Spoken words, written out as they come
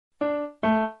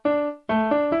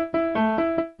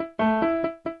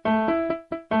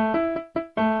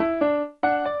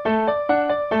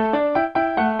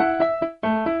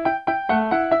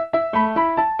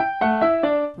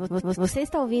Você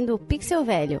está ouvindo o Pixel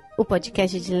Velho, o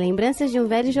podcast de lembranças de um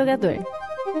velho jogador.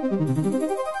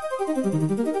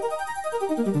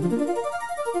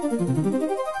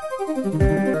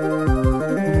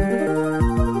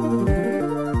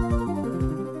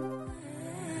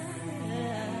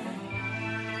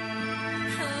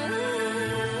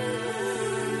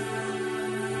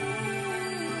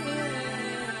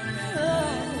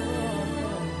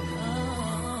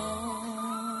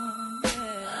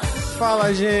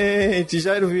 Fala, gente!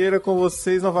 Jairo Vieira com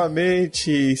vocês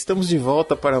novamente. Estamos de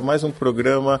volta para mais um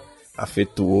programa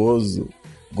afetuoso,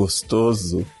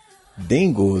 gostoso,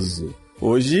 dengoso.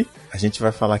 Hoje a gente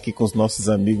vai falar aqui com os nossos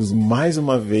amigos mais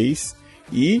uma vez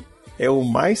e é o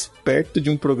mais perto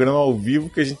de um programa ao vivo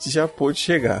que a gente já pôde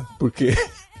chegar, porque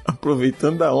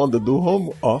aproveitando a onda do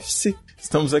home office,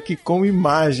 estamos aqui com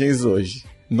imagens hoje.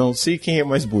 Não sei quem é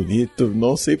mais bonito,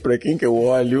 não sei pra quem que eu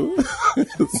olho,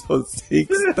 eu só sei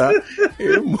que está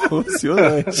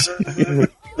emocionante.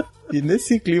 E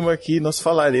nesse clima aqui nós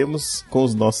falaremos com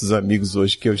os nossos amigos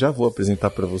hoje, que eu já vou apresentar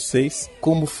pra vocês,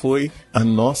 como foi a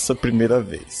nossa primeira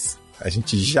vez. A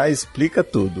gente já explica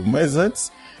tudo, mas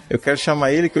antes eu quero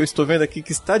chamar ele, que eu estou vendo aqui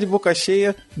que está de boca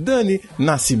cheia, Dani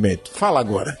Nascimento. Fala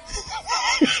agora.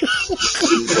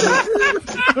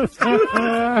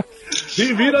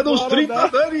 Se vira nos 30,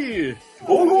 Dani!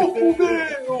 Ô, louco,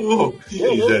 meu! E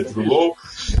aí, gente, tudo bom?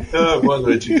 Boa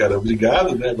noite, cara.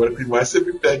 Obrigado, né? Agora que mais você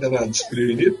me pega na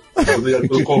desprevenida. Obrigado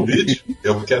pelo convite.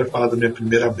 Eu quero falar da minha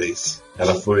primeira vez.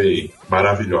 Ela foi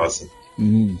maravilhosa.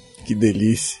 Que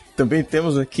delícia. Também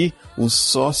temos aqui o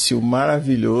sócio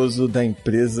maravilhoso da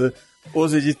empresa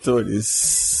Os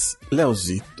Editores,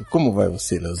 Leozito. Como vai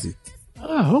você, Leozito?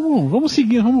 Vamos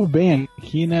seguir, vamos bem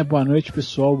aqui, né? Boa noite,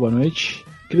 pessoal, boa noite.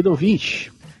 Querido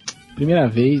ouvinte, primeira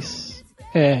vez,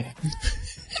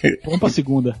 vamos pra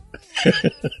segunda.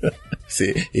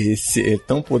 Esse é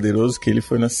tão poderoso que ele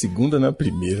foi na segunda, na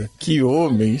primeira. Que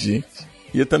homem, gente.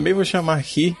 E eu também vou chamar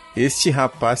aqui este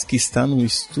rapaz que está num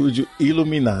estúdio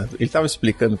iluminado. Ele estava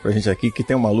explicando pra gente aqui que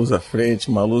tem uma luz à frente,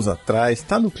 uma luz atrás.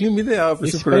 Tá no clima ideal pra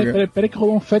esse programa. Peraí que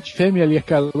rolou um Fat Family ali,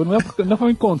 cara. Não é pra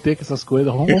me conter com essas coisas.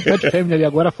 Rolou um Fat Family ali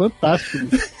agora, fantástico.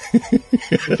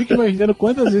 Eu fico imaginando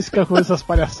quantas vezes que aconteceu essas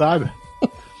palhaçadas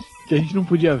que a gente não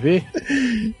podia ver,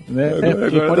 né?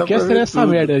 Porque podcast era essa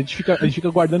merda, a gente fica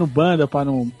guardando banda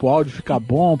pro áudio ficar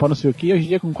bom, pra não sei o que. Hoje em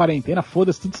dia com quarentena,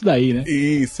 foda-se tudo isso daí, né?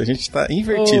 Isso, a gente tá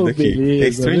invertido aqui. Beleza,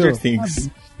 é Stranger Things.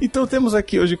 Então temos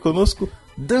aqui hoje conosco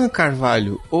Dan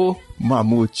Carvalho, o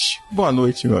Mamute. Boa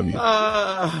noite, meu amigo.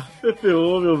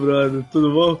 PPO, meu brother,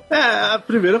 tudo bom? A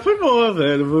primeira foi boa,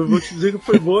 velho. Vou te dizer que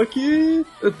foi boa, que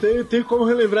eu tenho como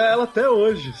relembrar ela até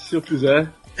hoje, se eu quiser.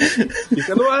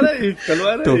 Fica no ar aí.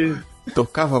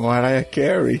 Tocava Mariah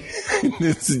Carey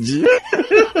nesse dia.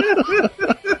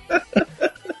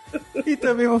 E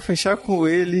também vou fechar com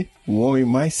ele, o homem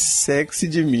mais sexy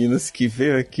de Minas, que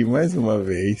veio aqui mais uma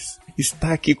vez.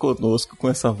 Está aqui conosco com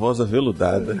essa voz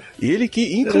aveludada. Ele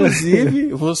que, inclusive,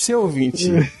 você ouvinte,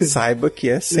 saiba que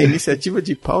essa iniciativa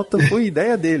de pauta foi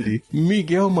ideia dele.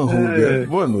 Miguel Marruga,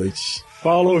 boa noite.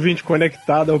 Fala, ouvinte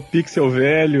conectado ao Pixel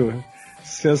Velho.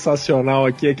 Sensacional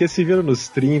aqui se vira nos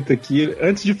 30 aqui.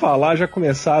 Antes de falar, já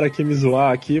começaram aqui a me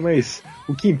zoar aqui, mas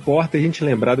o que importa é a gente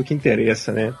lembrar do que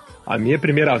interessa, né? A minha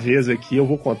primeira vez aqui, eu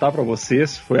vou contar pra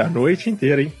vocês, foi a noite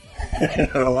inteira, hein?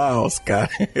 Olha lá, os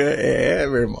caras.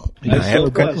 Meu irmão. Na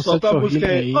época, solta a música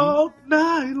aí. All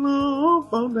night long,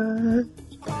 all night.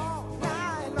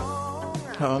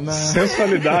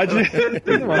 Sensualidade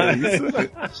demais.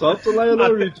 Solta o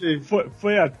Lionel Rich aí.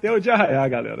 Foi até o de arraiar,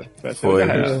 galera.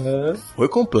 Foi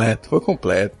completo.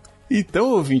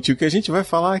 Então, ouvinte, o que a gente vai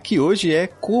falar aqui hoje é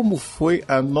como foi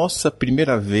a nossa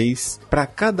primeira vez para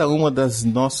cada uma das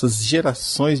nossas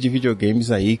gerações de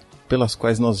videogames aí pelas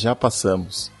quais nós já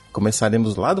passamos.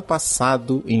 Começaremos lá do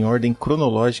passado, em ordem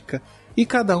cronológica, e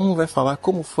cada um vai falar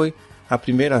como foi a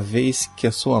primeira vez que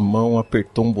a sua mão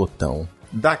apertou um botão.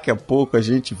 Daqui a pouco a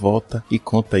gente volta e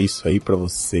conta isso aí pra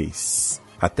vocês.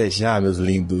 Até já, meus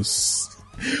lindos.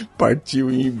 Partiu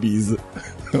em Ibiza.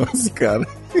 Nossa, cara.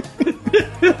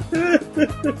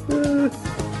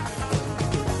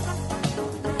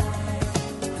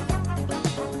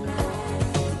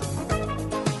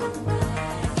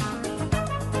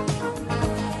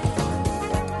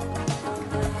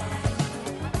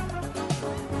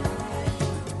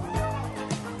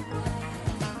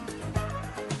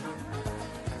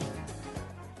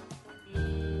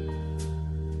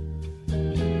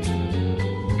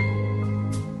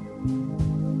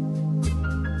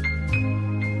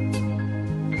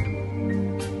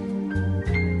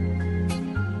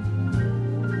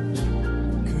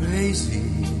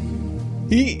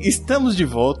 E estamos de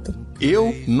volta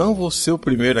Eu não vou ser o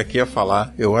primeiro aqui a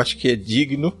falar. Eu acho que é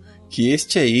digno que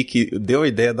este aí, que deu a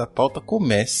ideia da pauta,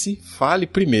 comece, fale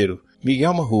primeiro.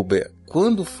 Miguel Marruba,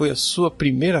 quando foi a sua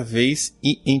primeira vez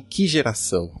e em que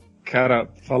geração? Cara,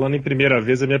 falando em primeira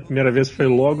vez, a minha primeira vez foi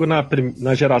logo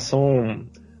na geração...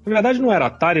 Na verdade não era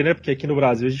Atari, né? Porque aqui no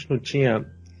Brasil a gente não tinha...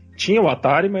 Tinha o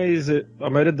Atari, mas a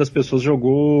maioria das pessoas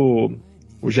jogou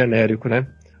o genérico, né?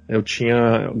 Eu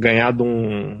tinha ganhado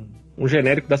um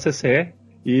genérico da CCE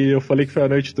e eu falei que foi a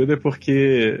noite toda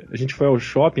porque a gente foi ao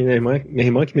shopping, né? Minha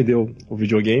irmã que me deu o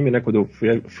videogame, né? Quando eu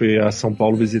fui a São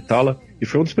Paulo visitá-la. E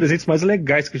foi um dos presentes mais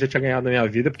legais que eu já tinha ganhado na minha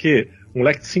vida, porque um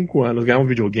moleque de 5 anos ganhar um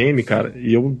videogame, cara,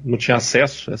 e eu não tinha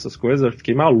acesso a essas coisas, eu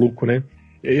fiquei maluco, né?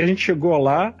 E aí a gente chegou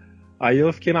lá, aí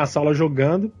eu fiquei na sala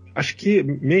jogando. Acho que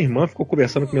minha irmã ficou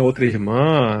conversando com minha outra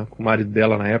irmã, com o marido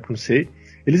dela na época, não sei.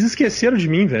 Eles esqueceram de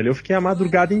mim, velho. Eu fiquei a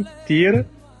madrugada inteira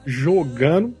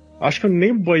jogando. Acho que eu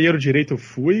nem no banheiro direito eu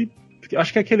fui.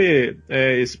 Acho que é aquele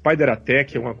Spider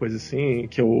Attack, alguma coisa assim,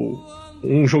 que é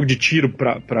um jogo de tiro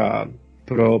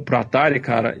pro Atari,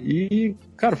 cara. E,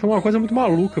 cara, foi uma coisa muito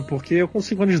maluca, porque eu com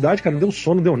 5 anos de idade, cara, não deu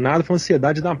sono, não deu nada, foi uma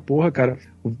ansiedade da porra, cara.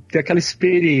 Ter aquela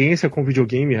experiência com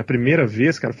videogame a primeira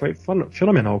vez, cara, foi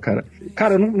fenomenal, cara.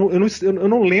 Cara, eu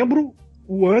não lembro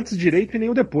o antes direito e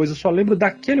nem o depois, eu só lembro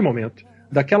daquele momento.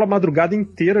 Daquela madrugada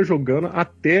inteira jogando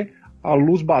até a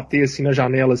luz bater assim na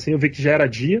janela, assim, eu vi que já era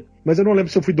dia, mas eu não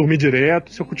lembro se eu fui dormir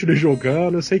direto, se eu continuei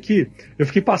jogando, eu sei que eu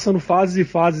fiquei passando fases e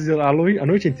fases a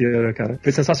noite inteira, cara.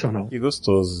 Foi sensacional. Que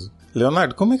gostoso.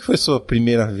 Leonardo, como é que foi a sua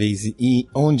primeira vez e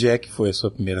onde é que foi a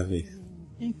sua primeira vez?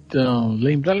 Então,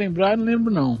 lembrar, não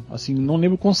lembro não. Assim, não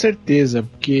lembro com certeza,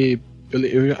 porque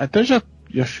eu até já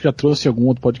trouxe algum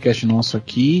outro podcast nosso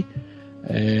aqui.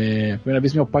 A primeira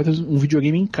vez meu pai teve um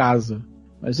videogame em casa.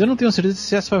 Mas eu não tenho certeza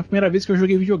se essa foi a primeira vez que eu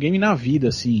joguei videogame na vida,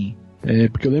 assim.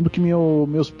 Porque eu lembro que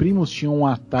meus primos tinham um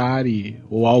Atari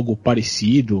ou algo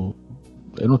parecido.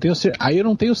 Aí eu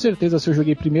não tenho certeza se eu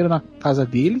joguei primeiro na casa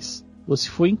deles ou se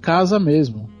foi em casa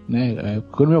mesmo, né?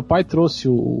 Quando meu pai trouxe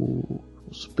o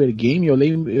Super Game, eu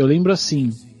lembro assim,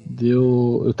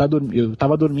 eu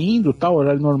tava dormindo, tal,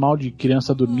 horário normal de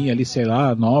criança dormir ali, sei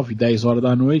lá, 9, 10 horas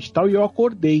da noite e tal, e eu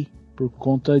acordei por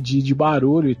conta de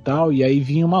barulho e tal, e aí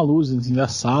vinha uma luz assim, da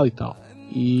sala e tal.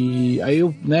 E aí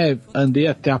eu, né, andei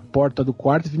até a porta do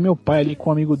quarto e vi meu pai ali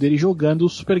com um amigo dele jogando o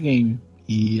Super Game.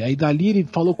 E aí dali ele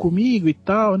falou comigo e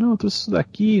tal, não, eu trouxe isso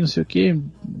daqui, não sei o que,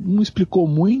 não explicou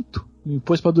muito, me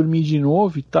pôs pra dormir de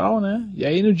novo e tal, né? E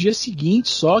aí no dia seguinte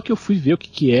só que eu fui ver o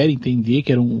que era, entender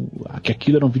que que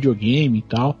aquilo era um videogame e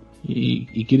tal.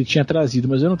 E que ele tinha trazido,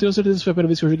 mas eu não tenho certeza se foi a primeira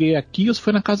vez que eu joguei aqui ou se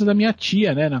foi na casa da minha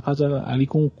tia, né, na casa ali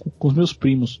com os meus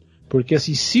primos, porque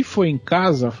assim, se foi em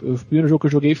casa, o primeiro jogo que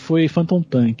eu joguei foi Phantom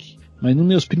Tank, mas nos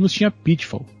meus primos tinha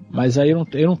Pitfall, mas aí eu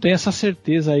não tenho essa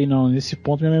certeza aí não, nesse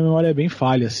ponto minha memória é bem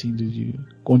falha, assim, de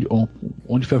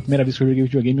onde foi a primeira vez que eu joguei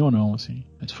videogame ou não, assim,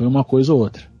 mas foi uma coisa ou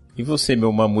outra. E você,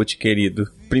 meu mamute querido,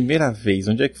 primeira vez,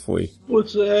 onde é que foi?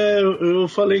 Putz, eu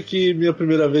falei que minha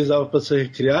primeira vez dava pra ser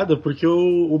recriada porque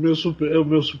o meu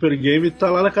Super Game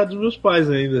tá lá na casa dos meus pais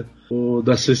ainda, o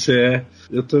da CCE.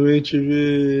 Eu também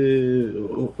tive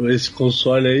esse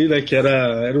console aí, né, que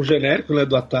era um genérico, né,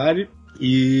 do Atari.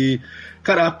 E,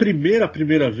 cara, a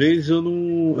primeira vez eu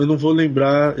não vou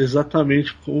lembrar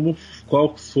exatamente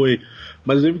qual foi,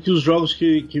 mas eu lembro que os jogos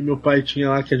que meu pai tinha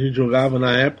lá, que a gente jogava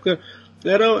na época,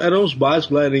 eram os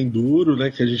básicos lá, era Enduro, né,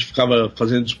 que a gente ficava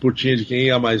fazendo disputinha de quem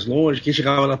ia mais longe, quem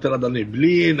chegava na tela da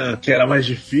neblina, que era mais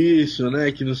difícil,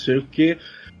 né, que não sei o que.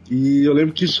 E eu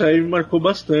lembro que isso aí me marcou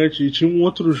bastante. E tinha um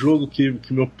outro jogo que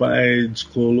meu pai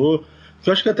descolou, que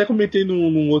eu acho que até comentei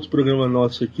num outro programa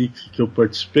nosso aqui que eu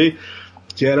participei,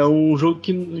 que era um jogo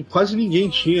que quase ninguém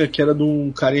tinha, que era de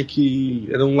um carinha que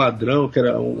era um ladrão, que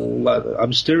era a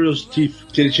Mysterious Thief,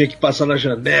 que ele tinha que passar na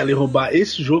janela e roubar.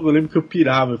 Esse jogo eu lembro que eu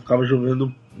pirava, eu ficava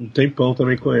jogando um tempão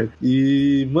também com ele.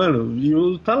 E,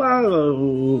 mano, tá lá,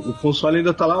 o console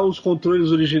ainda tá lá, os controles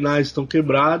originais estão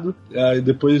quebrados. Aí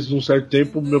depois de um certo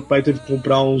tempo, meu pai teve que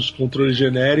comprar uns controles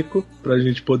genéricos pra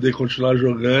gente poder continuar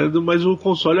jogando, mas o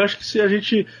console, eu acho que se a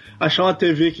gente achar uma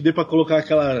TV que dê pra colocar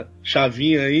aquela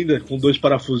chavinha ainda, com 2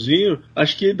 parafusinhos,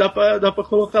 acho que dá pra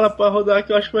colocar ela pra rodar,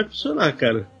 que eu acho que vai funcionar,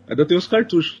 cara. Ainda tem os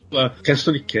cartuchos lá,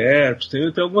 Castle Caps, tem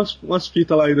umas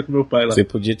fitas lá ainda com meu pai lá. Você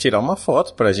podia tirar uma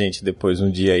foto pra gente depois um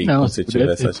dia aí, quando você tiver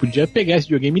essa... Podia pegar esse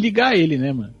videogame e ligar ele,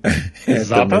 né, mano?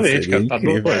 Exatamente, cara, tá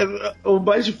doido. O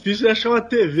mais difícil é achar uma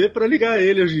TV pra ligar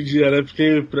ele hoje em dia, né?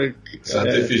 Porque a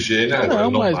TFG, né?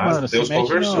 Não, mas, mano, tem os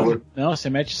conversores. Não, você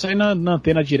mete isso aí na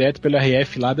antena direto pelo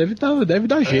RF lá, deve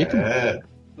dar jeito,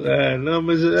 mano. Não,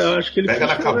 mas eu acho que ele pega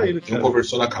na Kabum. Quem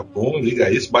conversou na Kabum, liga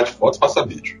isso, bate fotos, passa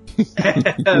vídeo.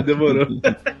 Demorou.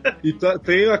 E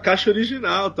tem a caixa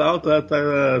original e tal, tá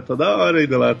da hora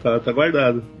ainda lá, tá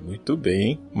guardado. Muito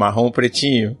bem. Marrom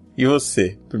pretinho. E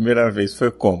você? Primeira vez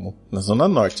foi como? Na Zona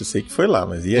Norte, eu sei que foi lá,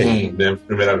 mas e aí? Minha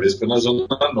primeira vez foi na Zona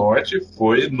Norte,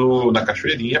 foi na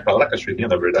Cachoeirinha, pra lá da Cachoeirinha,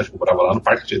 na verdade, que eu morava lá no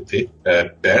Parque Tietê,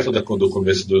 perto do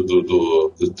começo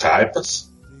do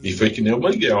Taipas, e foi que nem o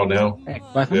Manguel, né?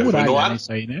 Quase uma muralha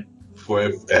isso aí, né?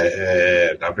 Foi,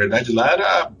 na verdade,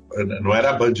 lá não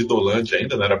era Bandidolândia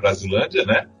ainda, não era Brasilândia,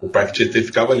 né? O Parque Tietê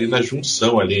ficava ali na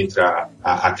junção, ali entre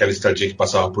aquela estradinha que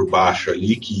passava por baixo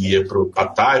ali, que ia pra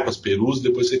Taipas, Perus, e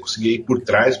depois você conseguia ir por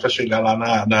trás para chegar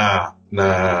lá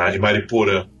em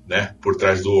Mariporã, né? Por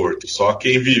trás do Horto. Só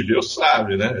quem viveu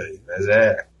sabe, né? Mas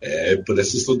é por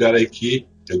esses lugares aí que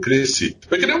eu cresci.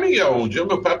 Foi que nem o Miguel. Um dia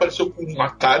meu pai apareceu com um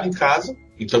Atari em casa.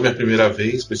 Então, minha primeira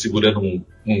vez foi segurando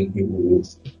um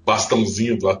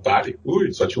bastãozinho do Atari.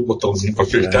 Só tinha um botãozinho pra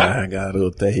apertar. Ah,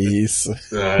 garoto, é isso.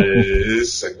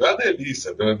 Isso, é uma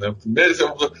delícia. Né? Primeiro,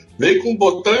 veio com um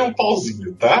botão e um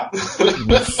pauzinho, tá?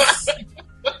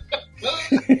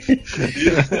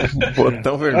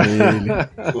 Botão vermelho.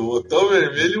 O botão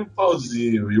vermelho e um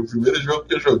pauzinho. E o primeiro jogo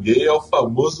que eu joguei é o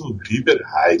famoso River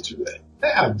Raid, velho.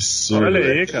 É absurdo. Olha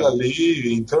aí, cara.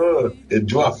 Ali, então,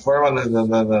 de uma forma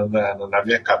na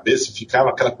minha cabeça ficava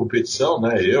aquela competição,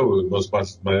 né? Eu e meus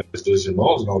mais dois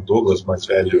irmãos, né? O Douglas mais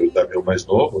velho e o Davi mais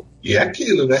novo. E é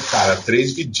aquilo, né, cara?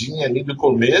 3 vidinhas ali no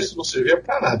começo não servia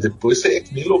pra nada. Depois você ia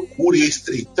que nem loucura, ia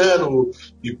estreitando.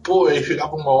 E, aí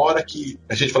chegava uma hora que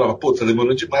a gente falava, tá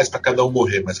demorando demais pra cada um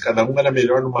morrer, mas cada um era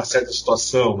melhor numa certa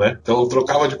situação, né? Então eu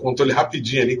trocava de controle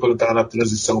rapidinho ali quando eu tava na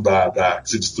transição que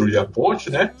se destruía a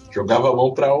ponte, né? Jogava a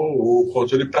mão para o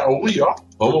controle para um e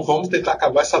vamos tentar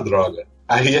acabar essa droga.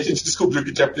 Aí a gente descobriu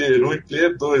que tinha player 1 e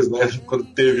player 2, né? Quando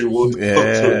teve o outro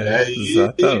controle.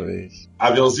 Exatamente.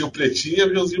 Aviãozinho pretinho e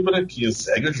aviãozinho branquinho.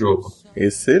 Segue o jogo.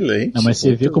 Excelente. Não, mas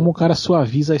você vê como o cara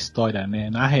suaviza a história, né?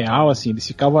 Na real, assim, eles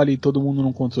ficavam ali todo mundo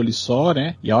num controle só,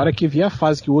 né? E a hora que via a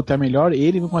fase que o outro é melhor,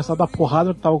 ele não começava a dar porrada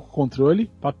no que tava com o controle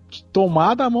pra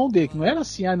tomar da mão dele. Que não era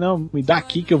assim, não, me dá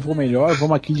aqui que eu vou melhor,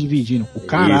 vamos aqui dividindo. O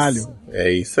caralho. Isso.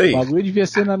 É isso aí. O bagulho devia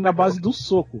ser na base do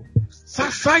soco.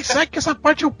 Sai que essa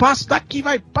parte eu passo, daqui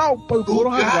vai pau, o couro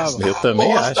rasgava. Eu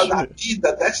também acho. Da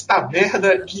vida desta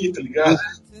merda aqui, tá ligado?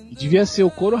 Devia ser o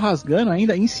couro rasgando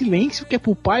ainda em silêncio, que é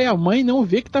pro pai e a mãe não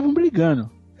ver que estavam brigando.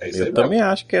 Eu também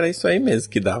acho que era isso aí mesmo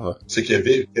que dava. Você quer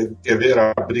ver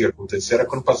a briga acontecer? Era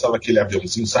quando passava aquele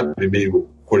aviãozinho, sabe, meio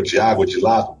cor de água de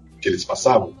lado, que eles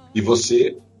passavam, e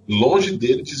você, longe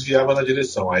dele, desviava na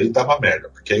direção. Aí dava merda,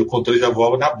 porque aí o controle já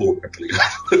voava na boca, tá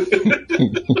ligado?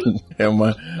 É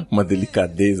uma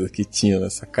delicadeza que tinha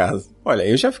nessa casa. Olha,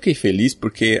 eu já fiquei feliz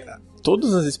porque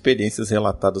todas as experiências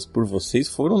relatadas por vocês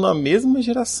foram na mesma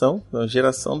geração, na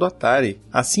geração do Atari.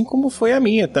 Assim como foi a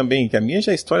minha também, que a minha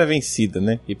já é história vencida,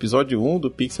 né? Episódio 1 do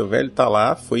Pixel Velho tá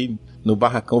lá, foi no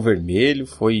Barracão Vermelho,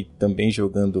 foi também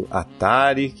jogando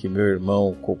Atari, que meu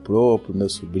irmão comprou pro meu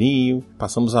sobrinho.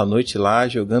 Passamos a noite lá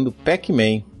jogando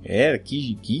Pac-Man.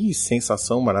 Que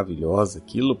sensação maravilhosa.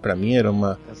 Aquilo pra mim era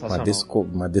uma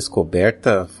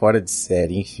descoberta fora de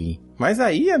série, enfim. Mas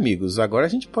aí, amigos, agora a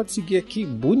gente pode seguir aqui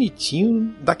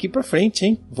bonitinho daqui pra frente,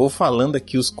 hein? Vou falando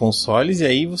aqui os consoles e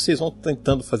aí vocês vão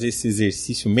tentando fazer esse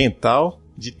exercício mental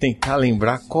de tentar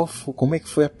lembrar como é que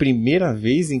foi a primeira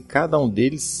vez em cada um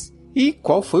deles e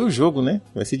qual foi o jogo, né?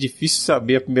 Vai ser difícil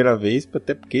saber a primeira vez,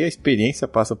 até porque a experiência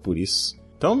passa por isso.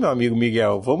 Então, meu amigo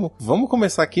Miguel, vamos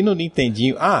começar aqui no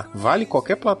Nintendinho. Vale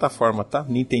qualquer plataforma, tá?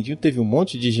 Nintendinho teve um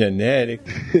monte de genérico.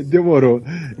 Demorou.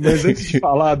 Mas antes de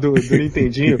falar do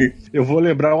Nintendinho, eu vou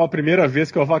lembrar uma primeira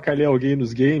vez que eu avacalhei alguém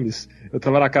nos games. Eu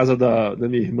tava na casa da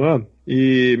minha irmã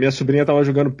e minha sobrinha tava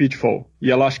jogando Pitfall.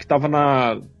 E ela acho que tava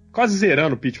quase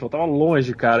zerando o Pitfall, tava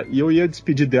longe, cara. E eu ia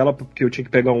despedir dela porque eu tinha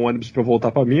que pegar um ônibus pra voltar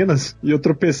pra Minas. E eu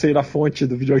tropecei na fonte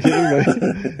do videogame,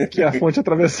 né? Que a fonte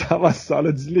atravessava a sala,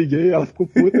 eu desliguei, ela ficou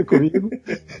puta comigo.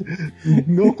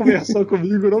 Não conversou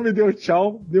comigo, não me deu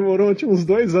tchau. Demorou, tinha uns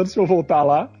 2 anos pra eu voltar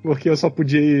lá, porque eu só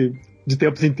podia ir de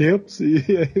tempos em tempos, e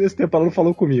nesse tempo ela não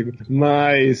falou comigo.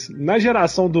 Mas na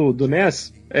geração do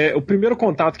NES, o primeiro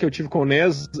contato que eu tive com o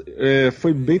NES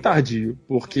foi bem tardio,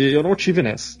 porque eu não tive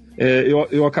NES.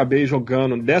 Eu acabei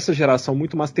jogando dessa geração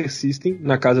muito Master System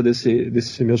na casa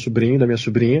desse meu sobrinho, da minha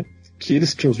sobrinha, que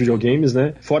eles tinham os videogames,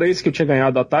 né? Fora esse que eu tinha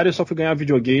ganhado da Atari, eu só fui ganhar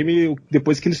videogame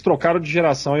depois que eles trocaram de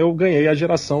geração, eu ganhei a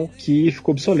geração que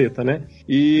ficou obsoleta, né?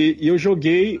 E eu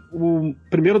joguei, o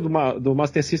primeiro do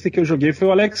Master System que eu joguei foi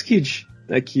o Alex Kidd,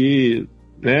 né? Que,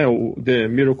 né, o The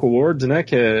Miracle World, né?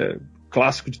 Que é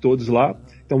clássico de todos lá.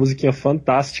 tem uma musiquinha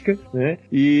fantástica, né?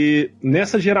 E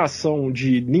nessa geração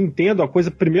de Nintendo, a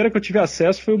primeira que eu tive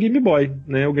acesso foi o Game Boy,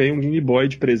 né? Eu ganhei um Game Boy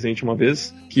de presente uma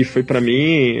vez, que foi pra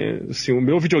mim, assim, o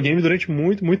meu videogame durante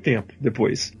muito, muito tempo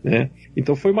depois, né?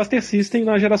 Então foi o Master System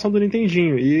na geração do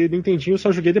Nintendinho, e Nintendinho eu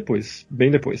só joguei depois, bem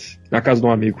depois, na casa de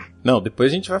um amigo. Não,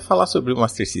 depois a gente vai falar sobre o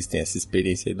Master System, essa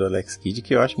experiência aí do Alex Kidd,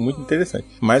 que eu acho muito interessante.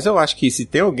 Mas eu acho que se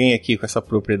tem alguém aqui com essa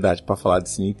propriedade pra falar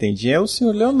desse Nintendinho é o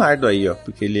senhor Leonardo aí, ó,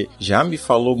 porque ele já me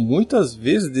falou muitas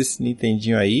vezes desse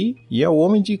Nintendinho aí, e é o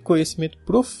homem de conhecimento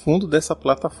profundo dessa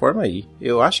plataforma aí.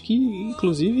 Eu acho que,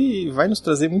 inclusive, vai nos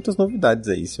trazer muitas novidades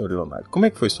aí, senhor Leonardo. Como é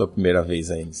que foi sua primeira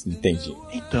vez aí nesse Nintendinho?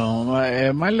 Então,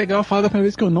 é mais legal falar da primeira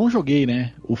vez que eu não joguei,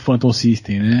 né? O Phantom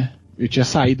System, né? Eu tinha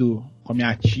saído com a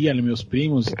minha tia, meus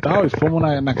primos e tal, e fomos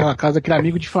naquela casa que era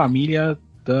amigo de família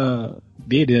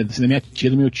dele, assim, da minha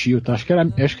tia, do meu tio, tá? Acho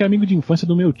que é amigo de infância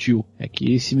do meu tio. É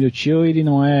que esse meu tio, ele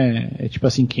não é tipo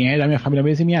assim, quem é da minha família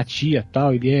mesmo é minha tia,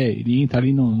 tal, ele entra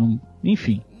ali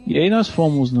enfim. E aí nós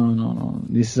fomos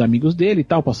nesses amigos dele e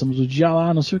tal, passamos o dia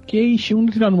lá, não sei o que, e chegou um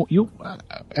determinado...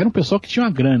 Era um pessoal que tinha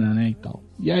uma grana, né, e tal.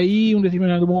 E aí, um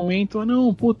determinado momento,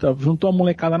 juntou a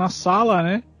molecada na sala,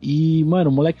 né, e,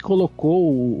 mano, o moleque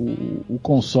colocou o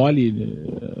console,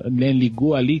 né,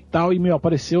 ligou ali e tal, e,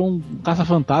 apareceu um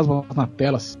caça-fantasma na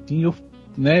tela, assim,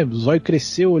 né, o zóio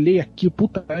cresceu, olhei aqui,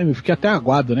 eu fiquei até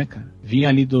aguado, né, cara. Vinha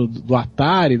ali do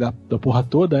Atari, da porra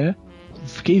toda, né.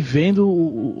 Fiquei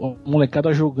vendo a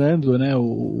molecada jogando, né,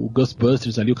 o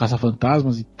Ghostbusters ali, o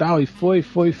Caça-Fantasmas e tal, e foi.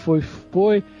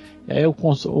 E aí o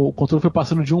controle foi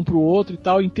passando de um pro outro e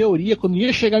tal. Em teoria, quando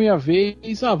ia chegar a minha vez,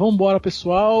 vambora,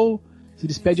 pessoal, se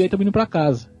despede aí, tamo indo pra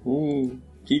casa.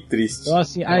 Que triste. Então,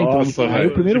 assim, Nossa, aí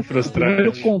o primeiro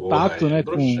contato, Porra, né,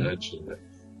 broxante, né?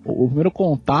 O primeiro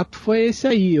contato foi esse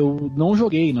aí. Eu não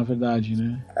joguei, na verdade,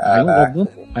 né?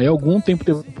 Aí algum tempo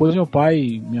depois, meu pai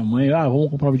e minha mãe, vamos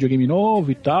comprar um videogame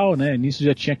novo e tal, né? Nisso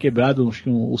já tinha quebrado, acho que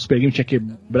o Super Game tinha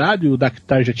quebrado e o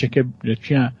Dactar já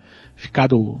tinha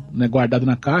ficado, né, guardado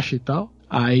na caixa e tal.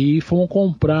 Aí fomos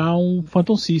comprar um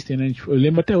Phantom System, né? Eu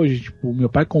lembro até hoje, meu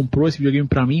pai comprou esse videogame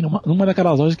pra mim numa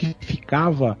daquelas lojas que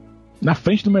ficava na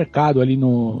frente do mercado, ali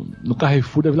no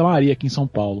Carrefour da Vila Maria, aqui em São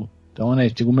Paulo. Então, né,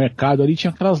 tinha o mercado ali,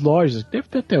 tinha aquelas lojas, deve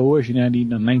ter até hoje, né, ali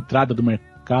na entrada do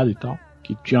mercado e tal,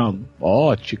 que tinha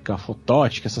ótica,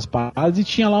 fotótica, essas paradas, e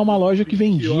tinha lá uma loja que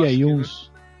vendia aí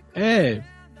uns...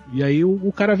 E aí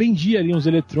o cara vendia ali uns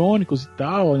eletrônicos e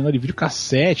tal, de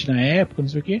videocassete na época, não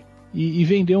sei o quê, e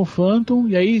vendeu um Phantom,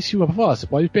 e aí você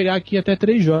pode pegar aqui até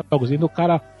 3 jogos, e ainda o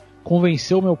cara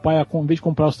convenceu meu pai a, em vez de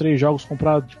comprar os 3 jogos,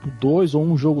 comprar tipo 2 ou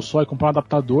um jogo só e comprar um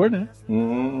adaptador, né?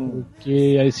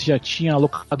 Porque aí você já tinha a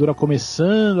locadora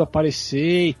começando a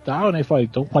aparecer e tal, né? E falei,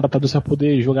 então com o adaptador você vai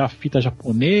poder jogar fita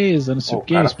japonesa, não sei o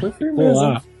que,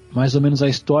 lá, mais ou menos a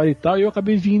história e tal. E eu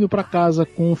acabei vindo pra casa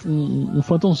com um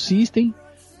Phantom System,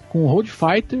 com o Road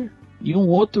Fighter e um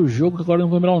outro jogo que agora eu não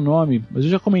vou lembrar o nome, mas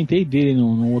eu já comentei dele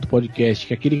num outro podcast,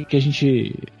 que é aquele que a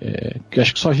gente que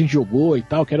acho que só a gente jogou e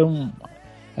tal, que era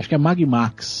acho que é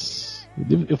Magmax.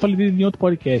 Eu falei dele em outro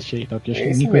podcast aí, tal, que acho que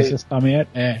ninguém conhecia também.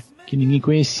 Que ninguém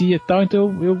conhecia e tal,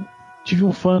 então eu tive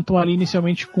um Phantom ali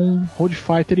inicialmente com Road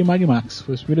Fighter e Magmax.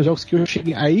 Foi os primeiros jogos que eu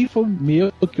cheguei. Aí foi o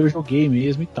meu que eu joguei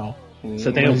mesmo e tal.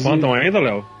 Você tem o Phantom ainda,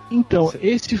 Léo? Então,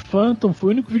 esse Phantom foi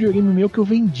o único videogame meu que eu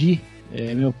vendi.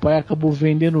 Meu pai acabou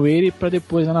vendendo ele pra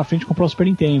depois lá na frente comprar o Super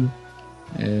Nintendo.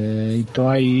 Então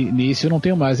aí nesse eu não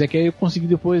tenho mais. É que aí eu consegui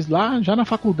depois lá, já na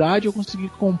faculdade, eu consegui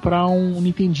comprar um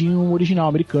Nintendinho original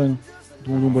americano de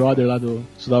um brother lá que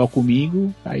estudava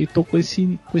comigo. Aí tô com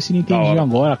esse Nintendinho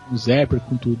agora, com o Zapper,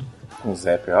 com tudo. Com o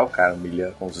Zapper, olha o cara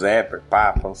humilhando. Com o Zapper,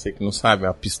 pra você que não sabe,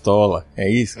 uma pistola. É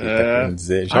isso que ele tá querendo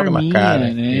dizer. Joga arminha, na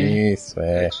cara. Né? Isso,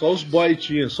 Só os boys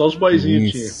tinham, só os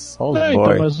boyzinhos tinham. Só os boys.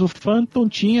 Então, mas o Phantom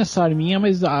tinha essa arminha,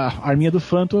 mas a arminha do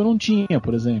Phantom eu não tinha,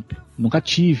 por exemplo. Nunca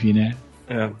tive, né?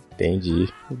 Entendi.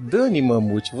 Dani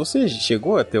Mamute, você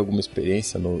chegou a ter alguma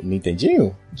experiência no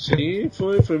Nintendinho? Sim,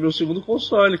 foi meu segundo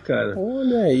console, cara.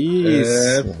 Olha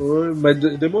isso. Foi, mas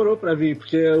demorou pra vir,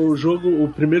 porque o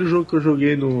primeiro jogo que eu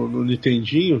joguei no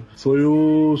Nintendinho foi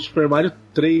o Super Mario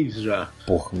 3 já.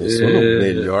 Porra, começou no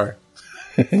melhor.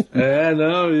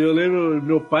 Eu lembro,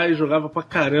 meu pai jogava pra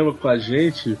caramba com a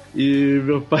gente, e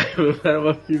meu pai era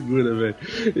uma figura, velho.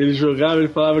 Ele jogava, ele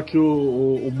falava que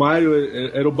o Mario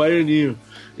era o baianinho.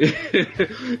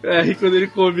 Aí quando ele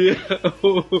comia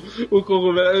o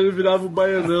cogumelo, ele virava um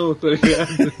baianão, tá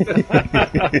ligado?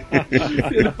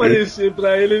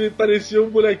 Ele parecia um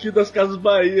bonequinho das Casas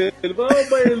Bahia. Ele falou, olha o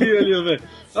baianinho ali, velho.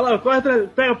 Olha lá, corre atrás,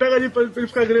 pega ali pra ele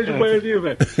ficar grande o baianinho,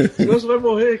 velho. Senão você vai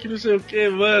morrer aqui, não sei o que,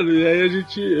 mano. E aí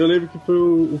eu lembro que foi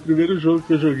o primeiro jogo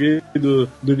que eu joguei do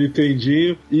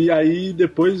Nintendinho. E aí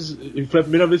depois, foi a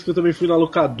primeira vez que eu também fui na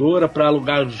locadora pra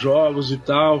alugar jogos e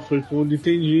tal, foi com o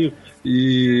Nintendinho.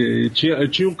 E eu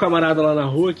tinha um camarada lá na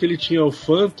rua que ele tinha o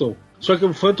Phantom. Só que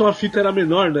o Phantom, a fita era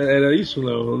menor, né? Era isso?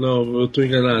 Não, eu tô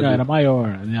enganado. Não, era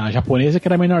maior. A japonesa que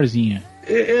era menorzinha.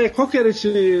 Qual que era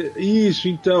esse... Isso,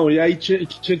 então. E aí tinha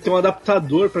que ter um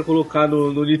adaptador pra colocar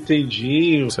no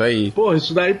Nintendinho. Isso aí. Porra,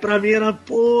 isso daí pra mim era...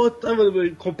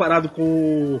 comparado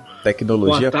com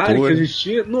tecnologia o Atari pura. que a gente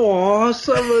tinha.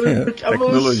 Nossa, mano, que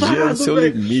tecnologia avançado, no seu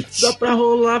velho. limite. Dá pra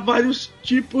rolar vários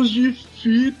tipos de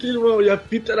fita, irmão. E a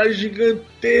fita era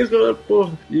gigantesca,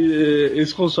 porra. E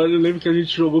esse console eu lembro que a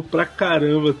gente jogou pra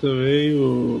caramba também,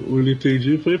 o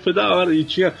Nintendinho. Foi da hora. E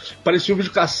parecia um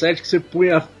videocassete que você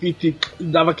punha a fita e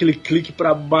dava aquele clique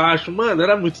pra baixo. Mano,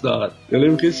 era muito da hora. Eu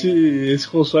lembro que esse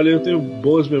console eu tenho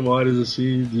boas memórias,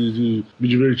 assim, de me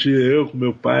divertir eu com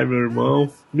meu pai, meu irmão.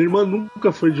 Minha irmã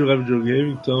nunca foi jogar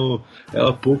videogame, então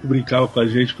ela pouco brincava com a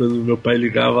gente quando meu pai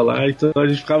ligava lá. Então a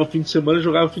gente ficava fim de semana e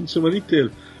jogava o fim de semana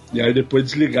inteiro. E aí depois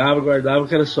desligava, guardava,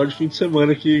 que era só de fim de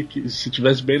semana que se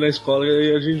tivesse bem na escola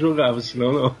aí a gente jogava,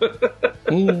 senão não.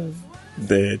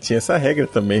 Tinha essa regra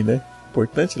também, né?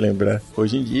 Importante lembrar.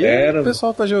 Hoje em dia o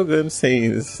pessoal tá jogando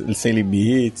sem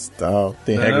limites e tal.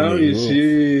 Tem regra nenhuma. E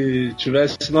se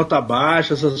tivesse nota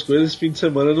baixa, essas coisas, fim de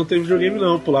semana não tem videogame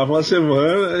não. Pulava uma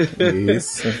semana.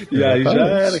 Isso. E aí já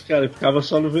era, cara. Ficava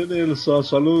só no veneno, só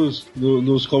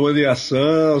nos comandos de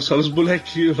ação, só nos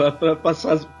bonequinhos lá pra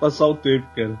passar o tempo,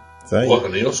 cara. Porra,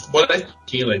 nem os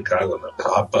bonequinhos lá em casa, né?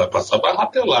 Passava a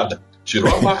rapelada.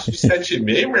 Tirou abaixo de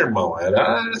 7,5, meu irmão.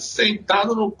 Era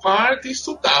sentado no quarto e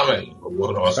estudar, velho.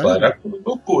 Nossa, era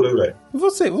loucura, velho.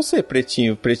 Você,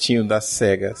 pretinho da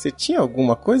SEGA, você tinha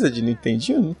alguma coisa de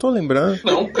Nintendinho? Não tô lembrando.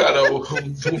 Não, cara. Não.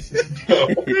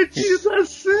 Pretinho da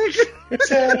SEGA.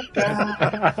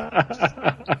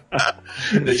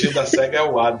 O pretinho da SEGA é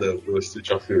o Adam do Street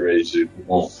of Rage.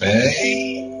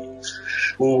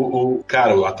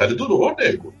 Cara, o Atari durou,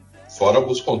 nego. Fora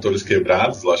alguns controles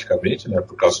quebrados, logicamente, né?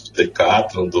 Por causa do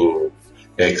Decathlon, do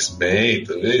X-Men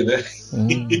também, né?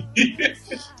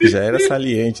 Já era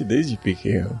saliente desde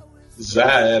pequeno.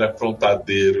 Já era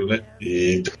aprontadeiro, né?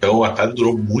 Então o Atari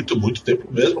durou muito, muito tempo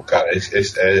mesmo, cara. Assim,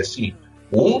 ele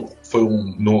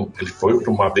foi por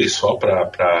uma vez só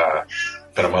pra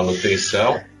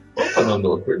manutenção. Opa,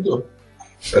 Nando, acordou.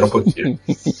 Espera um pouquinho.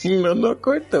 Nando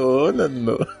acordou,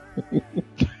 Nando.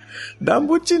 Dá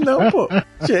mute não, pô.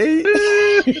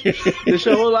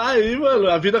 Deixa rolar aí, mano.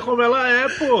 A vida como ela é,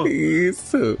 pô.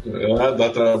 Isso. Dá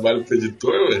trabalho pro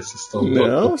editor, ué? Vocês estão loucos?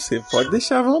 Não, você pode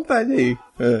deixar à vontade aí.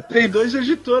 Tem 2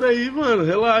 editores aí, mano.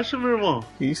 Relaxa, meu irmão.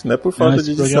 Isso, não é por falta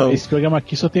de edição. Esse programa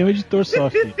aqui só tem um editor só,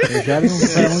 filho. Eu já não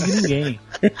quero mão de ninguém.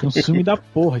 Não sume da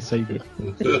porra isso aí, velho.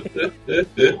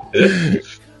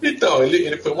 Então,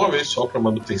 ele foi uma vez só pra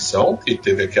manutenção, que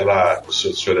teve aquela... O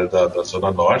senhor é da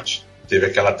Zona Norte. Teve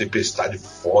aquela tempestade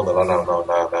foda lá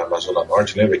na Zona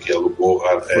Norte, lembra? Que alugou...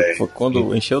 Foi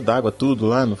quando encheu d'água tudo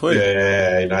lá, não foi?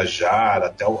 E na Jara,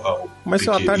 até o Mas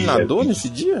seu Atari nadou nesse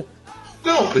dia?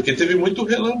 Não, porque teve muito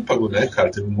relâmpago, né,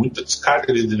 cara? Teve muita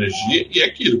descarga de energia e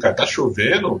aquilo, cara, tá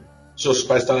chovendo, seus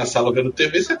pais estão na sala vendo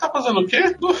TV, você tá fazendo o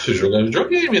quê? Jogando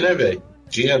videogame, né, velho?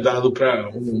 Tinha dado pra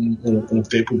um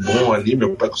tempo bom ali,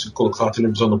 meu pai conseguiu colocar uma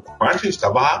televisão no quarto, a gente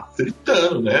tava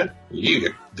fritando, né? E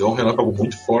deu um relâmpago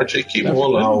muito forte aí, queimou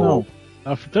lá o...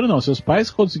 Não, fritando não, seus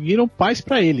pais conseguiram paz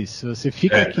pra eles. Você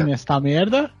fica aqui nesta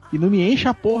merda e não me enche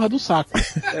a porra do saco.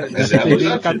 Mas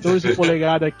TV 14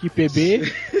 polegadas aqui,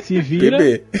 PB, se vira.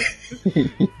 PB.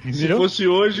 Se fosse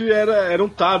hoje, era um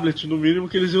tablet, no mínimo,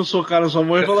 que eles iam socar na sua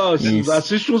mãe e falar,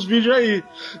 assiste uns vídeos aí.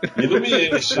 E não me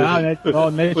enche.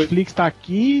 O Netflix tá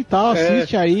aqui e tal,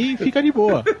 assiste aí e fica de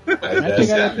boa. Vai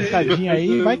pegar a picadinha aí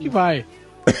e vai que vai.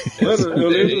 Mano, eu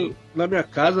lembro, na minha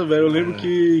casa, velho, eu lembro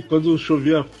que quando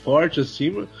chovia forte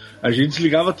assim, a gente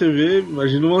desligava a TV, a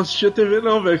gente não assistia TV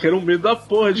não, velho, que era um medo da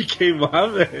porra de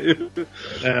queimar, velho.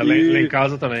 Lá em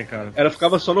casa também, cara.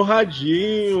 Ficava só no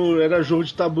radinho, era jogo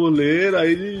de tabuleiro,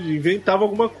 aí ele inventava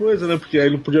alguma coisa, né, porque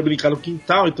aí não podia brincar no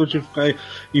quintal, então tinha que ficar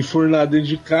enfurnado dentro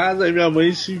de casa, aí minha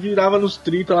mãe se virava nos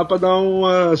 30 lá pra dar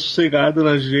uma sossegada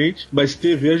na gente, mas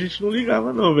TV a gente não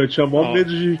ligava não, velho, tinha maior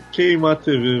medo de queimar a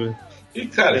TV, velho. E,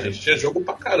 cara, a gente tinha jogo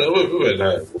pra caramba, viu,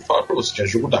 velho? Vou falar pra você, tinha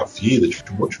jogo da vida, tinha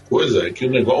um monte de coisa, que o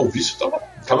negócio, o vício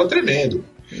tava tremendo.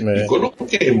 E quando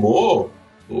queimou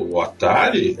o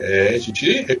Atari, a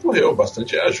gente recorreu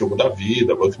bastante a jogo da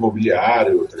vida, banco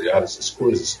imobiliário, tá ligado? Essas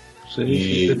coisas.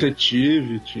 Sim,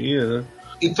 detetive tinha, né?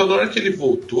 Então, na hora que ele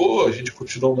voltou, a gente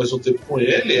continuou mais um tempo com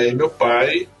ele. Aí meu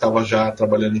pai estava já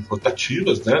trabalhando em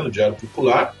rotativas, né, no Diário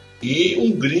Popular. E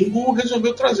um gringo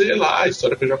resolveu trazer lá a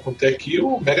história que eu já contei aqui,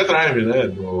 o Mega Drive,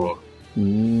 né?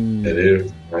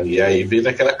 E aí veio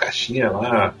naquela caixinha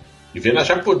lá, e veio na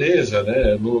japonesa,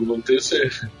 né? Não tenho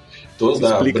certeza. Isso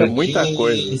explica muita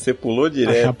coisa. Você pulou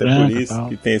direto, é por isso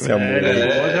que tem esse amor.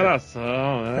 Nova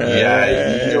geração, né? E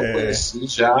aí eu conheci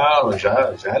já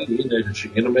ali, né? Eu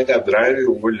cheguei no Mega Drive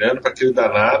olhando para aquele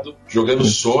danado, jogando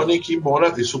Sonic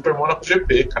e Super Monaco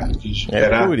GP, cara. Que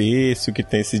era... por isso que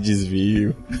tem esse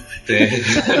desvio. Tem.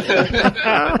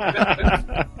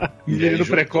 Menino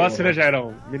precoce, né,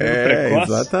 Jairão? Menino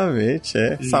precoce. Exatamente,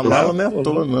 Essa mala não é à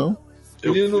toa, não.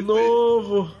 Menino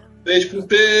novo. Desde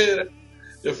pumpeira.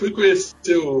 Eu fui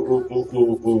conhecer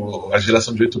a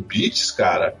geração de 8 bits,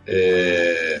 cara,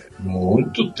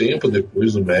 muito tempo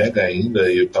depois do Mega ainda,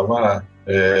 e eu tava...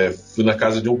 fui na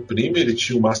casa de um primo, ele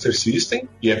tinha o Master System,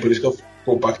 e é por isso que eu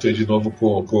compactuei de novo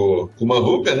com o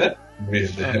Manruga, né?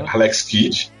 Alex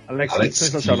Kidd.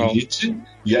 Alex Kidd.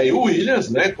 E aí o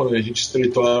Williams, né? Quando a gente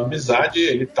estreitou a amizade,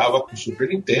 ele tava com o Super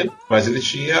Nintendo, mas ele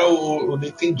tinha o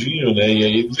Nintendinho, né? E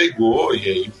aí ele ligou, e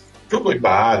aí jogou em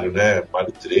Mario, né?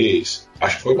 Mario 3.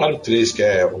 Acho que foi o Mario 3, que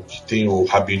é o que tem o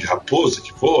rabinho de raposa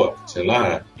que voa, sei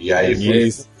lá. E aí foi.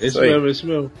 Esse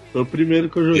mesmo. Foi o primeiro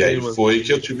que eu joguei. E aí foi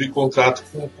que eu tive contato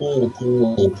com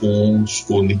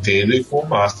o Nintendo e com o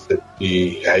Master.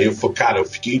 E aí eu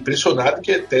fiquei impressionado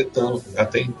que até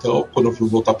então, quando eu fui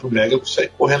voltar pro Mega, eu saí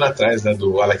correndo atrás, né,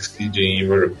 do Alex Kidd em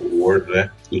World,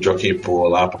 né? Do Jockey Pro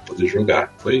lá pra poder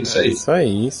jogar. Foi isso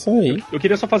aí. Isso aí. Eu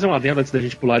queria só fazer um adendo antes da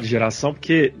gente pular de geração,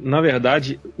 porque, na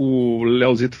verdade, o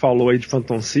Leozito falou aí de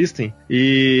Phantom System,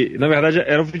 e, na verdade,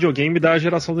 era o videogame da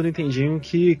geração do Nintendinho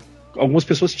que algumas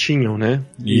pessoas tinham, né?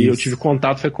 Isso. E eu tive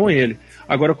contato, foi com ele.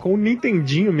 Agora, com o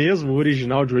Nintendinho mesmo, o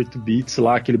original de 8 bits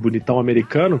lá, aquele bonitão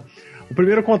americano, o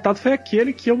primeiro contato foi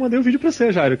aquele que eu mandei um vídeo pra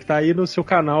você, Jairo, que tá aí no seu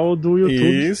canal do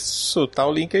YouTube. Isso, tá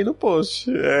o link aí no post.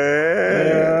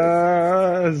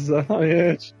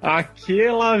 Exatamente.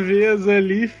 Aquela vez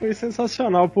ali foi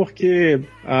sensacional, porque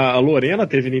a Lorena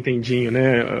teve Nintendinho,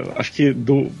 né? Acho que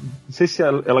não sei se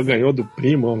ela ganhou do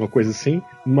primo ou alguma coisa assim,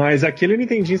 mas aquele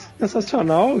Nintendinho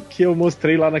sensacional que eu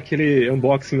mostrei lá naquele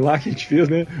unboxing lá que a gente fez,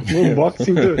 né? O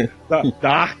unboxing da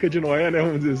Arca de Noé, né?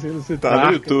 Vamos dizer assim. Não sei, tá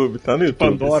no YouTube.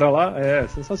 Pandora lá,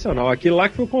 sensacional. Aquele lá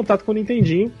que foi o contato com o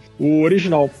Nintendinho, o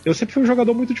original. Eu sempre fui um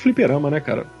jogador muito de fliperama, né,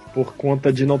 cara? Por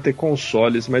conta de não ter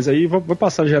consoles, mas aí vai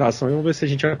passar a geração e vamos ver se a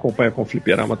gente acompanha com o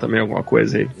fliperama também, alguma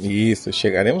coisa aí. Isso,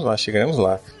 chegaremos lá.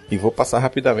 E vou passar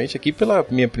rapidamente aqui pela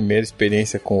minha primeira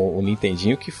experiência com o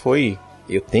Nintendinho, que foi...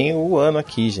 Eu tenho o ano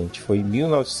aqui, gente. Foi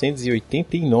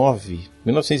 1989.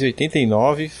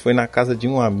 1989, foi na casa de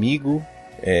um amigo.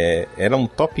 Era um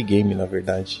Top Game, na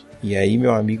verdade. E aí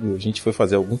meu amigo, a gente foi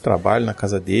fazer algum trabalho na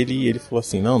casa dele e ele falou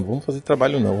assim, não vamos fazer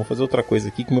trabalho não, vamos fazer outra coisa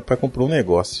aqui que meu pai comprou um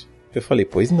negócio. Eu falei,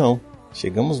 pois não.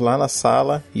 Chegamos lá na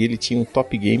sala e ele tinha um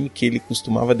Top Game que ele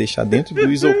costumava deixar dentro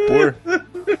do isopor.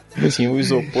 Tinha o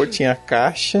isopor, tinha a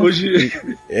caixa. Hoje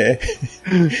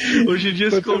em dia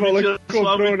esse convite é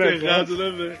só muito errado, né,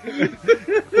 velho?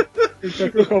 Só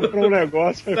que comprou um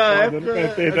negócio, foi foda, eu não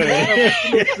pensei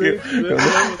também.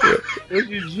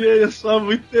 Hoje em dia é só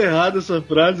muito errado essa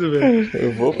frase, velho.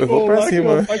 Eu vou pra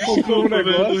cima. Meu pai comprou um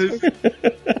negócio.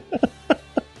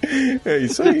 É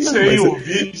isso aí. Sem o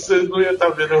vídeo, vocês não iam estar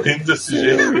vendo eu rindo desse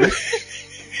jeito.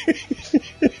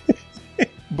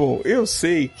 Bom, eu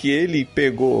sei que ele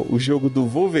pegou o jogo do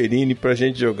Wolverine pra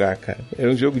gente jogar, cara.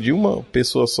 Era um jogo de uma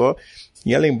pessoa só.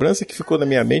 E a lembrança que ficou na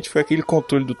minha mente foi aquele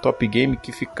controle do Top Game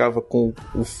que ficava com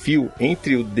o fio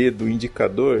entre o dedo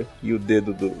indicador e o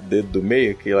dedo do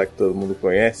meio, aquele lá que todo mundo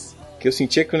conhece. Que eu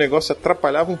sentia que o negócio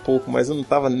atrapalhava um pouco, mas eu não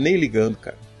tava nem ligando,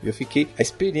 cara. A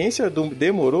experiência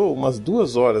demorou umas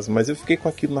 2 horas, mas eu fiquei com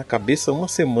aquilo na cabeça 1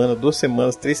 semana, 2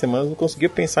 semanas, 3 semanas, não conseguia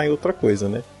pensar em outra coisa,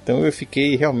 né? Então eu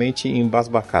fiquei realmente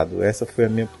embasbacado. Essa foi a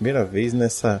minha primeira vez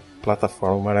nessa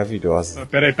plataforma maravilhosa.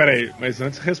 Peraí, mas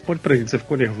antes responde pra gente, você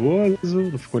ficou nervoso?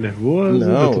 Não ficou nervoso?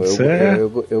 Não, tudo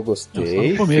certo? eu gostei. Não, só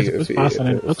no começo, depois passa,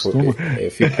 né? Eu costumo.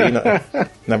 Eu fiquei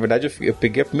na verdade, eu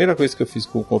peguei a primeira coisa que eu fiz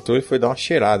com o controle foi dar uma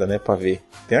cheirada, né, pra ver.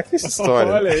 Tem aqui essa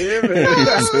história. Olha aí, velho.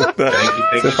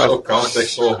 Tem que tocar um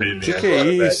sexual healing. Que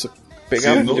é isso?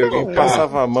 Pegava o videogame,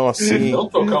 passava a mão assim. Se não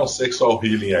tocar um sexual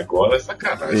healing agora, é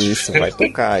sacanagem. Isso, vai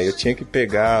tocar. Eu tinha que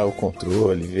pegar o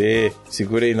controle, ver.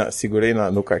 Segurei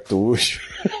no cartucho.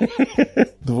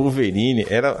 do Wolverine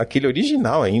era aquele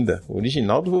original ainda. O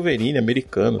original do Wolverine,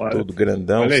 americano, todo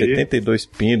grandão, 72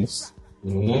 pinos.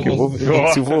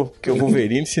 Porque o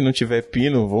Wolverine, se não tiver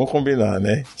pino, vamos combinar,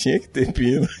 né? Tinha que ter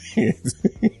pino.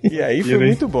 E aí foi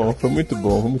muito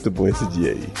bom esse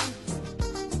dia aí.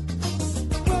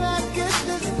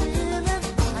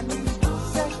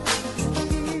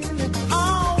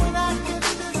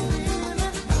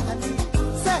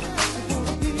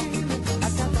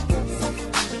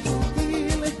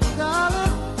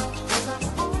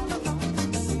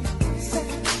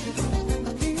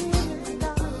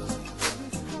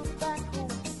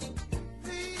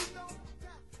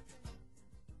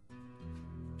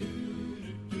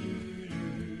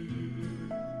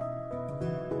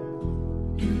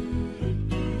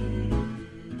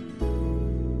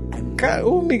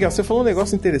 Ô Miguel, você falou um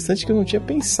negócio interessante que eu não tinha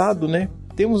pensado, né?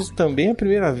 Temos também a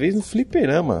primeira vez no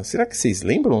fliperama. Será que vocês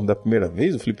lembram da primeira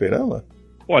vez do fliperama?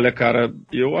 Olha, cara,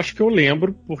 eu acho que eu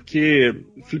lembro, porque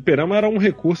fliperama era um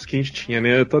recurso que a gente tinha,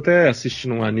 né? Eu tô até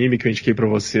assistindo um anime que eu indiquei pra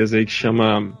vocês aí, que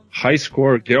chama High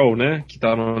Score Girl, né? Que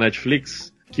tá no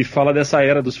Netflix, que fala dessa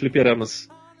era dos fliperamas.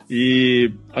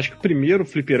 E acho que o primeiro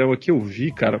fliperama que eu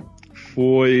vi, cara,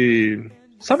 foi...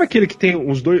 Sabe aquele que tem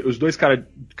os dois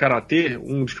karatê,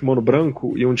 um de kimono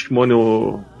branco e um de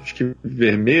kimono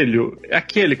vermelho? É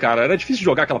aquele, cara. Era difícil de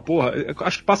jogar aquela porra. Eu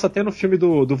acho que passa até no filme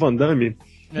do Van Damme.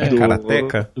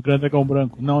 Karateka? Do Grande Dragão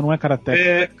Branco. Não é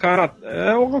Karateka.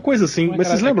 É alguma coisa assim. Mas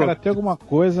vocês lembram? Karateka é alguma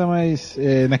coisa, mas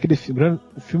naquele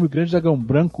filme Grande Dragão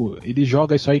Branco, ele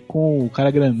joga isso aí com o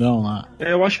cara grandão lá.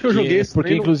 Eu acho que eu joguei esse.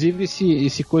 Porque, inclusive,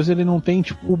 esse coisa ele não tem,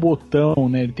 tipo, o botão,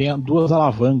 né? Ele tem duas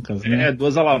alavancas, né?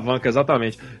 Duas alavancas,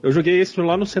 exatamente. Eu joguei isso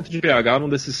lá no centro de BH, num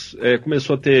desses...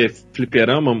 começou a ter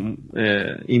fliperama,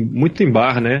 muito em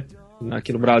bar, né?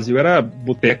 Aqui no Brasil era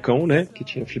botecão, né? Que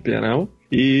tinha fliperama.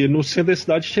 E no centro da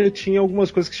cidade tinha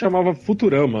algumas coisas que chamava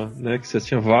Futurama, né? Que você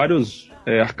tinha vários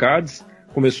arcades,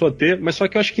 começou a ter, mas só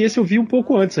que eu acho que esse eu vi um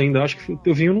pouco antes ainda. Eu acho que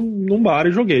eu vi num bar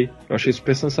e joguei. Eu achei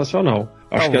super sensacional.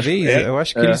 Eu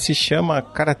acho que ele se chama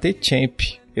Karate Champ.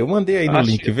 Eu mandei aí no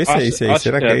link, vê se é esse aí.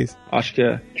 Será que é esse? Acho que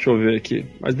é. Deixa eu ver aqui.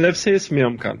 Mas deve ser esse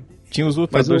mesmo, cara. Tinha os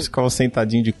lutadores que ficavam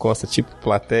sentadinhos de costa, tipo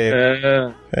plateia.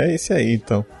 É esse aí,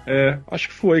 então. Acho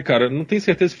que foi, cara. Não tenho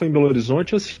certeza se foi em Belo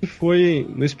Horizonte ou se foi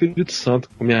no Espírito Santo,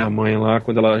 com minha mãe lá,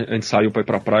 quando a gente saiu pra ir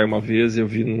pra praia uma vez, eu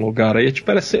vi num lugar aí.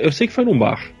 Tipo, eu sei que foi num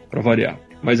bar, pra variar.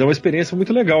 Mas é uma experiência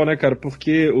muito legal, né, cara?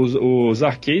 Porque os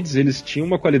arcades, eles tinham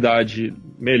uma qualidade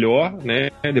melhor,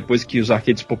 né? Depois que os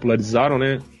arcades popularizaram,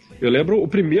 né? Eu lembro o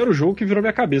primeiro jogo que virou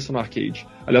minha cabeça no arcade.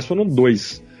 Aliás, foram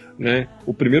 2. Né?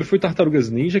 O primeiro foi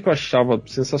Tartarugas Ninja, que eu achava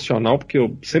sensacional, porque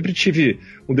eu sempre tive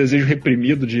um desejo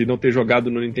reprimido de não ter jogado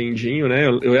no Nintendinho, né?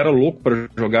 Eu era louco pra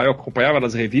jogar, eu acompanhava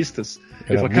nas revistas.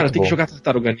 Eu falava, cara, tem que jogar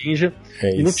Tartaruga Ninja.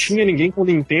 E não tinha ninguém com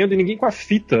Nintendo e ninguém com a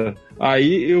fita.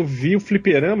 Aí eu vi o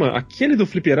fliperama, aquele do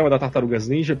fliperama da Tartarugas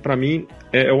Ninja, pra mim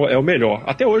é o melhor.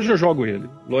 Até hoje eu jogo ele.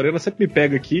 Lorena sempre me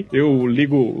pega aqui, eu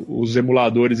ligo os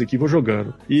emuladores aqui e vou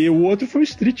jogando. E o outro foi o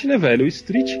Street, né, velho? O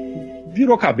Street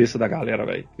virou a cabeça da galera,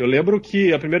 velho. Eu lembro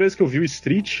que a primeira vez que eu vi o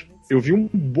Street, eu vi um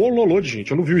bololô de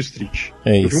gente. Eu não vi o Street.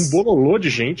 Eu vi um bololô de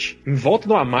gente em volta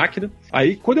de uma máquina.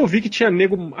 Aí, quando eu vi que tinha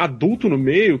nego adulto no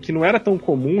meio, que não era tão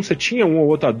comum, você tinha um ou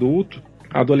outro adulto,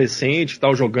 adolescente e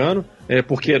tal, jogando,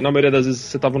 porque na maioria das vezes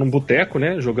você tava num boteco,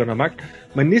 né, jogando a máquina,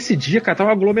 mas nesse dia, cara, tava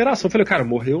uma aglomeração. Eu falei, cara,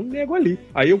 morreu um nego ali.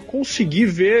 Aí eu consegui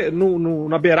ver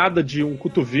na beirada de um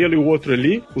cotovelo e o outro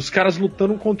ali, os caras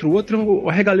lutando um contra o outro. Eu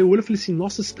arregalei o olho e falei assim,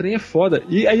 nossa, esse trem é foda.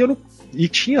 E aí e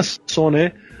tinha som,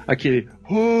 né, aquele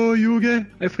Hoyuge.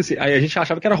 Aí, assim, aí a gente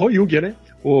achava que era Hoyuge, né?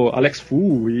 O Alex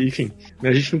Fu, enfim.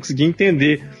 A gente não conseguia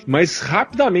entender. Mas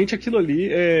rapidamente aquilo ali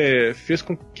fez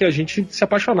com que a gente se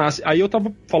apaixonasse. Aí eu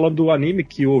tava falando do anime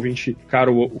que o ouvinte, cara,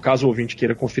 o caso o ouvinte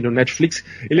queira conferir no Netflix,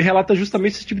 ele relata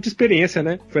justamente esse tipo de experiência,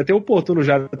 né? Foi até oportuno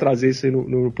já trazer isso aí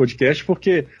no podcast,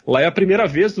 porque lá é a primeira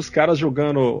vez dos caras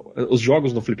jogando os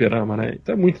jogos no fliperama, né?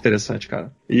 Então é muito interessante, cara.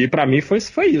 E pra mim foi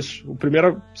isso. A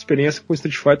primeira experiência com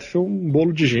Street Fighter foi um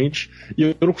bolo de gente. E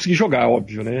eu não consegui jogar,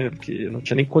 óbvio, né? Porque não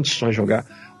tinha nem condições de jogar.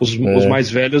 Os mais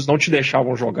velhos não te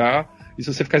deixavam jogar. E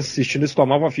se você ficasse assistindo, eles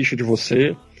tomavam a ficha de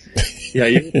você. E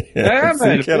aí.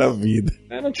 Velho. Que era a vida.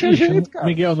 Não tinha jeito, cara.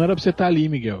 Miguel, não era pra você estar ali,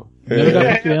 Miguel. Não era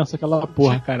pra criança aquela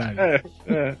porra, caralho.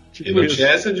 E não tinha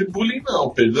essa de bullying, não.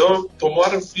 Perdão,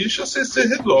 tomaram a ficha, você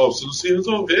resolve. Se não se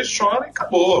resolver, chora e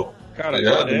acabou. Cara,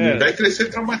 Não vai crescer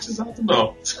traumatizado,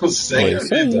 não. Segue a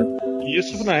vida. E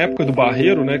isso na época do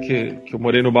Barreiro, né? Que eu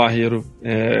morei no Barreiro.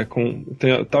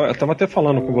 Eu tava até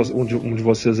falando com um de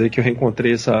vocês aí que eu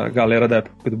reencontrei essa galera da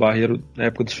época do Barreiro, na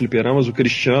época dos fliperamas, o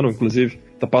Cristiano, inclusive.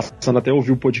 Tá passando até a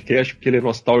ouvir o podcast, porque ele é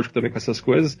nostálgico também com essas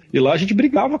coisas. E lá a gente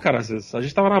brigava, cara, às vezes. A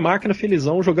gente tava na máquina,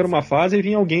 felizão, jogando uma fase, e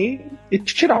vinha alguém e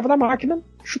te tirava da máquina,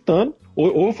 chutando.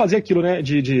 Ou fazia aquilo, né?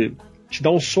 De te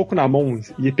dar um soco na mão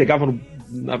e pegava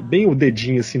bem o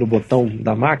dedinho assim no botão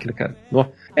da máquina, cara.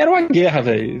 Era uma guerra,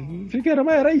 velho.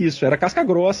 Fliperama era isso, era casca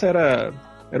grossa,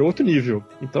 era outro nível.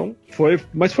 Então,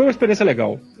 mas foi uma experiência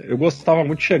legal. Eu gostava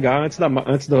muito de chegar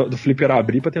antes do flipper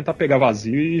abrir pra tentar pegar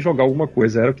vazio e jogar alguma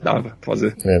coisa. Era o que dava pra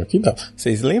fazer. Era o que dava.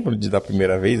 Vocês lembram da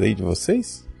primeira vez aí de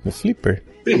vocês? No flipper?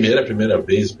 Primeira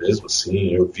vez mesmo,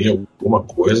 assim, eu vi alguma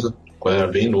coisa quando era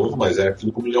bem novo, mas é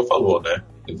aquilo que o Miguel falou, né?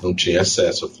 Ele não tinha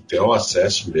acesso. Eu fui ter o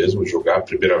acesso mesmo, jogar a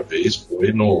primeira vez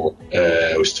foi no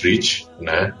o Street,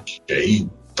 né? Que aí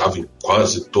tava em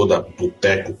quase toda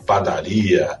boteco,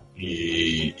 padaria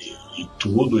e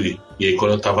tudo. E aí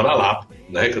quando eu tava na Lapa,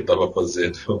 né? Que eu tava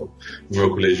fazendo o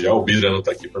meu colegial, o Bira não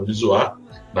tá aqui pra me zoar.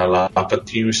 Na Lapa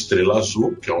tinha o Estrela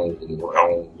Azul, que é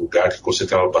um lugar que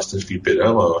concentrava bastante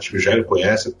fliperama. Acho que o Jair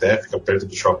conhece até, fica perto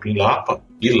do Shopping Lapa.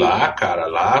 E lá, cara,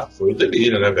 lá foi o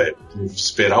delírio, né, velho?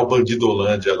 Esperar o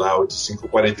Bandidolândia lá,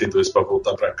 8542, pra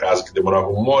voltar pra casa, que demorava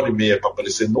 1h30 pra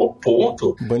aparecer no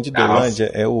ponto. Bandidolândia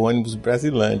é o ônibus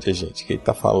Brasilândia, gente, que ele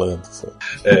tá falando.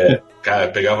 Cara,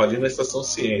 eu pegava ali na Estação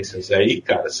Ciências. E aí,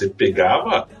 cara, você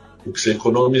pegava o que você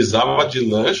economizava de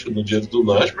lanche, no dia do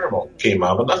lanche, meu irmão,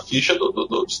 queimava na ficha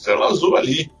do Estrela Azul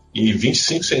ali. E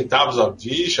 25 centavos a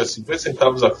ficha, 50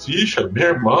 centavos a ficha, meu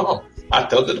irmão,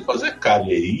 até o dedo fazer cara.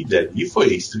 E aí, dali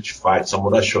foi Street Fighter,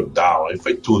 Samurai Showdown, aí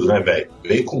foi tudo, né, velho?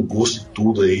 Veio com gosto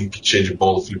tudo aí que tinha de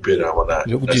bom no fliperama, né?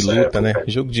 Jogo de luta, época, né?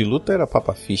 Jogo de luta era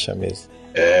papa ficha mesmo.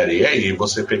 E aí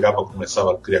você pegava,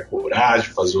 começava a criar coragem,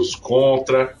 fazer os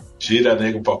contra, tira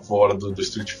nego pra fora do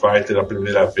Street Fighter a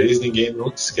primeira vez, ninguém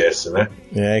nunca esquece, né?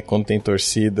 Quando tem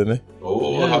torcida, né?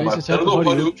 Matando no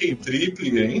Hadouken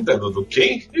triple ainda, do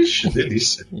Ken? Ixi,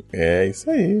 delícia. Isso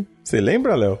aí. Você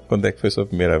lembra, Léo, quando é que foi a sua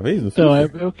primeira vez? Então,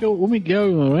 o que o Miguel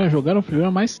e o Noé jogaram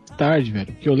flipperama mais tarde,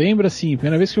 velho. Que eu lembro, assim, a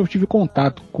primeira vez que eu tive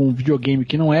contato com videogame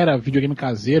que não era videogame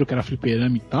caseiro, que era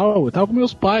fliperama e tal, eu tava com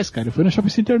meus pais, cara. Eu fui no Shopping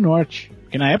Center Norte.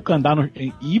 Porque na época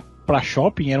ir pra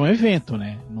shopping era um evento,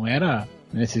 né? Não era...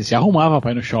 Né, você se arrumava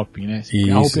pra ir no shopping, né? Você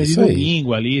tinha roupa de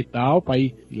domingo ali e tal, pra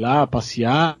ir lá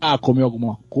passear, comer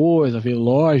alguma coisa, ver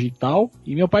loja e tal.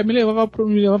 E meu pai me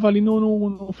levava ali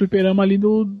no fliperama ali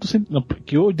do centro.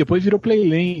 Porque depois virou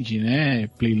Playland, né?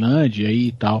 Playland aí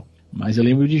e tal. Mas eu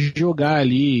lembro de jogar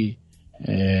ali,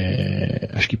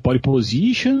 acho que Pole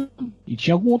Position, e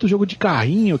tinha algum outro jogo de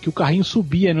carrinho, que o carrinho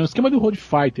subia, no esquema do Road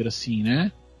Fighter, assim, né?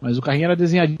 Mas o carrinho era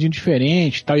desenhadinho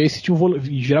diferente e tal. E aí você tinha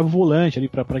girava o volante ali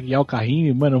pra guiar o carrinho.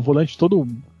 E, mano, o volante todo...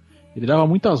 Ele dava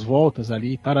muitas voltas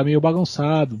ali, tá? Era meio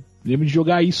bagunçado. Lembro de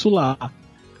jogar isso lá.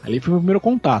 Ali foi o meu primeiro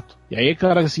contato. E aí,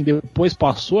 cara, assim, depois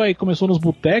passou, aí começou nos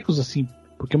botecos, assim...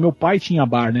 Porque o meu pai tinha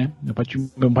bar, né?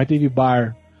 Meu pai teve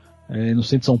bar no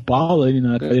centro de São Paulo, ali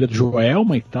na cadeira do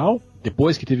Joelma e tal.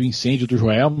 Depois que teve o incêndio do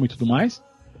Joelma e tudo mais.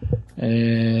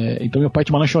 Então meu pai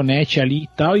tinha uma lanchonete ali e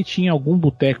tal, e tinha algum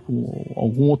boteco,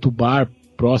 algum outro bar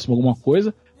próximo, alguma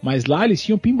coisa, mas lá eles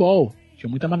tinham pinball, tinha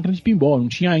muita máquina de pinball, não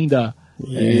tinha ainda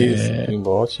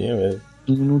pinball tinha mesmo,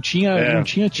 não tinha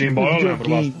tipo pinball, de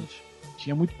videogame,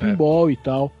 tinha muito pinball e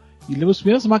tal. E lembro, as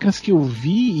primeiras máquinas que eu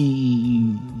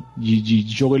vi de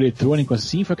jogo eletrônico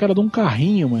assim, foi aquela de um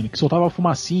carrinho, mano, que soltava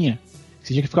fumacinha.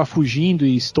 Você tinha que ficar fugindo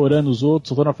e estourando os outros,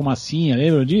 soltando a fumacinha,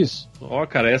 lembra disso?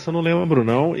 Cara, essa eu não lembro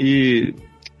não, e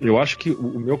eu acho que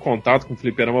o meu contato com o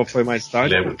fliperama foi mais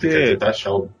tarde. Lembro, porque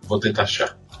vou tentar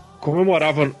achar. Como eu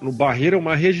morava no Barreiro, é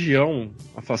uma região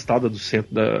afastada do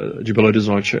centro de Belo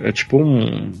Horizonte. É tipo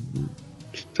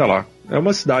sei lá, é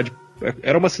uma cidade,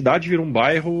 era uma cidade, virou um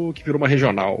bairro que virou uma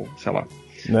regional, sei lá.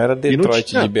 Não era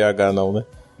Detroit de BH não, né?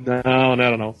 Não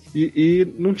era não. E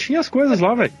não tinha as coisas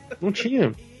lá, velho. Não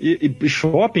tinha. E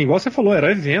shopping, igual você falou,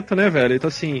 era evento, né, velho? Então,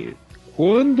 assim,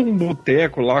 quando um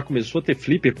boteco lá começou a ter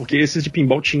flipper, porque esses de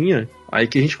pinball tinha, aí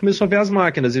que a gente começou a ver as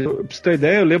máquinas. Pra você ter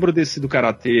ideia, eu lembro do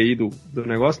karatê aí, do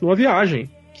negócio, numa viagem,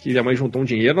 que minha mãe juntou um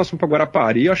dinheiro, nós fomos pra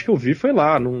Guarapari, acho que eu vi, foi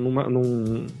lá,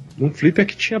 num flipper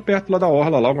que tinha perto lá da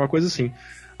orla, lá, alguma coisa assim.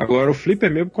 Agora, o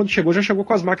flipper mesmo, quando chegou, já chegou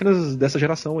com as máquinas dessa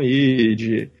geração aí,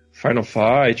 de Final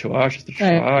Fight, eu acho, Street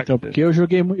Fighter. Então, porque eu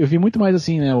vi muito mais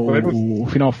assim, né, o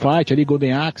Final Fight ali,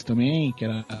 Golden Axe também, que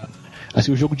era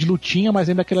assim, o jogo de lutinha, mas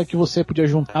ainda aquela que você podia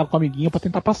juntar com o amiguinho pra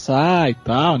tentar passar e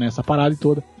tal, né, essa parada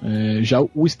toda. Já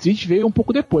o Street veio um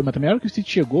pouco depois, mas também a hora que o Street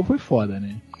chegou foi foda,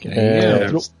 né. Que aí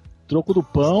troco do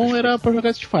pão era pra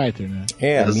jogar Street Fighter, né?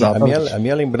 A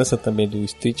minha lembrança também do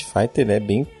Street Fighter é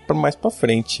bem mais pra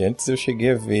frente. Antes eu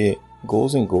cheguei a ver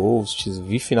Ghosts and Ghosts,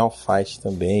 vi Final Fight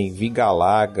também, vi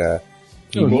Galaga,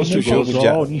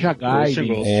 Ninja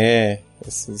Gaiden.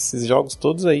 Esses jogos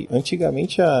todos aí.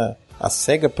 Antigamente a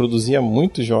SEGA produzia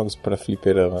muitos jogos pra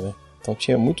fliperama, né? Então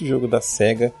tinha muito jogo da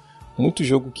SEGA, muito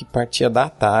jogo que partia da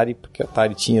Atari, porque a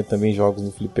Atari tinha também jogos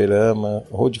no fliperama,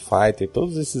 Road Fighter,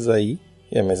 todos esses aí.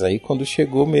 Mas aí quando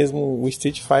chegou mesmo o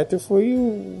Street Fighter foi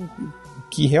o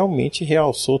que realmente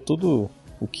realçou tudo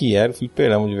o que era o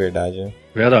fliperama de verdade, né?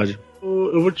 Verdade.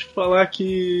 Eu vou te falar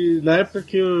que na época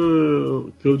que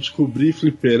eu descobri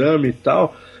fliperama e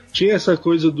tal, tinha essa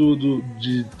coisa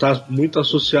de estar muito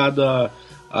associada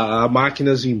a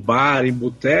máquinas em bar, em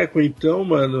boteco. Então,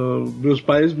 mano, meus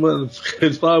pais, mano,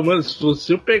 eles falavam, mano,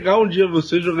 se eu pegar um dia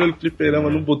você jogando fliperama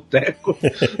no boteco,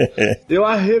 eu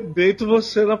arrebento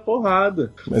você na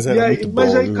porrada. Mas era muito bom,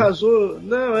 mas aí viu? casou,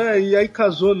 e aí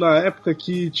casou na época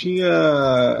que tinha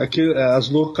as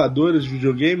locadoras de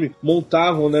videogame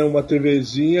montavam, né, uma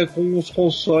TVzinha com uns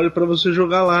consoles pra você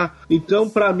jogar lá. Então,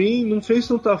 pra mim, não fez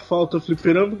tanta falta o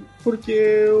fliperama, porque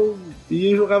eu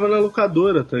ia e jogava na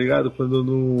locadora, tá ligado? Quando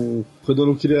eu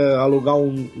não queria alugar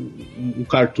um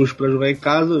cartucho pra jogar em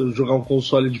casa, jogar um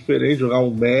console diferente, jogar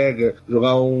um Mega,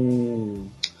 jogar um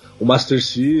Master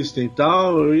System e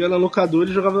tal, eu ia na locadora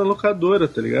e jogava na locadora,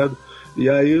 tá ligado? E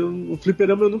aí o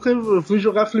fliperama, eu fui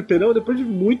jogar fliperama depois de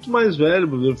muito mais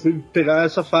velho, eu fui pegar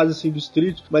essa fase assim do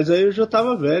Street, mas aí eu já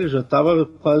tava velho, já tava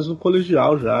quase no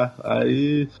colegial já,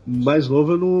 aí mais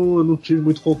novo eu não tive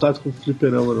muito contato com o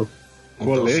fliperama não.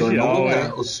 Então,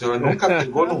 o senhor nunca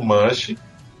pegou no manche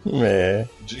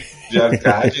de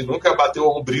arcade, nunca bateu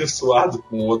o ombrinho suado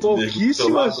com o outro negro.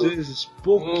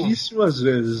 Pouquíssimas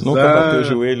vezes. Nunca bateu o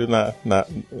joelho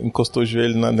encostou o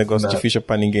joelho no negócio de ficha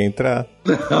pra ninguém entrar?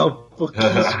 Não,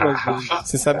 pouquíssimas vezes.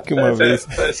 Você sabe que uma vez...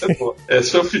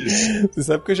 Essa eu fiz. Você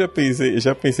sabe que eu já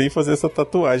pensei em fazer essa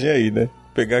tatuagem aí, né?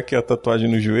 Pegar aqui a tatuagem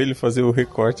no joelho e fazer o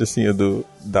recorte assim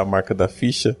da marca da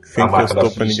ficha, que encostou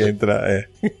pra ninguém entrar.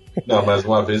 Não, mas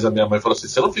uma vez a minha mãe falou assim: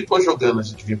 você não ficou jogando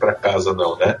antes de vir pra casa,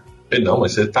 não, né? Eu falei, não,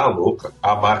 mas você tá louca.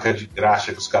 A marca de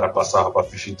graxa que os caras passavam pra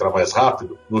ficha entrar mais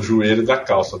rápido, no joelho da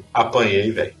calça. Apanhei,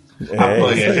 velho.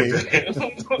 Apanhei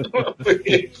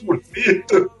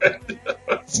bonito, velho.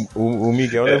 O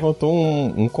Miguel levantou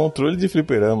um controle de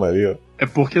fliperama ali, ó. É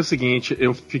porque é o seguinte,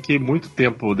 eu fiquei muito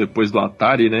tempo depois do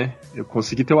Atari, né? Eu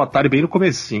consegui ter o Atari bem no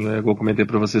comecinho, né? Igual eu comentei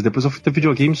pra vocês. Depois eu fui ter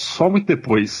videogame só muito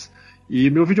depois. E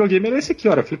meu videogame era esse aqui,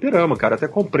 ó, era fliperama, cara. Até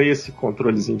comprei esse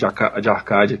controlezinho de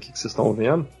arcade aqui que vocês estão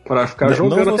vendo, pra ficar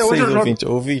jogando. Não até vocês, hoje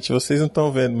ouvinte, vocês não estão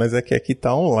vendo, mas é que aqui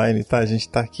tá online, tá? A gente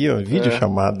tá aqui, ó,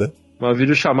 videochamada. Uma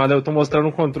videochamada, eu tô mostrando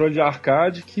um controle de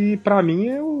arcade que pra mim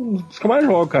é um dos que eu mais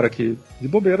jogo, cara, que de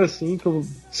bobeira assim, que eu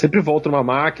sempre volto numa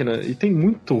máquina e tem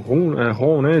muito ROM,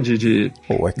 né,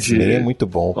 O X-Men é muito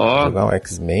bom, jogar um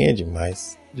X-Men é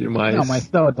demais. Demais. Não,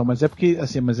 mas é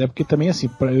porque também assim,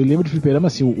 eu lembro de fliperama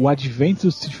assim, o advento do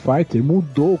Street Fighter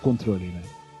mudou o controle, né?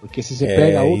 Porque se você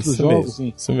pega outros jogos,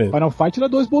 assim, Final Fight era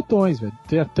 2 botões, velho.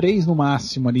 Tinha 3 no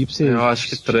máximo ali pra você. Eu acho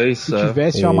que 3, se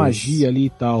tivesse uma magia ali e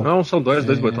tal. Não, são 2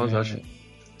 botões, eu acho.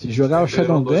 Se jogar o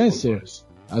Shadow Dancer,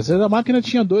 às vezes a máquina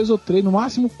tinha 2 ou 3, no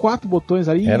máximo 4 botões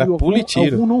ali. Era pulo e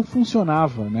tiro. Algum não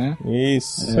funcionava, né?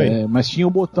 Isso aí. Mas tinha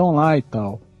o botão lá e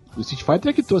tal. O Street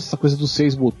Fighter é que trouxe essa coisa dos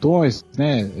 6 botões,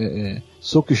 né?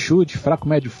 Soco e chute, fraco,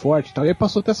 médio, forte e tal. E aí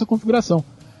passou até essa configuração.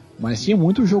 Mas tinha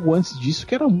muito jogo antes disso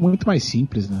que era muito mais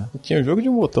simples, né? Tinha um jogo de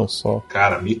um botão só.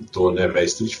 Cara, mitou, né, velho?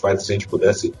 Street Fighter, se a gente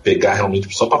pudesse pegar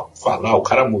realmente só pra falar, o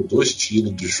cara mudou o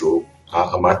estilo de jogo.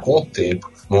 Marcou um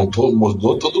tempo.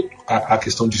 Mudou toda a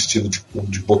questão de estilo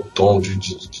de botão,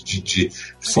 de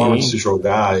forma de se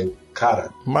jogar. Cara,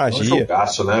 magia. É um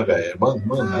jogaço, né, velho? Mano.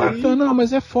 Então, não,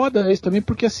 mas é foda isso também,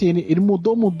 porque assim, ele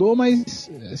mudou, mas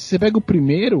se você pega o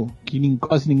primeiro, que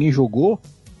quase ninguém jogou,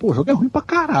 pô, o jogo é ruim pra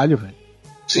caralho, velho.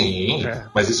 Sim,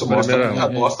 mas isso mostra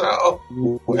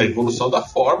a evolução da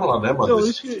fórmula, né, mano? Então,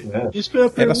 isso que eu ia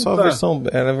perguntar. Era só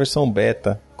a versão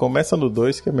beta. Começa no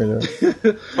 2 que é melhor.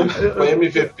 Foi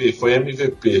MVP.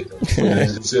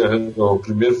 O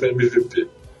primeiro foi MVP.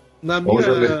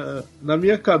 Na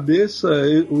minha cabeça,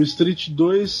 o Street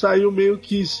 2 saiu meio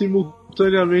que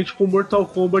simultaneamente com Mortal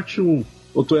Kombat 1.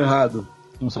 Ou tô errado?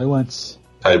 Não saiu antes.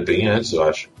 Saiu bem antes, eu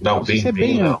acho. Não,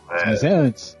 bem não. Mas é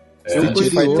antes.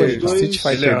 Street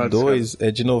Fighter 2 é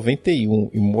de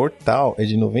 91 e Mortal é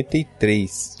de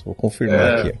 93. Vou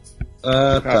confirmar aqui.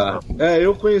 Tá.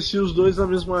 Eu conheci os dois na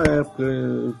mesma época.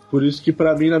 Por isso que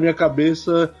pra mim, na minha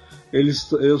cabeça,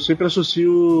 eu sempre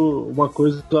associo uma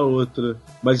coisa à outra.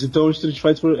 Mas então o Street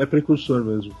Fighter é precursor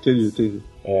mesmo. Entendi.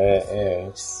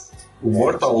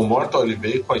 O Mortal ele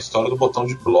veio com a história do botão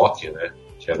de bloco, né?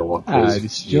 Que era uma coisa.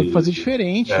 Eles tinham que fazer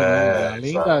diferente, né?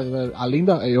 Além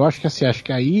da. Eu acho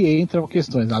que aí entram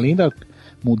questões. Além da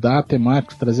mudar a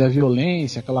temática, trazer a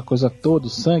violência, aquela coisa toda, o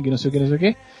sangue, não sei o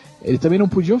que. Eles também não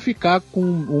podiam ficar com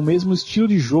o mesmo estilo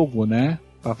de jogo, né?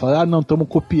 Pra falar, não, estamos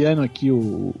copiando aqui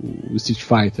o Street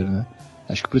Fighter, né?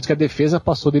 Acho que por isso que a defesa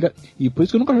passou dele. E por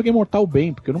isso que eu nunca joguei Mortal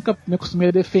bem, porque eu nunca me acostumei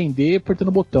a defender apertando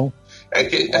o botão. É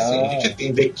que, assim, a gente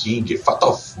tem The King,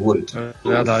 Fatal Fury,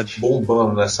 verdade,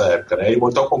 bombando nessa época, né? E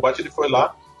Mortal Kombat ele foi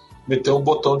lá, meteu um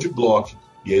botão de bloco.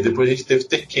 E aí depois a gente teve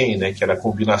Tekken, né? Que era a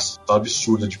combinação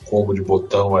absurda de combo de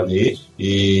botão ali.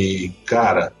 E,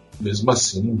 cara, mesmo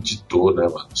assim, ditou, né,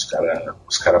 mano?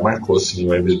 Os cara marcou, assim.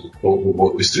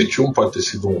 O Street 1 pode ter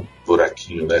sido um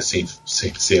buraquinho, né?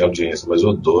 Sem audiência, mas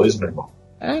o 2, meu irmão.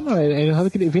 Não, é engraçado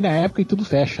que ele vem na época e tudo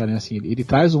fecha, né? Assim, ele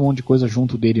traz um monte de coisa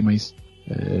junto dele, mas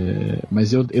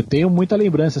eu tenho muita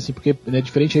lembrança, assim, porque é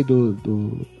diferente aí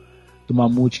do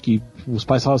Mamute, que os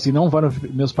pais falavam assim, não vai no...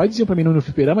 Meus pais diziam pra mim no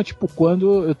fliperama, tipo,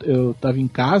 quando eu tava em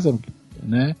casa,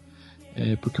 né?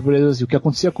 Porque, por exemplo, assim, o que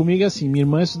acontecia comigo é assim, minha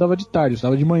irmã estudava de tarde, eu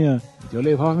estudava de manhã, então eu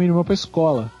levava minha irmã pra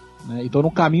escola, né? Então no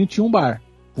caminho tinha um bar,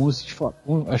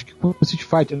 acho que com o Street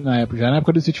Fighter na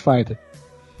época do Street Fighter.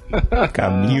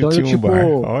 Caminho então, tinha um bar.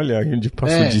 Olha onde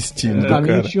passou o destino do cara.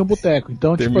 Caminho tinha um boteco.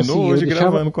 Então, terminou tipo assim, hoje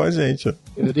gravando com a gente, ó.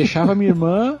 Eu deixava minha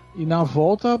irmã e na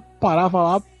volta parava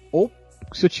lá, ou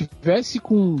se eu tivesse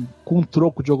com um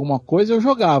troco de alguma coisa, eu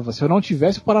jogava. Se eu não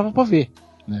tivesse, eu parava pra ver,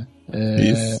 né?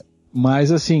 Isso.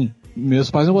 Mas assim, meus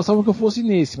pais não gostavam que eu fosse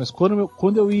nesse, mas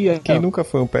quando eu ia... Quem nunca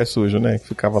foi um pé sujo, né? Que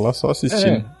ficava lá só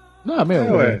assistindo. Não, meu,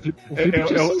 o Felipe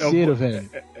é sincero, velho.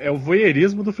 É o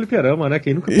voyeurismo do fliperama, né?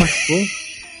 Quem nunca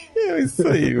participou... É isso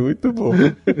aí, muito bom.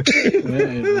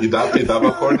 E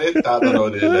dava cornetada na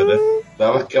orelha, né?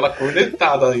 Dava aquela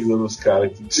cornetada ainda nos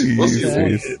caras.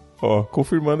 Isso. Ó,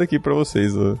 confirmando aqui pra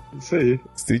vocês, ó. Isso aí.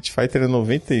 Street Fighter é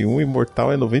 91 e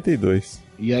Mortal é 92.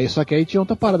 E aí, só que aí tinha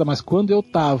outra parada, mas quando eu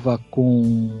tava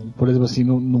com, por exemplo assim,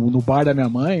 no bar da minha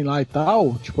mãe lá e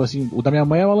tal, tipo assim, o da minha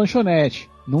mãe é uma lanchonete.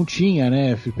 Não tinha,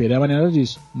 né, fliperama nem nada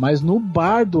disso. Mas no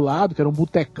bar do lado, que era um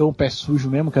botecão pé sujo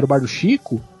mesmo, que era o bar do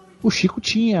Chico, o Chico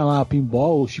tinha lá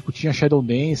pinball, o Chico tinha Shadow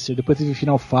Dancer, depois teve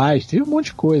Final Fight, teve um monte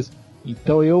de coisa.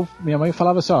 Então minha mãe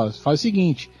falava assim, ó, faz o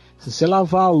seguinte, se você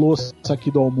lavar a louça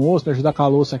aqui do almoço, me ajudar com a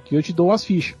louça aqui, eu te dou umas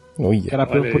fichas. Que era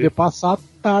pra eu poder passar a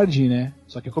tarde, né?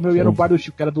 Só que como eu ia no bar do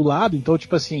Chico, que era do lado, então,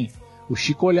 tipo assim, o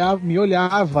Chico me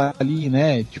olhava ali,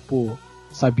 né? Tipo,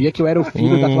 sabia que eu era o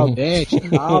filho da Claudete e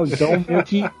tal, então meio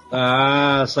que...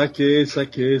 Ah, saquei.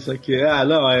 Ah,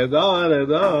 não, é da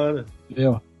hora.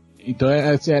 Entendeu? Então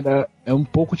é um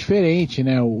pouco diferente,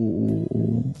 né?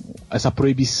 Essa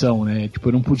proibição, né? Tipo,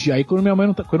 eu não podia ir quando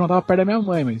quando eu não tava perto da minha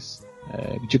mãe, mas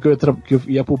dia que eu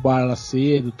ia pro bar lá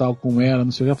cedo, tal, com ela,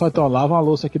 não sei o que, eu falei, então, lava uma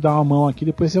louça aqui, dá uma mão aqui,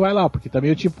 depois você vai lá, porque também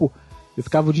eu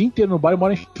ficava o dia inteiro no bar e uma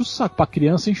hora enche o saco, pra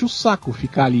criança enche o saco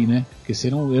ficar ali, né? Porque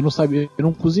eu não sabia, eu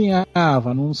não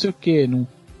cozinhava, não sei o que, não...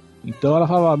 Então ela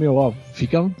falava, meu, ó,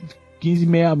 fica 15,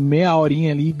 meia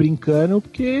horinha ali brincando,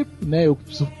 porque, né, eu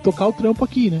preciso tocar o trampo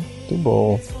aqui, né? Muito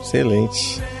bom,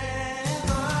 excelente.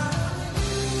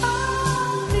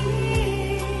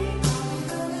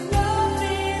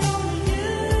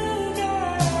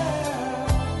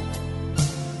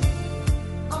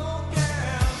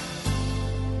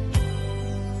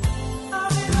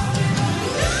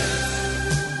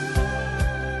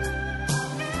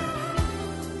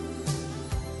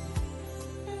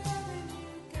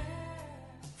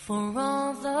 For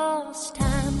all those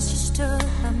times you stood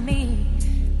by me,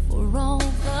 for all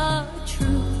the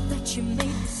truth that you made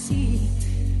me see,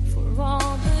 for all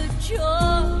the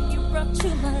joy you brought to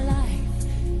my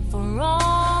life, for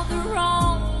all the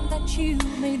wrong that you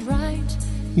made right.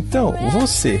 Então,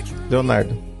 você,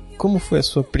 Leonardo, como foi a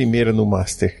sua primeira no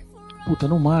Master? Puta,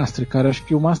 no Master, cara, acho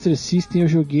que o Master System eu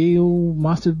joguei o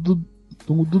Master do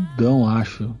Dudão,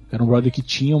 acho. Era um brother que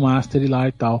tinha o Master lá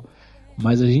e tal.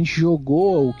 Mas a gente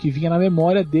jogou o que vinha na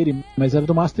memória dele, mas era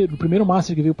do primeiro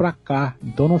Master que veio pra cá.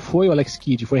 Então não foi o Alex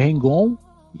Kidd, foi Hang-On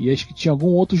e acho que tinha algum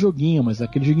outro joguinho, mas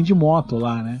aquele joguinho de moto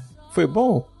lá, né? Foi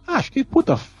bom? Acho que,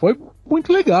 puta, foi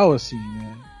muito legal, assim, né?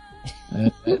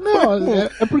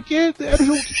 É porque era o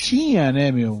jogo que tinha,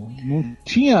 né, meu? Não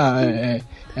tinha...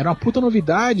 era uma puta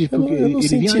novidade, porque eu não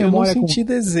senti com...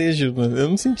 desejo, mano. Eu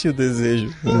não senti o desejo.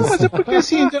 Não, mas é porque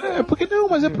assim,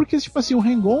 mas é porque, tipo assim, o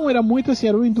Hang-On era muito assim,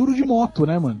 era um enduro de moto,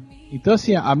 né, mano? Então,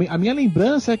 assim, a minha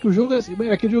lembrança é que o jogo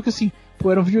era aquele jogo que, assim, pô,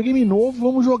 era um videogame novo,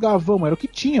 vamos jogar, vamos. Era o que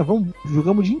tinha,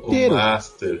 jogamos o dia inteiro. O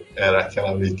Master era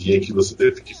aquela amiguinha que você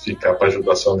teve que ficar pra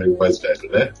ajudar seu amigo mais velho,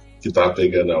 né? Que tava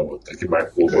pegando a outra, que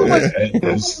marcou o rolê.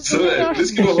 Por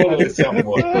isso que não rolou esse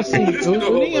amor. Assim,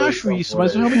 eu nem acho isso,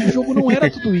 mas realmente o jogo não era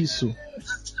tudo isso.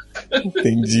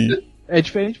 Entendi. É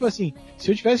diferente, tipo assim,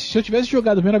 se eu tivesse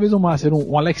jogado a primeira vez no Master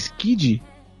um Alex Kidd,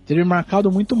 teria me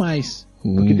marcado muito mais.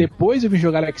 Porque depois eu vim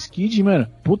jogar Alex Kidd e, mano,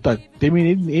 puta,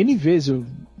 terminei N vezes. Eu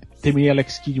terminei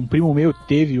Alex Kidd, um primo meu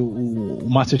teve o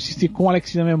Master System com o Alex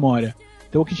Kidd na memória.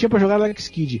 Então o que tinha pra jogar era Alex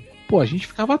Kidd. Pô, a gente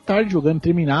ficava tarde jogando,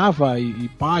 terminava e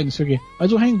pá, não sei o quê.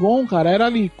 Mas o Hang-On, cara, era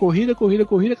ali, corrida,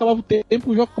 acabava o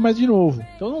tempo, o jogo começa de novo.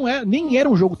 Então nem era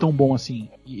um jogo tão bom assim.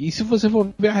 E se você for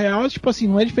ver a real, tipo assim,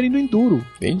 não é diferente do Enduro.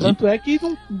 Entendi. Tanto é que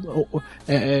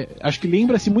acho que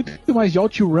lembra-se muito mais de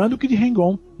OutRun do que de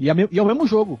Hang-On. E é o mesmo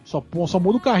jogo, só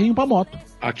muda o carrinho pra moto.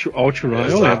 OutRun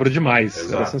eu lembro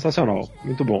demais, era sensacional,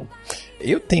 muito bom.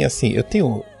 Eu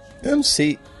não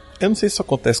sei se isso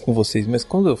acontece com vocês, mas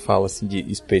quando eu falo assim de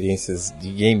experiências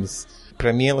de games,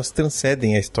 pra mim elas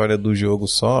transcendem a história do jogo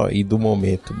só e do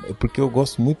momento, porque eu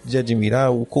gosto muito de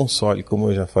admirar o console, como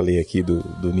eu já falei aqui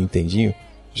do Nintendinho.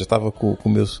 Já tava com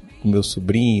meu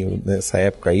sobrinho nessa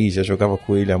época aí, já jogava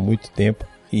com ele há muito tempo.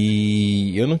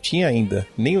 E eu não tinha ainda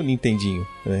nem o Nintendinho,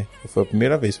 né? Foi a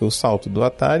primeira vez, foi o salto do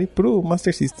Atari pro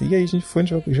Master System. E aí a gente foi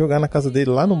jogar na casa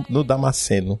dele lá no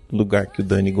Damasceno, lugar que o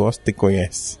Dani gosta e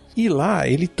conhece. E lá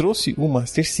ele trouxe o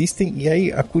Master System, e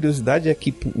aí a curiosidade é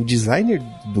que o designer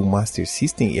do Master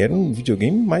System era um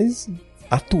videogame mais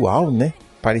atual, né?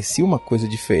 Parecia uma coisa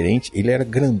diferente, ele era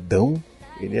grandão,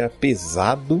 ele era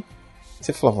pesado.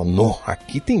 Você falava, não,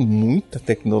 aqui tem muita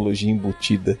tecnologia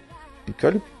embutida. Porque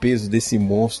olha o peso desse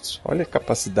monstro, olha a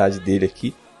capacidade dele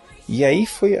aqui. E aí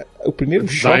foi o primeiro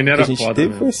choque que a gente teve,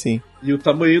 mesmo. Foi assim. E o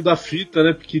tamanho da fita,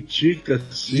 né? Piquitica,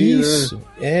 assim, isso,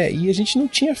 né? E a gente não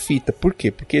tinha fita. Por quê?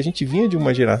 Porque a gente vinha de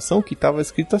uma geração que estava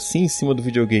escrito assim em cima do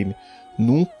videogame: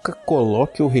 nunca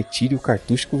coloque ou retire o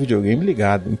cartucho com o videogame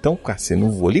ligado. Então, cara, você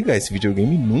não vou ligar esse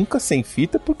videogame nunca sem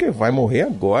fita, porque vai morrer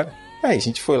agora. Aí a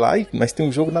gente foi lá, mas tem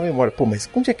um jogo na memória. Pô, mas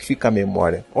onde é que fica a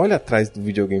memória? Olha atrás do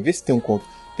videogame, vê se tem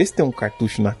um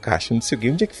cartucho na caixa, não sei o que,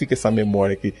 onde é que fica essa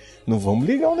memória aqui? Não vamos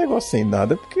ligar um negócio sem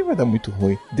nada, porque vai dar muito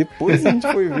ruim. Depois a gente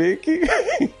foi ver que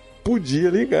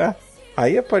podia ligar.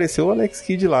 Aí apareceu o Alex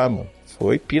Kidd lá, mano.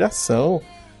 Foi piração,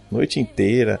 noite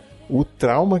inteira. O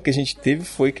trauma que a gente teve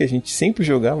foi que a gente sempre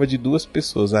jogava de duas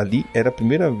pessoas. Ali era a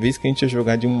primeira vez que a gente ia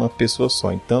jogar de uma pessoa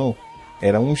só. Então,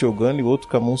 era um jogando e o outro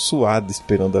com a mão suada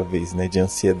esperando a vez, né? De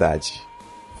ansiedade.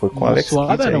 Foi com o Alex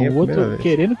Kidd aí, o outro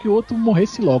querendo que o outro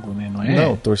morresse logo, né?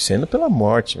 Não, torcendo pela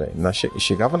morte, velho.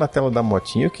 Chegava na tela da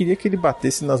motinha, eu queria que ele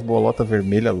batesse nas bolotas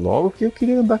vermelhas logo, que eu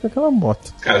queria andar com aquela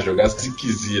moto. Cara, jogar se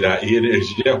quiser e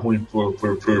energia ruim por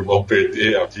irmão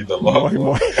perder a vida logo,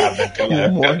 morre. Cara, naquela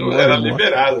época não era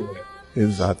liberado, né?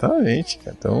 Exatamente,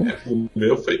 cara. Então... o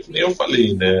meu foi que nem eu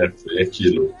falei, né? Foi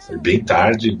aquilo. Foi bem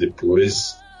tarde,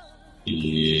 depois.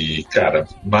 E, cara,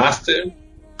 Master...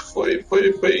 Foi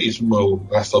isso, o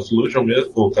Castle of Illusion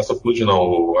mesmo, o Castle of Illusion não,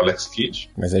 o Alex Kidd.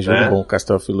 Mas é jogo bom, o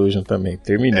Castle of Illusion também,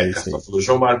 terminei isso aí. Castle of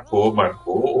Illusion marcou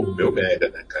o meu mega,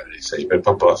 né, cara, isso aí vai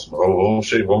pra próxima, vamos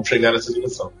chegar nessa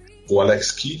direção. O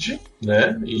Alex Kidd,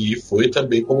 né, e foi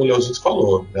também, como o Leozito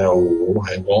falou, né, o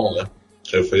Hang-On, né,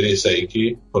 então foi isso aí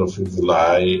que, quando eu fui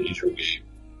lá e joguei,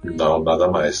 não, nada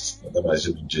mais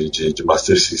de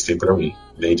Master System pra mim,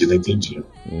 nem de Nintendinho.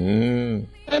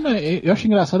 Eu acho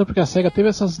engraçado porque a SEGA teve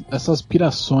essas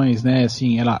pirações, né?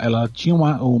 Assim, ela tinha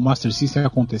o Master System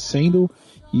acontecendo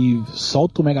e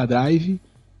solta o Mega Drive,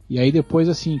 e aí depois,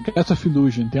 assim, Castle of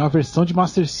Illusion tem uma versão de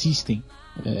Master System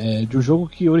de um jogo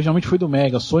que originalmente foi do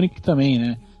Mega, Sonic também,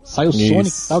 né? Sai o Sonic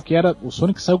e tal, que era o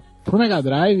Sonic saiu pro Mega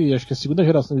Drive, acho que é a segunda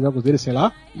geração de jogos dele, sei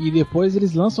lá, e depois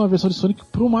eles lançam a versão de Sonic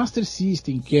pro Master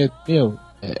System, que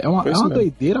é uma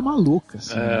doideira maluca,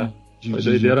 assim, né?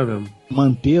 Doideira mesmo.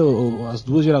 Manter as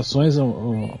duas gerações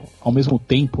ao mesmo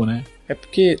tempo, né? É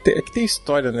porque tem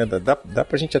história, né? Dá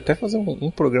pra gente até fazer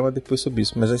um programa depois sobre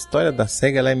isso, mas a história da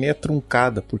SEGA ela é meio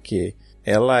truncada, porque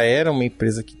ela era uma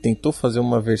empresa que tentou fazer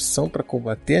uma versão para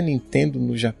combater a Nintendo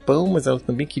no Japão, mas ela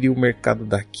também queria o mercado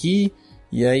daqui,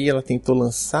 e aí ela tentou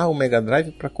lançar o Mega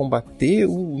Drive para combater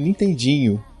o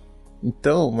Nintendinho.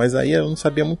 Então, mas aí ela não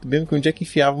sabia muito bem onde é que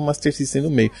enfiava o Master System no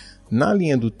meio. Na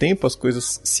linha do tempo, as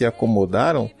coisas se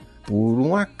acomodaram por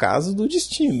um acaso do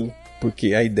destino.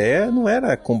 Porque a ideia não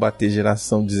era combater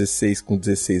geração 16 com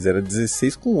 16, era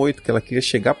 16 com 8, que ela queria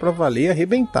chegar pra valer e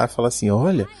arrebentar. Falar assim,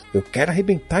 olha, eu quero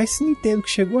arrebentar esse Nintendo que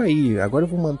chegou aí. Agora eu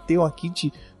vou manter um aqui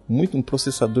de um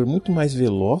processador muito mais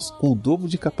veloz, com o dobro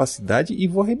de capacidade e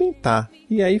vou arrebentar.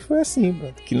 E aí foi assim,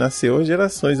 mano, que nasceu as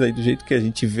gerações aí do jeito que a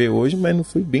gente vê hoje, mas não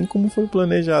foi bem como foi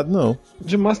planejado, não.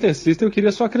 De Master System eu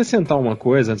queria só acrescentar uma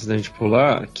coisa antes da gente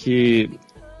pular, que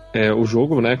o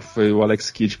jogo, né, que foi o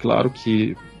Alex Kidd, claro,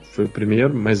 que foi o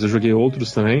primeiro, mas eu joguei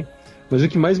outros também. Mas o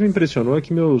que mais me impressionou é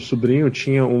que meu sobrinho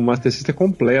tinha um Master System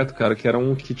completo, cara, que era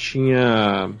um que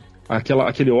tinha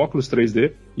aquele óculos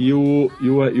 3D e o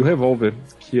revólver,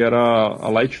 que era a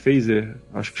Light Phaser,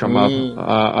 acho que chamava.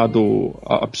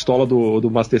 A pistola do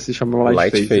Master System chamava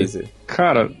Light Phaser.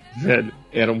 Cara, velho,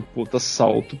 era um puta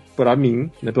salto pra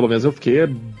mim, né? Pelo menos eu fiquei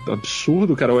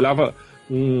absurdo, cara. Eu olhava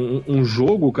um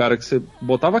jogo, cara, que você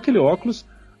botava aquele óculos,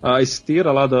 a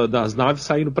esteira lá das naves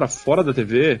saindo pra fora da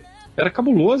TV. Era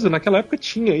cabuloso, naquela época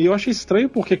tinha. E eu achei estranho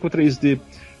porque que o 3D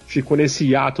ficou nesse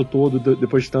hiato todo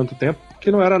depois de tanto tempo,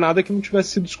 porque não era nada que não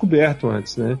tivesse sido descoberto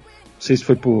antes, né? Não sei se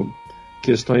foi por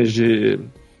questões de,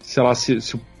 sei lá, se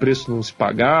o preço não se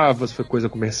pagava, se foi coisa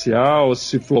comercial,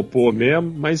 se flopou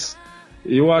mesmo, mas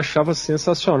eu achava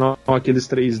sensacional aqueles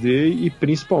 3D e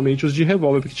principalmente os de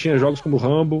revólver, porque tinha jogos como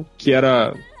Rambo, que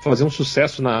fazia um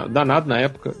sucesso danado na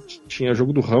época. Tinha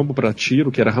jogo do Rambo pra tiro,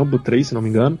 que era Rambo 3, se não me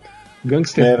engano.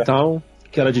 Gangster Town,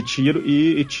 que era de tiro,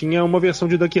 e tinha uma versão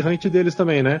de Duck Hunt deles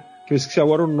também, né? Que eu esqueci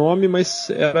agora o nome,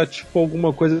 mas era tipo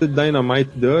alguma coisa de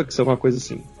Dynamite Ducks, alguma coisa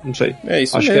assim. Não sei.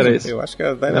 Isso acho mesmo. Que era esse. Eu acho que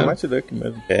era Dynamite Duck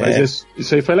mesmo. Mas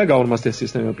isso aí foi legal no Master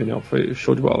System, na minha opinião. Foi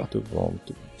show de bola. Muito bom,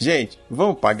 muito bom. Gente,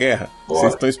 vamos pra guerra?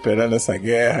 Vocês estão esperando essa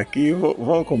guerra aqui?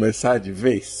 Vamos começar de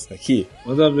vez aqui?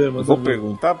 Manda ver. Vou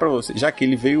perguntar pra você, já que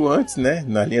ele veio antes, né?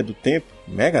 Na linha do tempo.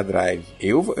 Mega Drive.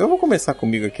 Eu vou começar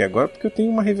comigo aqui agora porque eu tenho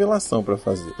uma revelação pra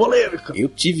fazer. Polêmica! Eu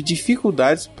tive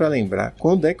dificuldades pra lembrar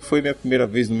quando é que foi minha primeira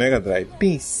vez no Mega Drive.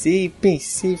 Pensei,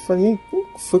 falei,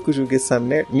 como foi que eu joguei essa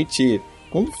merda? Mentira.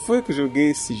 Como foi que eu joguei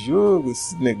esse jogo,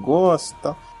 esse negócio e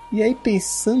tal? E aí,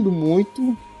 pensando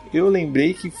muito, eu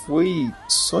lembrei que foi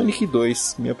Sonic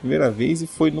 2, minha primeira vez, e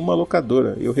foi numa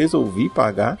locadora. Eu resolvi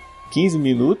pagar 15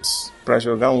 minutos pra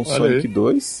jogar um Sonic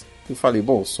 2. Eu falei,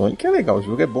 bom, o Sonic é legal, o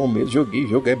jogo é bom mesmo. Joguei, o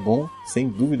jogo é bom, sem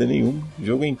dúvida nenhuma. O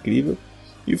jogo é incrível.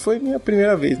 E foi minha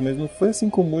primeira vez, mas não foi assim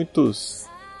com muitos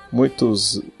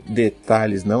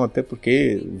detalhes, não. Até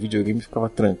porque o videogame ficava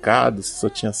trancado, você só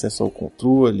tinha acesso ao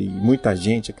controle, e muita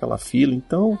gente, aquela fila.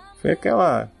 Então, foi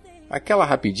aquela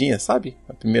rapidinha, sabe?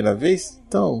 A primeira vez.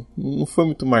 Então, não foi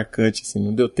muito marcante, assim,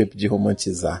 não deu tempo de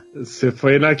romantizar. Você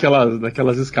foi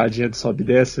naquelas escadinhas de sobe e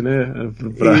desce, né?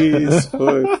 Isso,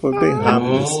 foi bem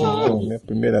rápido, assim, então, minha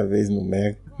primeira vez no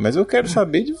Mega. Mas eu quero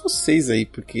saber de vocês aí,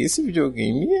 porque esse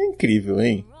videogame é incrível,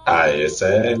 hein? Esse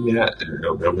é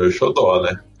o meu xodó,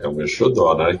 né? É o meu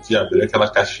xodó, na hora que abriu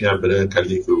aquela caixinha branca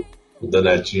ali que o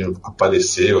danadinho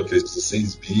apareceu, aqueles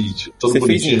 16 bits, todo Você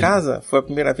bonitinho. Fez em casa? Foi a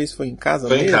primeira vez que foi em casa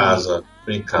Foi mesmo?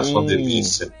 Foi em casa, uma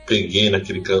delícia. Peguei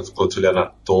naquele controle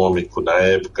anatômico, na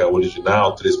época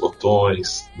original, 3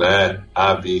 botões, né?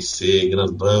 A, B e C,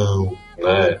 grandão,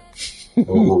 né?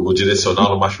 O direcional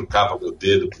não machucava meu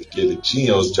dedo porque ele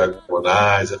tinha os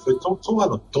diagonais, foi tão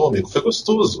anatômico, foi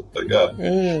gostoso, tá ligado?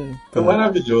 Foi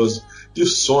maravilhoso. E o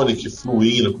Sonic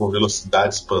fluindo com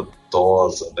velocidade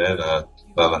espantosa, né?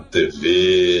 Na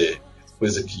TV,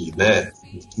 coisa que, né,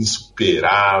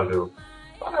 insuperável.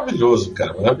 Maravilhoso,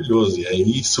 cara, maravilhoso. E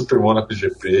aí, Super Monaco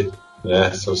GP, né,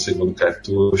 seu segundo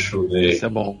cartucho, né? Isso é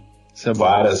bom.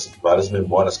 Várias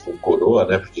memórias com coroa,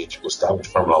 né, porque a gente gostava de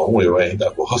Fórmula 1, eu ainda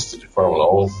gosto de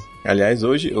Fórmula 1. Aliás,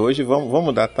 hoje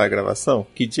vamos datar a gravação?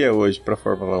 Que dia é hoje pra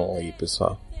Fórmula 1 aí,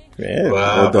 pessoal?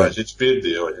 A gente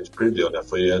perdeu, né?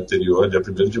 Foi anterior, dia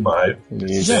 1º de maio.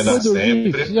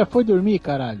 Já foi dormir,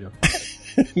 caralho.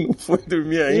 Não foi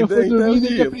dormir ainda. Não foi dormir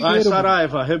dia Vai, primeiro,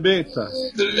 Saraiva, arrebenta.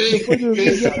 Não foi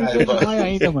dormir dia 1º de maio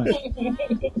ainda, mano.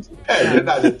 É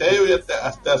verdade, até eu ia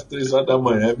até as 3 horas da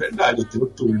manhã, é verdade, eu tenho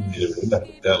turno, é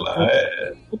verdade. Até lá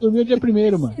Eu dormi o dia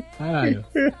 1º, mano. Caralho.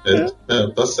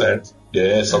 Tá certo.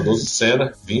 Saudoso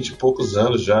Senna, 20 e poucos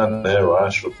anos já, né? Eu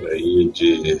acho, por aí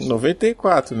de.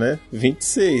 94, né?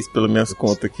 26, pelo minhas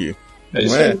contas aqui. É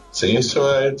isso aí. Sim, isso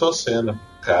é Ayrton Senna.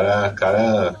 Cara,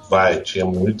 tinha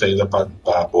muito ainda pra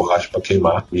borracha pra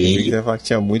queimar. E levar que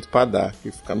tinha muito pra dar,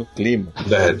 e ficar no clima.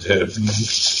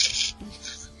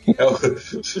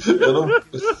 Eu não.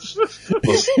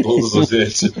 Gostoso,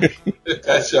 gente.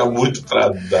 Cara, tinha muito pra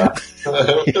dar.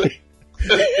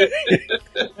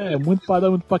 Muito pra dar,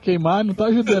 muito pra queimar, não tá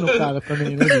ajudando o cara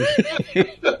também, né, bicho?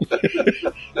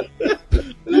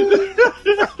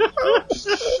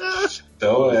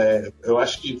 Então, eu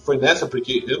acho que foi nessa,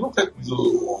 porque eu nunca.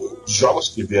 Os jogos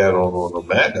que vieram no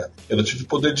Mega, eu não tive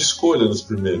poder de escolha nos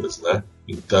primeiros, né?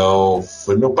 Então,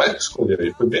 foi meu pai que escolheu.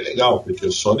 E foi bem legal, porque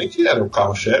o Sonic era o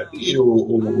carro-chefe e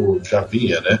o já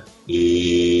vinha, né?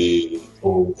 E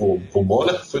o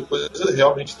Mônaco foi coisa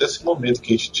realmente desse momento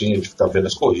que a gente tinha de ficar vendo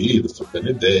as corridas, trocando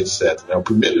ideia, etc. Né? O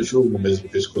primeiro jogo mesmo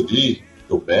que eu escolhi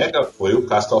do Mega foi o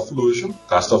Castle of Illusion.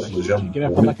 Castle of Illusion Eu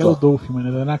queria falar que era o Dolph,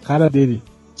 mano, era na cara dele.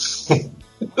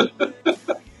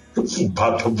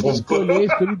 Bata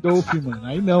Escolhi Dolph, mano.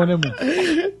 Aí não, né, mano?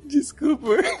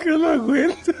 Desculpa, que eu não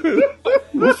aguento.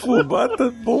 O fubá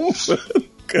tá bombando,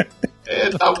 cara.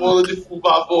 Tá bolo de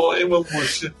fubá bom, hein, meu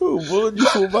puxa? O bolo de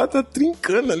fubá tá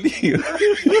trincando ali.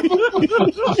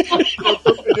 Eu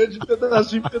tô pegando de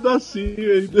pedacinho em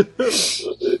pedacinho ainda.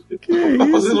 Que Tá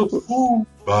isso? fazendo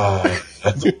fubá.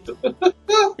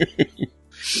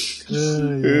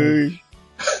 Ai.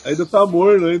 Ainda tá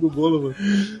morno ainda o bolo, mano.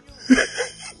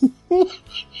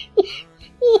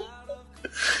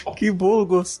 Que bolo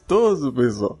gostoso,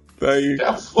 pessoal. Tá aí. Daqui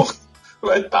a pouco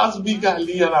vai estar as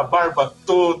migalhinhas na barba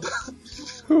toda.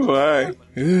 Vai.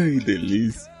 Ai,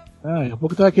 delícia. Daqui a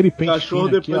pouco tá aquele O pente cachorro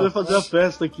fino depois aqui, vai fazer a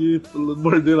festa aqui,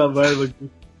 mordendo a barba aqui.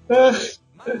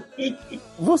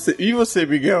 E você,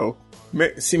 Miguel?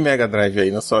 Esse Mega Drive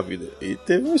aí na sua vida, e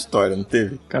teve uma história, não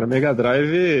teve? Cara, Mega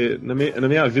Drive na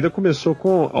minha vida começou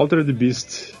com Altered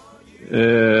Beast.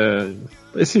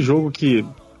 Esse jogo que,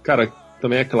 cara,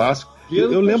 também é clássico.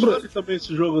 Eu lembro também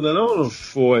esse jogo, não?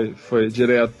 Foi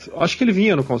direto. Acho que ele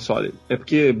vinha no console. É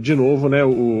porque, de novo, né,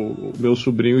 o meu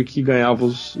sobrinho que ganhava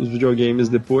os videogames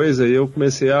depois, aí eu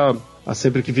comecei a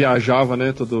sempre que viajava,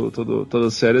 né, todas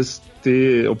as séries,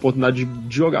 ter a oportunidade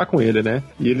de jogar com ele, né?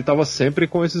 E ele tava sempre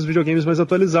com esses videogames mais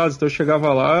atualizados. Então eu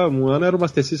chegava lá, um ano era o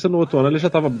Master System, no outro ano ele já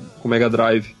tava com o Mega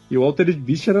Drive. E o Altered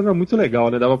Beast era muito legal,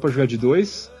 né? Dava pra jogar de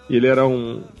 2. E ele era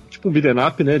um beat'em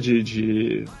up, né,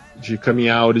 de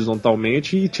caminhar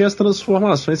horizontalmente, e tinha as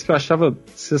transformações que eu achava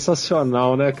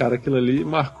sensacional, né, cara? Aquilo ali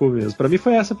marcou mesmo. Pra mim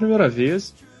foi essa a primeira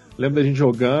vez. Lembro da gente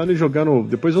jogando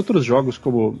depois outros jogos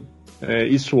como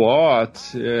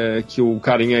SWAT, que o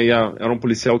carinha era um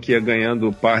policial que ia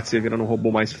ganhando partes e ia virando um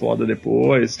robô mais foda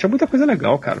depois. Tinha muita coisa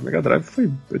legal, cara. O Mega Drive foi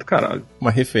do caralho. Uma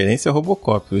referência ao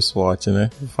Robocop, o SWAT, né?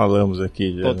 Falamos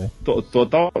aqui já, né?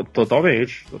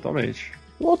 Totalmente.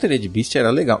 O Altered Beast era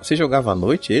legal. Você jogava à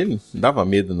noite ele? Dava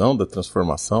medo não da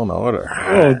transformação na hora?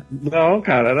 Não,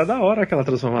 cara, era da hora aquela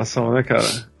transformação, né, cara?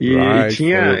 E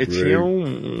tinha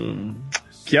um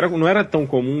que não era tão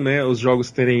comum, né, os jogos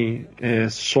terem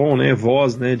som, né,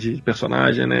 voz, né, de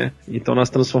personagem, né, então nas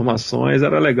transformações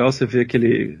era legal você ver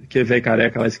aquele velho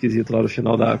careca lá esquisito lá no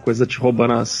final da coisa te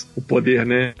roubando o poder,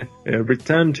 né,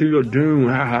 Return to your doom,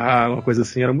 uma coisa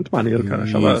assim, era muito maneiro, cara.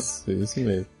 Isso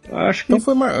mesmo. Acho que...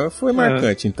 Então foi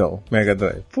marcante, então, Mega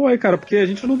Drive. Foi, cara, porque a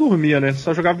gente não dormia, né,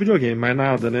 só jogava videogame, mais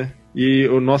nada, né. E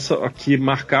o que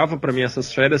marcava pra mim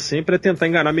essas férias sempre é tentar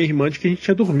enganar minha irmã de que a gente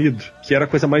tinha dormido, que era a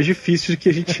coisa mais difícil que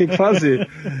a gente tinha que fazer.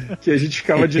 Que a gente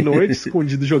ficava de noite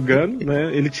escondido jogando,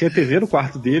 né? Ele tinha TV no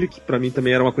quarto dele, que pra mim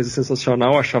também era uma coisa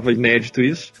sensacional, eu achava inédito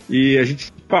isso. E a gente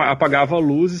apagava a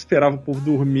luz, esperava o povo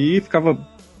dormir e ficava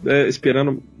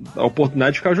esperando a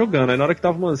oportunidade de ficar jogando. Aí na hora que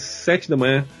tava umas 7 da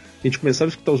manhã, a gente começava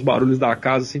a escutar os barulhos da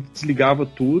casa, assim, desligava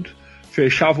tudo,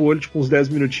 fechava o olho tipo uns 10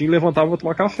 minutinhos, levantava pra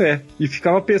tomar café. E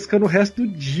ficava pescando o resto do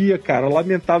dia, cara,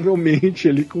 lamentavelmente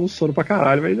ali com sono pra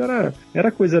caralho. Mas era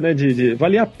coisa, né,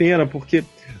 valia a pena, porque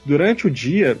durante o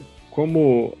dia,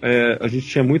 como a gente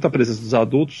tinha muita presença dos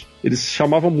adultos, eles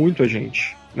chamavam muito a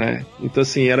gente, né? Então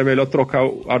assim, era melhor trocar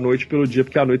a noite pelo dia,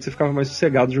 porque à noite você ficava mais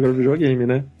sossegado jogando videogame,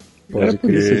 né? Era por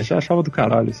isso, a gente achava do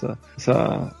caralho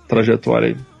essa trajetória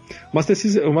aí.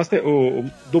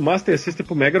 Do Master System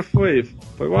pro Mega foi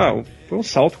um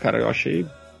salto, cara. Eu achei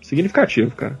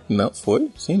significativo, cara. Não, foi,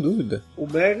 sem dúvida. O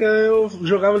Mega eu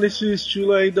jogava nesse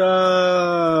estilo aí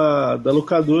da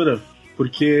locadora,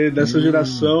 porque nessa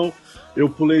geração eu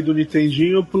pulei do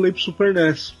Nintendinho, eu pulei pro Super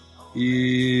NES.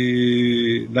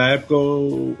 E na época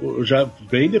eu já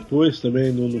bem depois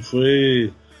também, não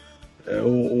foi...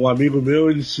 Um amigo meu,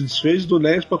 ele se desfez do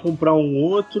NES pra comprar um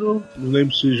outro, não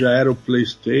lembro se já era o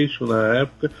PlayStation na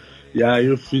época, e aí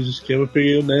eu fiz o esquema,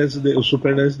 peguei o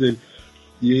Super NES dele.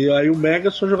 E aí o Mega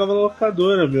só jogava na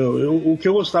locadora, meu. O que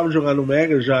eu gostava de jogar no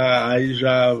Mega, aí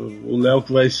o Léo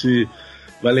que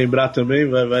vai lembrar também,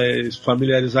 vai se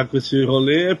familiarizar com esse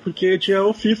rolê, é porque tinha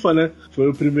o FIFA, né? Foi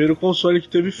o primeiro console que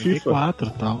teve FIFA.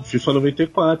 94, tal. FIFA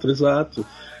 94, exato.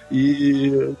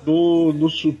 E no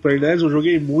Super NES eu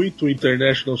joguei muito o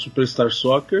International Superstar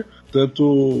Soccer, tanto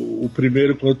o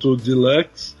primeiro quanto o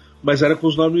Deluxe. Mas era com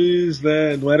os nomes,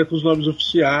 né? Não era com os nomes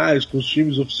oficiais, com os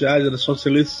times oficiais, era só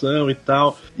seleção e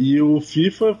tal. E o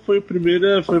FIFA foi o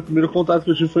primeiro contato que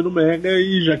eu tive, foi no Mega,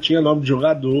 e já tinha nome de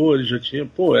jogadores, já tinha.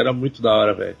 Pô, era muito da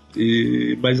hora, velho.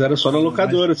 Mas era só na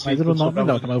locadora, assim. Mas o nome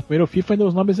não, mas o primeiro FIFA ainda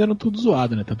os nomes eram tudo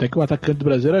zoados, né? Tanto é que o atacante do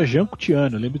Brasil era Jean Coutinho,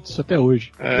 eu lembro disso até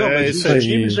hoje. Não, mas isso os aí,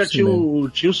 times já isso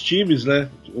tinha os times, né?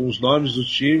 Os nomes dos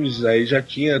times, aí já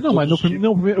tinha. Não, mas todos os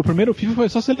times. o primeiro FIFA foi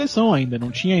só seleção ainda, não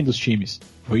tinha ainda os times.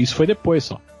 Isso foi depois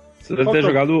só. Você deve ter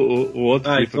jogado o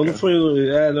outro FIFA, então não cara. foi.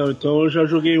 Não, então eu já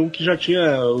joguei um que já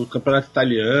tinha o campeonato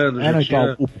italiano.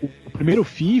 Então, o primeiro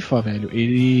FIFA, velho,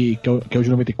 ele, que é o de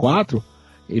 94,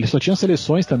 ele só tinha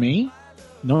seleções também,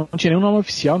 não tinha nenhum nome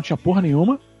oficial, não tinha porra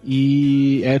nenhuma.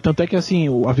 E tanto é que assim,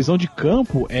 a visão de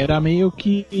campo era meio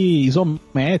que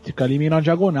isométrica, ali meio na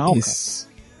diagonal. Isso,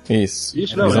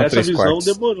 não, essa três visão quartos.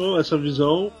 demorou, essa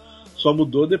visão só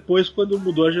mudou depois quando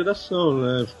mudou a geração,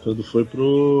 né? Quando foi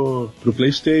pro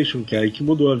PlayStation, que é aí que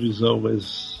mudou a visão,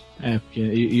 mas.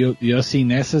 Porque e assim,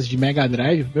 nessas de Mega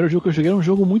Drive, o primeiro jogo que eu joguei era um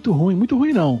jogo muito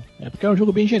ruim não. É porque era um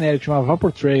jogo bem genérico, chamava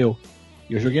Vapor Trail.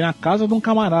 E eu joguei na casa de um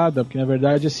camarada, porque na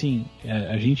verdade, assim,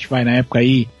 a gente vai na época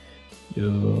aí,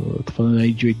 eu tô falando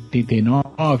aí de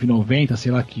 89, 90,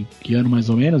 sei lá que ano mais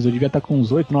ou menos, eu devia estar com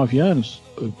uns 8, 9 anos.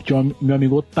 Eu tinha meu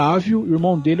amigo Otávio, e o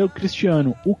irmão dele era o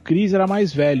Cristiano. O Cris era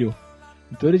mais velho.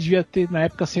 Então ele devia ter, na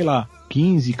época, sei lá,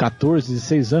 15, 14,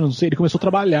 16 anos, não sei, ele começou a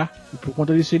trabalhar. E por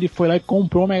conta disso ele foi lá e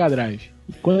comprou o Mega Drive.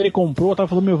 E quando ele comprou, eu tava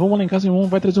falando, vamos lá em casa, meu irmão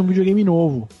vai trazer um videogame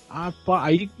novo.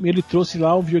 Aí ele trouxe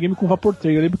lá o videogame com Vapor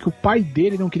Trail. Eu lembro que o pai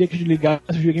dele não queria que a gente ligasse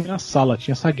o videogame na sala.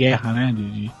 Tinha essa guerra, né,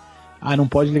 não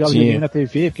pode ligar o videogame na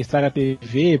TV, porque estraga a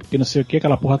TV, porque não sei o que,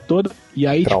 aquela porra toda. E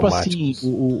aí, tipo assim,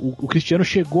 o Cristiano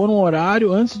chegou num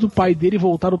horário antes do pai dele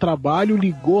voltar do trabalho,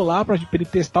 ligou lá pra ele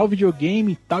testar o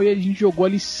videogame e tal, e a gente jogou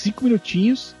ali 5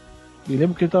 minutinhos. E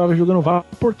lembro que ele tava jogando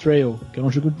Vapor Trail, que era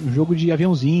um jogo de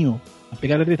aviãozinho, a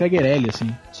pegada de Tiger assim.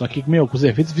 Só que, com os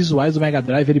efeitos visuais do Mega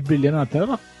Drive, ele brilhando na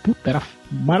tela, era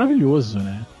maravilhoso,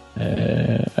 né?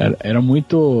 Era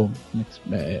muito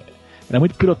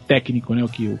pirotécnico, né, o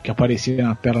que aparecia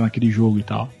na tela naquele jogo e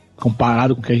tal.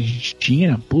 Comparado com o que a gente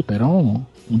tinha, era um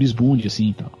desbunde, assim,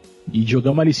 e tal. E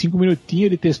jogamos ali 5 minutinhos,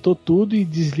 ele testou tudo e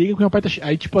desliga que meu pai tá...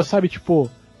 Aí,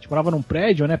 morava num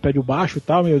prédio, né, prédio baixo e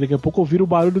tal, daqui a pouco eu viro o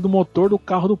barulho do motor do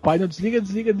carro do pai,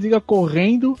 desliga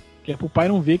correndo, que é pro pai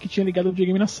não ver que tinha ligado o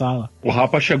videogame na sala. O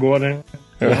Rapa chegou, né?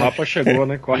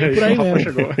 Corre aí, aí o Rapa mesmo.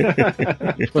 chegou.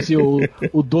 Tipo assim,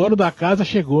 o dono da casa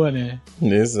chegou, né?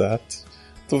 Exato.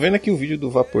 Tô vendo aqui o vídeo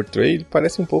do Vapor Trail, ele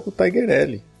parece um pouco o Tiger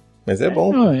L, mas é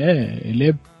bom. Não, ele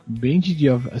é bem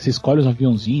você escolhe os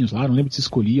aviãozinhos lá, não lembro se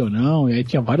escolhia ou não, e aí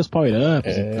tinha vários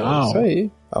power-ups e tal. Isso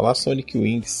aí, a lá Sonic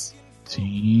Wings.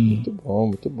 Sim.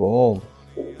 Muito bom.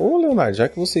 Ô Leonardo, já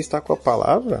que você está com a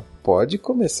palavra, pode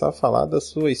começar a falar da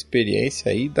sua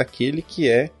experiência aí, daquele que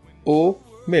é o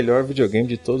melhor videogame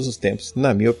de todos os tempos,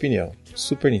 na minha opinião,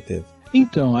 Super Nintendo.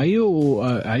 Então, aí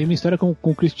minha história com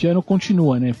o Cristiano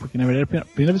continua, né? Porque na verdade a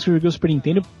primeira vez que eu joguei o Super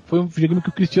Nintendo foi um videogame que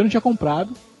o Cristiano tinha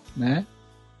comprado, né?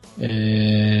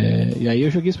 E aí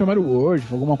eu joguei Super Mario World,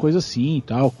 alguma coisa assim e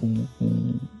tal, com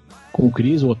o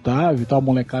Cris, o Otávio e tal, a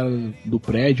molecada do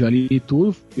prédio ali e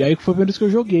tudo. E aí foi a primeira vez que eu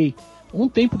joguei. Um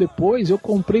tempo depois eu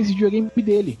comprei esse videogame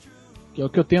dele, que é o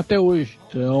que eu tenho até hoje.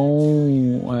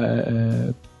 Então,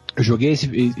 eu joguei esse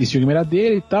videogame era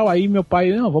dele e tal. Aí meu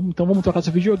pai, vamos trocar esse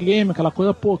videogame, aquela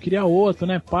coisa, queria outro,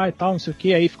 né, pai e tal, não sei o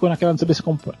que. Aí ficou naquela, não sabia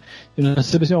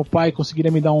se meu pai conseguiria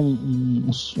me dar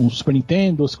um Super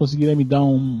Nintendo, ou se conseguiria me dar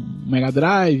um Mega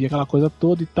Drive, aquela coisa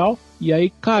toda e tal. E aí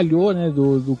calhou, né,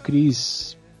 do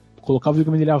Chris colocar o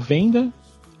videogame dele à venda.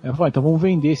 Aí eu falei, então vamos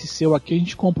vender esse seu aqui, a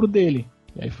gente compra o dele.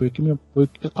 E aí foi o que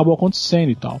acabou acontecendo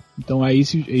e tal. Então aí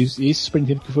esse Super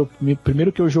Nintendo que foi o primeiro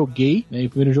que eu joguei, né? O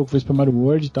primeiro jogo foi Super Mario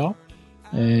World e tal.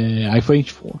 Aí foi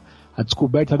a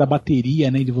descoberta da bateria,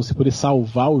 né? De você poder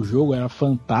salvar o jogo, era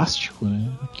fantástico, né?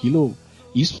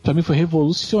 Isso também foi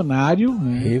revolucionário,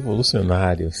 né?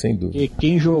 Revolucionário, sem dúvida. E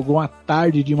quem jogou uma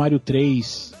tarde de Mario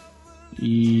 3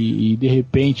 e de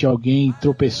repente alguém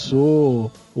tropeçou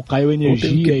ou caiu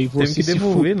energia e você teve que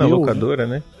devolver na locadora,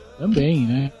 né? Também,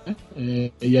 né?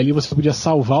 E ali você podia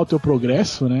salvar o teu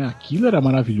progresso, né? Aquilo era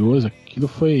maravilhoso, aquilo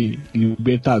foi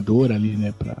libertador ali,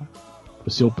 né? Para o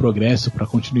seu progresso, para a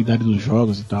continuidade dos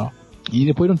jogos e tal. E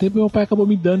depois de um tempo meu pai acabou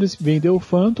me dando vendeu o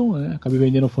Phantom, né? Acabei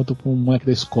vendendo o Phantom para um moleque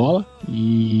da escola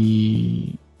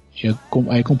e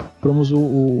aí compramos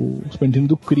o Super Nintendo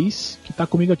do Chris, que tá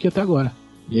comigo aqui até agora.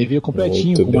 E aí veio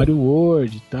completinho, muito com Mario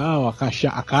World e tal, a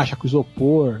caixa com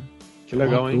isopor. Que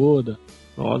legal, hein? Toda.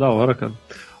 Da hora, cara.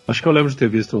 Acho que eu lembro de ter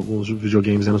visto alguns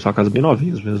videogames aí na sua casa bem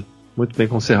novinhos mesmo. Muito bem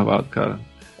conservado, cara.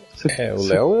 O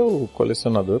Léo é o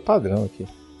colecionador padrão aqui.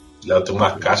 Léo tem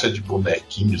uma caixa de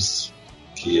bonequinhos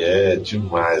que é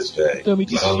demais, velho. Eu me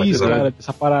desfiz, cara,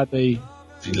 dessa parada aí.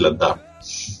 Filha da...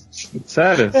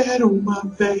 Sério? Era uma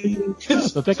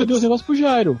vez. Até que eu dei os negócios pro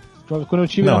Jairo. Quando eu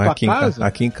tive na tua casa...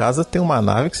 aqui em casa tem uma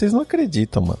nave que vocês não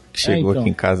acreditam, mano. Que chegou então, aqui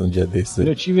em casa um dia desses. Quando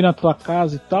eu tive na tua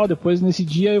casa e tal, depois nesse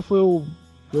dia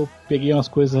eu peguei umas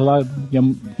coisas lá,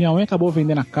 minha mãe acabou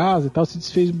vendendo a casa e tal, se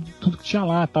desfez tudo que tinha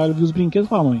lá e tal. Eu vi os brinquedos e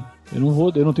falei, mãe,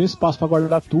 eu não tenho espaço pra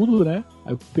guardar tudo, né?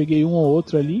 Aí eu peguei um ou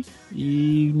outro ali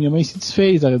e minha mãe se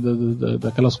desfez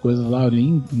daquelas coisas lá. Eu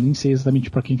nem sei exatamente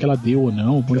pra quem que ela deu ou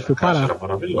não, onde foi parar. Era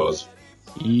maravilhoso.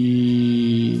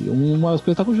 E uma das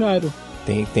coisas tá com o Jairo.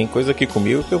 Tem coisa aqui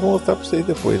comigo que eu vou mostrar pra vocês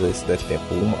depois, aí, se der tempo.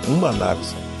 Uma nave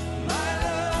só.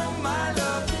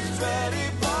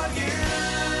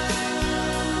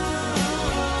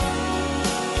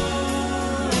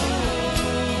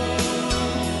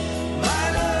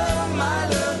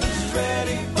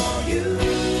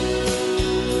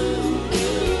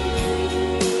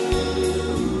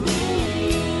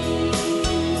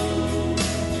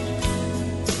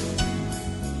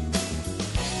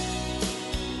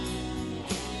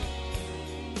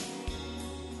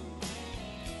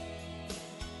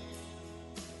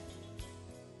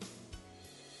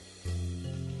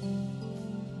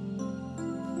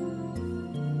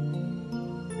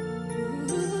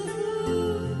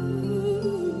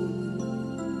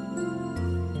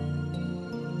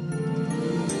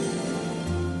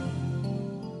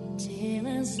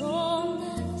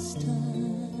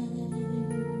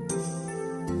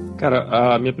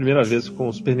 Cara, a minha primeira vez com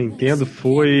o Super Nintendo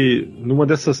foi numa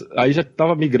dessas... Aí já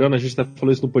tava migrando, a gente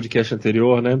falou isso no podcast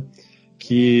anterior, né?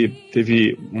 Que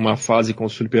teve uma fase com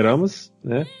os fliperamas,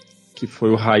 né? Que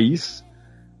foi o Raiz,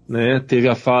 né? Teve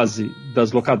a fase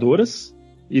das locadoras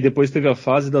e depois teve a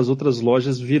fase das outras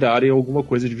lojas virarem alguma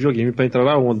coisa de videogame pra entrar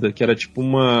na onda, que era tipo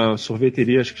uma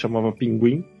sorveteria, acho que chamava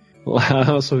Pinguim.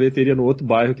 Lá, uma sorveteria no outro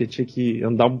bairro que tinha que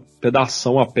andar um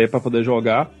pedação a pé pra poder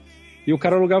jogar. E o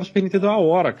cara alugava o Super Nintendo a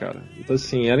hora, cara. Então,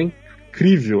 assim, era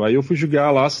incrível. Aí eu fui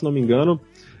jogar lá, se não me engano,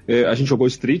 a gente jogou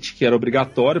Street, que era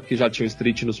obrigatório, porque já tinha o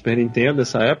Street no Super Nintendo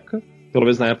nessa época, pelo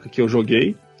menos na época que eu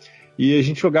joguei. E a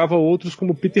gente jogava outros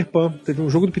como Peter Pan. Teve um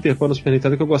jogo do Peter Pan no Super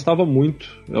Nintendo que eu gostava muito.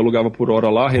 Eu alugava por hora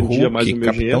lá, rendia mais o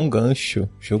meu dinheiro. Capitão Gancho.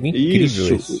 Jogo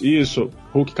incrível Isso.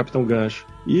 Hulk, Capitão Gancho.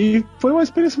 E foi uma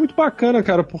experiência muito bacana,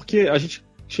 cara, porque a gente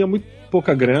tinha muito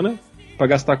pouca grana pra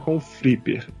gastar com o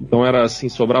flipper. Então era assim,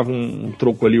 sobrava um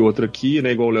troco ali, outro aqui,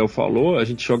 né, igual o Léo falou, a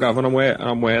gente jogava na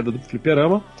moeda do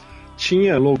fliperama,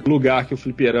 tinha lugar que o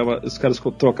fliperama, os caras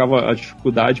trocavam a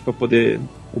dificuldade pra poder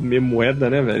comer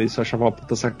moeda, né, velho, isso eu achava uma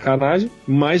puta sacanagem,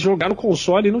 mas jogar no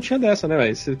console não tinha dessa, né,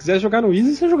 velho, se você quisesse jogar no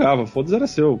Easy, você jogava, foda-se, era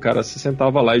seu, o cara se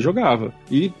sentava lá e jogava,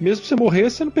 e mesmo se você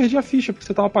morresse, você não perdia a ficha, porque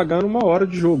você tava pagando 1 hora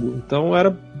de jogo, então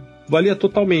valia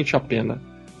totalmente a pena,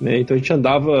 né, então a gente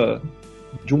andava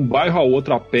de um bairro a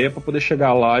outro a pé pra poder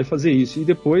chegar lá e fazer isso. E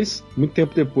depois, muito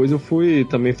tempo depois, eu fui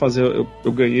também fazer...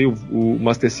 Eu ganhei o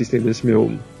Master System desse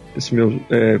meu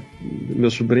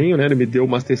sobrinho, né? Ele me deu o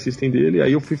Master System dele.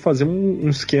 Aí eu fui fazer um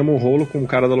esquema, um rolo com o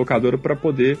cara da locadora pra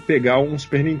poder pegar um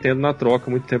Super Nintendo na troca,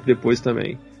 muito tempo depois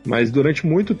também. Mas durante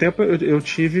muito tempo eu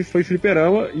tive, foi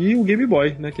fliperama e o Game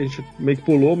Boy, né? Que a gente meio que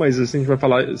pulou, mas se a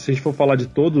gente for falar de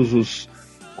todos os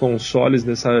consoles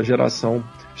dessa geração,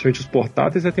 principalmente os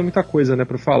portáteis, já tem muita coisa, né,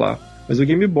 pra falar. Mas o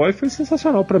Game Boy foi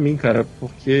sensacional pra mim, cara,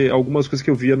 porque algumas coisas que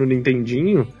eu via no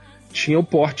Nintendinho tinha o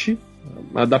porte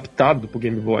adaptado pro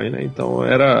Game Boy, né, então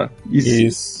era...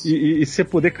 Isso. E você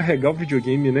poder carregar o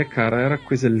videogame, né, cara, era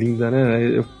coisa linda,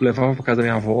 né, eu levava pra casa da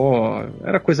minha avó,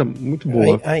 era coisa muito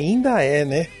boa. Ainda é,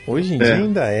 né, hoje em dia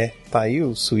ainda é. Tá aí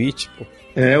o Switch, pô.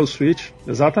 É, o Switch,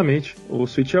 exatamente. O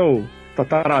Switch é o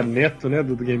tataraneto, né,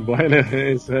 do Game Boy,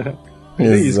 né, isso é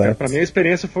isso, cara. Pra mim a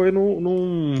experiência foi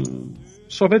num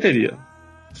sorveteria.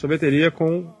 Sorveteria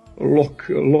com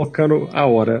locando a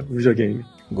hora o videogame.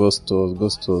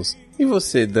 Gostoso. E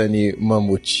você, Dani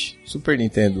Mamute? Super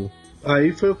Nintendo?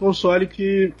 Aí foi o console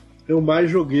que eu mais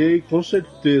joguei, com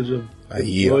certeza.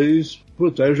 Aí, depois,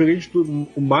 aí eu joguei de tudo.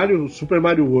 O Super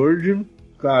Mario World,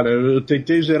 cara, eu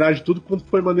tentei zerar de tudo quanto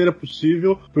foi maneira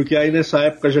possível, porque aí nessa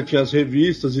época já tinha as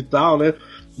revistas e tal, né?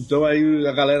 Então aí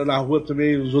a galera na rua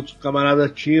também, os outros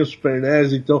camaradas tinham Super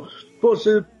NES, então, pô,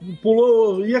 você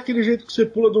pulou, e aquele jeito que você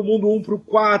pula do mundo 1 pro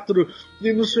 4,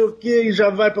 e não sei o que, e já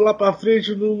vai pra lá pra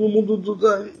frente no mundo do...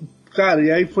 Cara,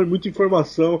 e aí foi muita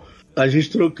informação, a gente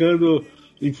trocando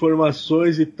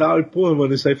informações e tal, e pô,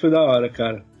 mano, isso aí foi da hora,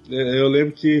 cara. Eu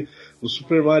lembro que o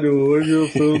Super Mario World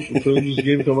foi um dos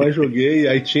games que eu mais joguei, e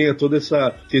aí tinha toda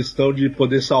essa questão de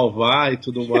poder salvar e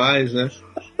tudo mais, né?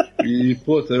 E,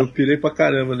 pô, eu pirei pra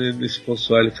caramba nesse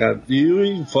console, cara.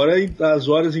 E fora as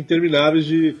horas intermináveis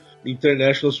de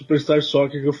International Superstar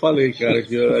Soccer que eu falei, cara,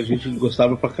 que a gente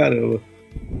gostava pra caramba.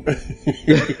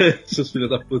 Seus filhos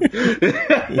da puta.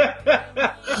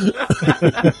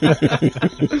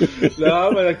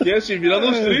 Não, mas aqui é assim, virando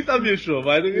uns 30, bicho.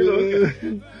 Vai no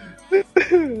minuto.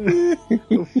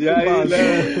 E aí,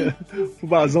 né?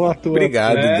 Fubazão à toa.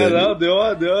 Obrigado, Dani. Não, deu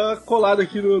uma colada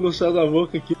aqui no céu da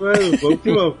boca aqui, mas vamos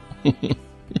que vamos.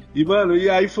 E, mano, e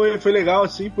aí foi legal,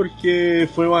 assim, porque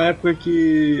foi uma época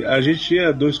que a gente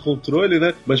tinha 2 controles,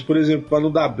 né? Mas, por exemplo, pra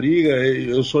não dar briga,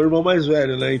 eu sou o irmão mais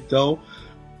velho, né? Então,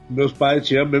 meus pais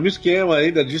tinham o mesmo esquema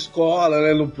ainda de escola,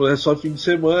 né? Não é só fim de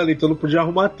semana, então não podia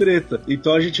arrumar treta.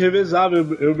 Então a gente revezava,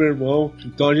 eu e meu irmão.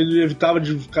 Então a gente evitava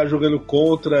de ficar jogando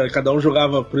contra. Cada um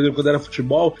jogava, por exemplo, quando era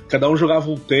futebol, cada um jogava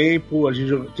um tempo. A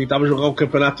gente tentava jogar um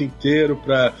campeonato inteiro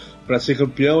pra ser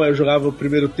campeão. Aí eu jogava o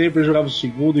primeiro tempo, eu jogava o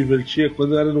segundo, invertia.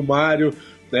 Quando era no Mario,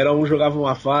 era um jogava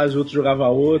uma fase, o outro jogava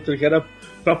outra, que era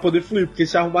pra poder fluir. Porque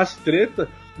se arrumasse treta,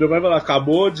 meu pai falava,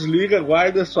 acabou, desliga,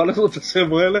 guarda, só na outra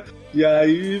semana. E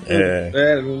aí,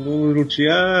 não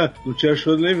tinha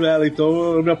show nem vela.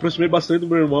 Então eu me aproximei bastante do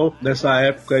meu irmão nessa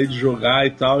época aí de jogar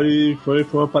e tal. E foi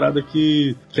uma parada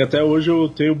que até hoje eu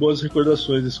tenho boas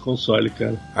recordações desse console,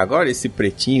 cara. Agora esse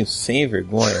pretinho, sem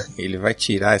vergonha, ele vai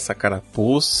tirar essa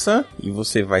carapuça e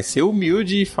você vai ser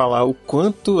humilde e falar o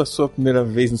quanto a sua primeira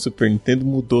vez no Super Nintendo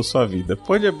mudou sua vida.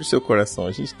 Pode abrir seu coração,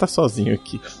 a gente tá sozinho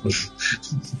aqui.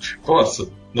 Nossa,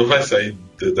 não vai sair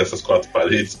dessas 4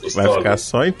 paredes gostosas? Vai ficar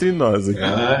só entre nós aqui.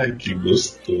 Ai, que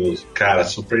gostoso. Cara,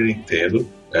 Super Nintendo,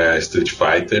 Street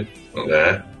Fighter,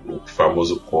 né? O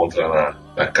famoso Contra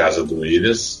na casa do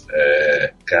Williams.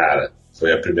 Cara,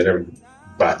 foi a primeira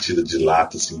batida de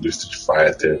lata assim, do Street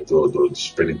Fighter do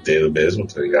Super Nintendo mesmo,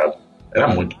 tá ligado? Era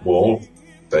muito bom,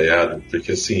 tá ligado?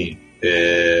 Porque assim,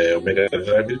 o Mega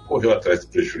Drive ele correu atrás do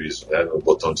prejuízo, né? No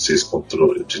botão de 6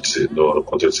 controles, no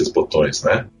controle de 6 botões,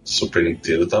 né? Super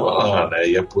Nintendo tava lá, né?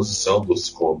 E a posição dos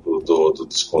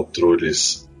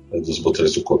controles, dos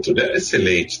botões do controle era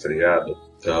excelente, tá ligado?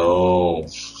 Então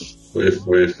foi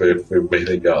bem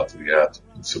legal, tá ligado?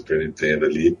 O Super Nintendo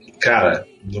ali. Cara,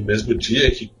 no mesmo dia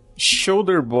que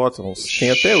Shoulder Buttons,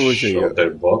 tem até hoje aí.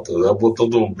 Shoulder Buttons, é o botão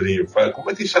do ombrinho. Como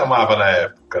é que chamava na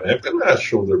época? Na época não era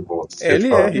Shoulder Buttons.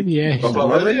 LR.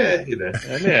 Falava LR, né?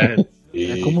 LR.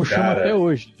 É como chama até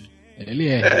hoje.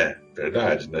 LR.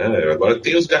 Verdade, né? Agora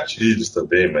tem os gatilhos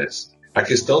também, mas a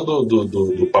questão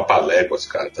do Papaléguas,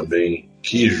 cara, também,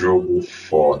 que jogo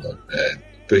foda, né?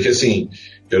 Porque assim,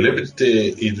 eu lembro de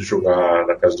ter ido jogar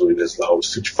na casa do Williams lá o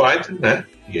Street Fighter, né?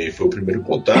 E aí foi o primeiro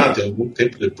contato, e algum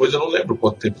tempo depois, eu não lembro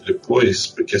quanto tempo depois,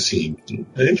 porque assim,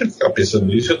 a gente ficar pensando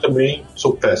nisso, eu também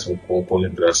sou péssimo com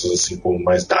lembranças assim, com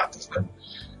mais datas, né?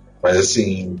 Mas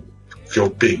assim, que eu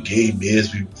peguei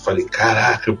mesmo e falei,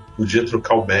 caraca, eu podia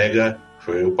trocar o Mega,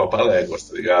 foi o Papaléguas,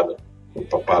 tá ligado? O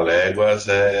Papaléguas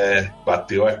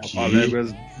bateu aqui.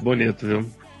 Papaléguas bonito, viu?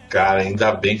 Cara,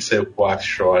 ainda bem que saiu o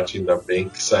Quackshot, ainda bem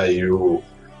que saiu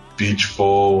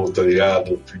Pitfall, tá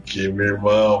ligado? Porque, meu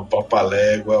irmão,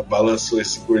 Papalégua balançou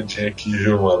esse gordinho aqui,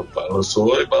 viu, mano?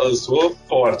 Balançou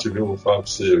forte, viu? Vou falar pra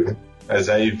você, viu? Mas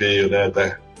aí veio, né,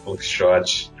 da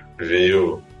Quackshot,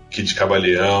 veio Kid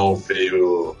Camaleão,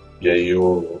 veio... E aí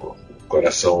o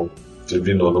coração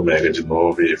terminou no Mega de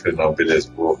novo e eu falei, não,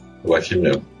 beleza, vou aqui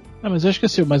mesmo. Mas eu acho que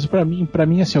assim, mas pra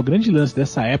mim assim, o grande lance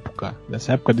dessa época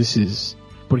desses...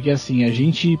 Porque assim, a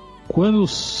gente,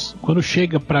 quando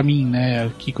chega pra mim, né,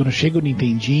 que quando chega o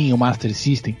Nintendinho, o Master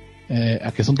System,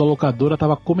 a questão da locadora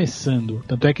tava começando.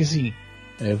 Tanto é que assim,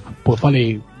 eu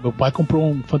falei, meu pai comprou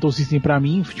um Phantom System pra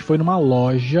mim, a gente foi numa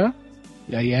loja,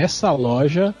 e aí essa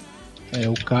loja,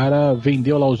 o cara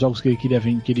vendeu lá os jogos que ele queria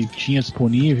vender, que ele tinha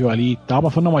disponível ali e tal,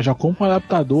 mas falou, não, mas já compra um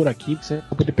adaptador aqui, pra você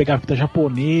poder pegar a fita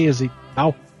japonesa e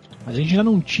tal. A gente já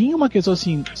não tinha uma questão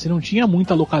assim, você não tinha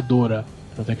muita locadora.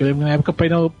 Até que eu lembro na época, pra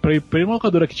ir uma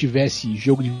locadora que tivesse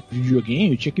jogo de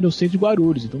videogame, eu tinha que ir no centro de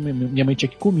Guarulhos. Então minha mãe tinha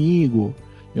que ir comigo,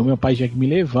 meu pai tinha que me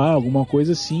levar, alguma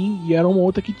coisa assim, e era uma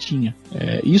outra que tinha.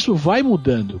 Isso vai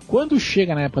mudando. Quando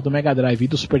chega na época do Mega Drive e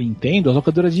do Super Nintendo, as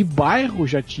locadoras de bairro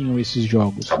já tinham esses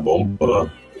jogos. Tá bom, pô.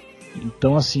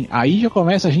 Então assim, aí já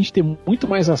começa a gente ter muito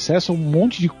mais acesso a um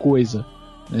monte de coisa.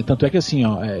 Tanto é que assim,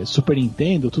 Super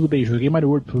Nintendo, tudo bem, joguei Mario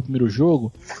World, foi o primeiro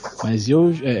jogo, mas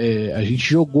a gente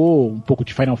jogou um pouco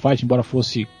de Final Fight, embora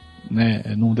fosse,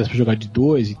 né, não desse pra jogar de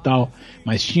 2 e tal,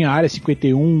 mas tinha a Área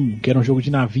 51, que era um jogo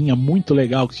de navinha muito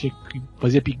legal, que tinha que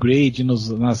fazer upgrade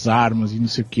nas armas e não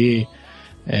sei o que,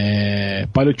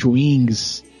 Pilot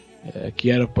Wings,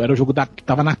 que era o jogo que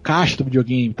tava na caixa do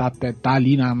videogame, tá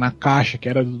ali na caixa, que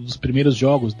era dos primeiros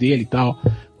jogos dele e tal.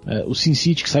 O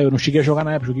SimCity que saiu, eu não cheguei a jogar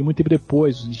na época, joguei muito tempo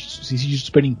depois, o SimCity de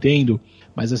Super Nintendo.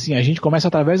 Mas assim, a gente começa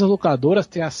através das locadoras a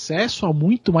ter acesso a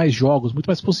muito mais jogos, muito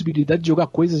mais possibilidade de jogar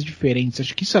coisas diferentes.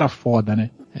 Acho que isso era foda, né?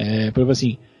 Por exemplo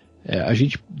assim, a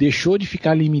gente deixou de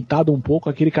ficar limitado um pouco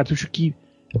àquele cartucho que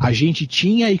a gente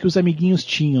tinha e que os amiguinhos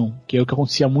tinham, que é o que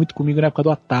acontecia muito comigo na época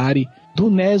do Atari, do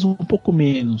NES um pouco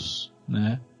menos,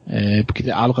 né?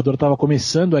 Porque a locadora estava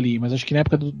começando ali, mas acho que na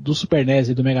época do Super NES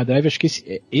e do Mega Drive, acho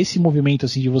que esse movimento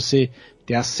assim de você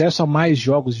ter acesso a mais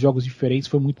jogos diferentes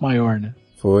foi muito maior, né?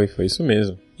 Foi isso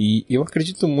mesmo. E eu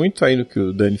acredito muito aí no que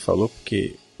o Dani falou,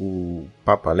 porque o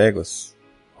Papaléguas,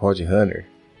 Rod Runner,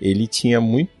 ele tinha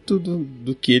muito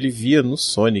do que ele via no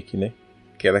Sonic, né?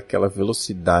 Que era aquela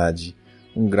velocidade,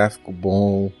 um gráfico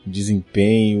bom,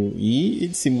 desempenho, e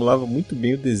ele simulava muito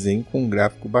bem o desenho com um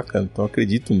gráfico bacana, então eu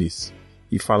acredito nisso.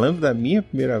 E falando da minha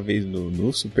primeira vez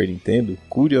no Super Nintendo,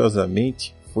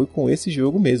 curiosamente, foi com esse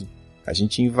jogo mesmo. A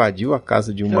gente invadiu a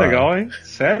casa de uma... Que legal, hein?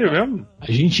 Sério mesmo?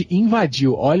 A gente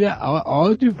invadiu. Olha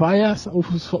onde vai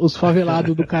os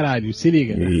favelados do caralho. Se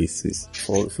liga. Isso.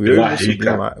 Fui eu e meu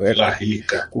sobrinho lá.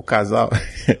 Rica. O casal...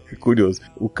 Curioso.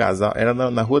 O casal... Era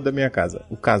na rua da minha casa.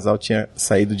 O casal tinha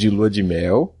saído de lua de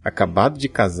mel, acabado de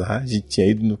casar. A gente tinha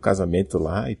ido no casamento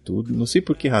lá e tudo. Não sei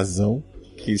por que razão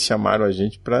que chamaram a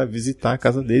gente pra visitar a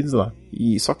casa deles lá.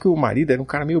 E só que o marido era um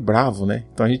cara meio bravo, né?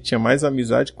 Então a gente tinha mais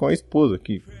amizade com a esposa,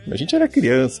 que a gente era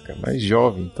criança, cara, mais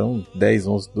jovem, então 10,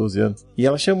 11, 12 anos. E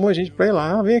ela chamou a gente pra ir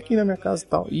lá, vem aqui na minha casa e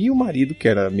tal. E o marido, que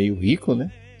era meio rico,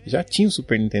 né? Já tinha o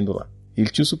Super Nintendo lá. Ele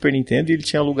tinha o Super Nintendo e ele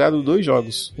tinha alugado 2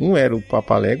 jogos. Um era o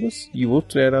Papaléguas e o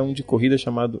outro era um de corrida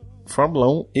chamado Fórmula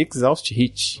 1 Exhaust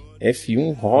Hit.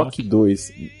 F1 Rock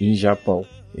 2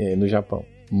 no Japão.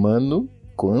 Mano...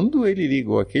 Quando ele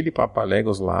ligou aquele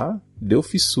Papaléguas lá, deu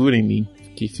fissura em mim.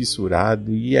 Fiquei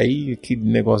fissurado. E aí, aquele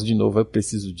negócio de novo, eu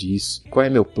preciso disso. Qual é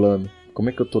meu plano? Como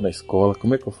é que eu tô na escola?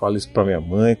 Como é que eu falo isso pra minha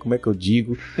mãe? Como é que eu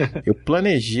digo? Eu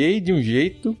planejei de um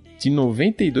jeito, de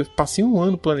 92, passei um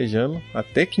ano planejando,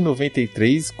 até que em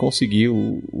 93 consegui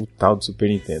o tal do Super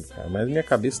Nintendo, cara. Mas minha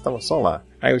cabeça estava só lá.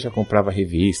 Aí eu já comprava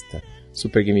revista,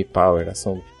 Super Game Power,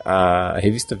 a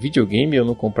revista Videogame eu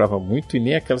não comprava muito, e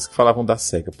nem aquelas que falavam da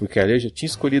Sega, porque ali eu já tinha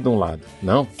escolhido um lado.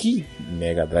 Não, que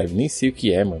Mega Drive, nem sei o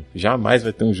que é, mano. Jamais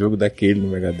vai ter um jogo daquele no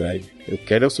Mega Drive. Eu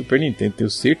quero é o Super Nintendo, tenho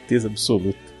certeza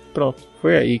absoluta. Pronto,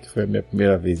 foi aí que foi a minha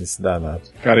primeira vez nesse danado.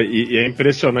 Cara, e é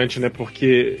impressionante, né,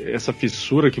 porque essa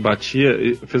fissura que batia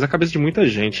fez a cabeça de muita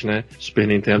gente, né, Super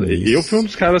Nintendo. Isso. Eu fui um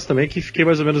dos caras também que fiquei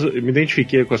mais ou menos, me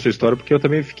identifiquei com a sua história, porque eu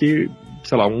também fiquei,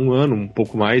 sei lá, um ano, um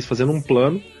pouco mais, fazendo um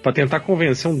plano pra tentar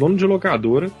convencer um dono de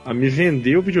locadora a me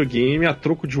vender o videogame a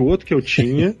troco de outro que eu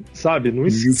tinha, sabe, num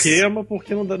esquema,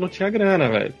 porque não tinha grana,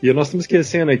 velho. E nós estamos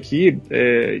esquecendo aqui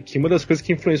que uma das coisas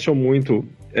que influenciou muito,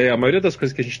 a maioria das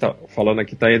coisas que a gente tá falando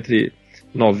aqui tá entre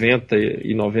 90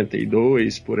 e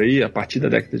 92, por aí, a partir da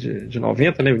década de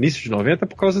 90, né, o início de 90,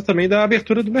 por causa também da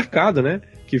abertura do mercado, né,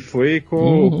 que foi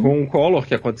com o Collor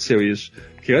que aconteceu isso.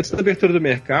 Porque antes da abertura do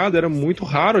mercado era muito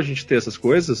raro a gente ter essas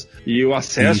coisas, e o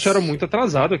acesso era muito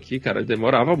atrasado aqui, cara,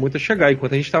 demorava muito a chegar.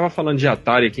 Enquanto a gente tava falando de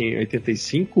Atari aqui em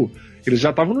 85, eles já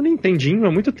estavam no Nintendinho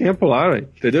há muito tempo lá, véio,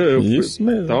 entendeu? Isso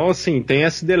mesmo. Então, assim, tem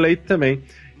esse delay também.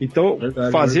 Então,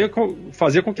 fazer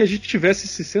com que a gente tivesse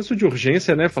esse senso de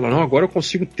urgência, né? Falar, não, agora eu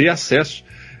consigo ter acesso.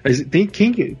 Tem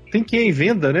quem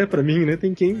venda, né? Pra mim, né?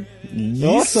 Tem quem... Isso,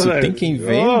 nossa, tem quem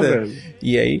venda.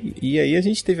 E aí a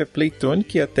gente teve a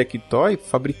Playtronic e a Tectoy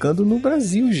fabricando no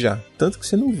Brasil já. Tanto que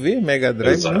você não vê Mega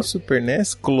Drive nem Super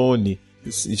NES clone.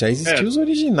 Já existiam os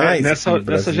originais.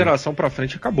 Nessa geração pra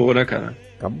frente acabou, né, cara?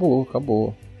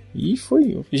 Acabou. E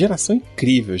foi uma geração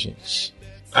incrível, gente.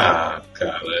 Ah,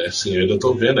 cara, assim, eu ainda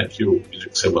tô vendo aqui o vídeo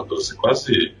que você mandou, você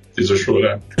quase fez eu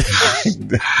chorar.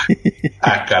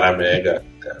 Cara, Mega,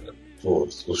 cara, pô,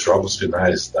 os jogos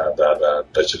finais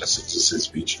da geração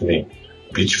 16-bit, que nem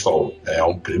Pitfall, é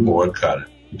um primor, cara.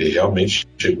 Ele realmente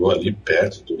chegou ali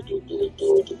perto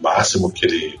do máximo que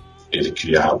ele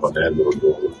criava, né,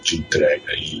 de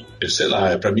entrega. E, sei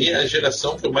lá, pra mim é a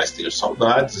geração que eu mais tenho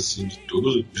saudades, assim, de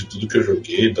tudo que eu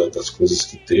joguei, das coisas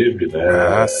que teve, né.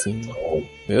 Ah, sim. Então,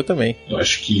 eu também. Eu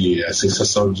acho que a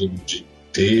sensação de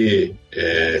ter,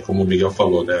 como o Miguel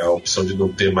falou, né, a opção de não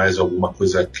ter mais alguma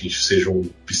coisa que seja um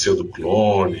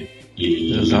pseudo-clone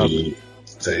e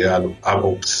a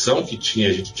opção que tinha,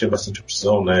 a gente tinha bastante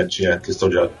opção, né, tinha a questão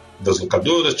das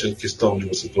locadoras, tinha a questão de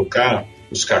você trocar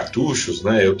os cartuchos,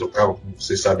 né? Eu trocava, como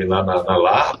vocês sabem, lá na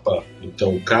Lapa.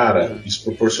 Então, cara, isso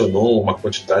proporcionou uma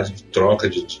quantidade de troca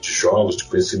de jogos, de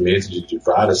conhecimento, de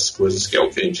várias coisas, que é o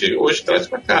que a gente hoje traz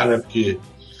pra cá, né? Porque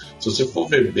se você for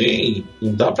ver bem,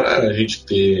 não dá pra gente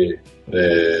ter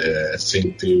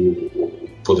sem ter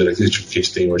poder aquisitivo que a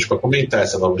gente tem hoje pra comentar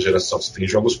essa nova geração. Você tem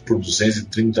jogos por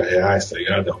R$230, tá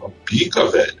ligado? É uma pica,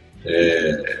 velho.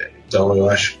 Então eu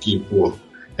acho que, pô,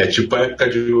 é tipo a época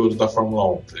de ouro da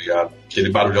Fórmula 1, tá ligado? Aquele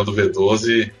barulhão do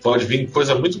V12, pode vir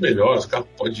coisa muito melhor, os carros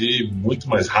podem ir muito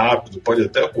mais rápido, pode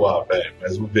até voar, velho,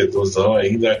 mas o V12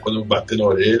 ainda, quando bater na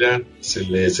orelha,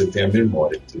 você tem a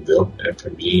memória, entendeu?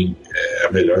 Pra mim, é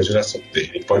a melhor geração que tem.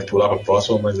 A gente pode pular pra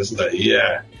próxima, mas essa daí,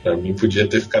 pra mim, podia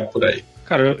ter ficado por aí.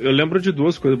 Cara, eu lembro de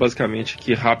duas coisas, basicamente,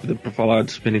 que rápido pra falar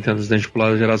do Super Nintendo antes da gente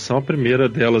pular da geração. A primeira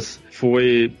delas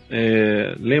foi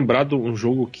lembrar de um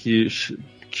jogo que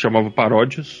chamava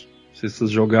Paródios, não sei se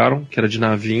vocês jogaram, que era de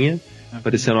navinha,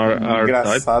 parecendo a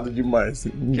engraçado demais.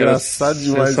 Engraçado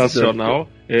demais. Sensacional.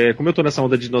 Como eu tô nessa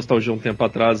onda de nostalgia um tempo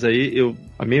atrás aí,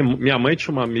 a minha mãe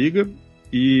tinha uma amiga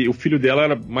e o filho dela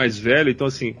era mais velho, então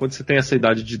assim, quando você tem essa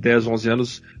idade de 10, 11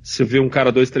 anos, você vê um cara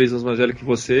 2, 3 anos mais velho que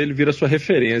você, ele vira sua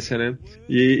referência, né?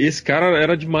 E esse cara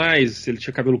era demais, ele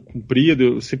tinha cabelo comprido,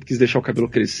 eu sempre quis deixar o cabelo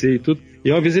crescer e tudo. E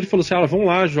uma vez ele falou assim, vamos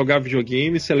lá jogar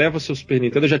videogame, você leva seu Super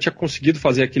Nintendo. Eu já tinha conseguido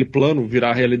fazer aquele plano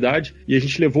virar realidade, e a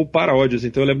gente levou o Paródios.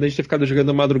 Então eu lembro da gente ter ficado jogando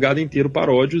a madrugada inteira o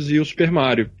Paródios e o Super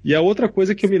Mario. E a outra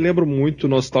coisa que eu me lembro muito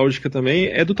nostálgica também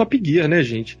é do Top Gear, né,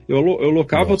 gente? Eu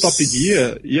locava o Top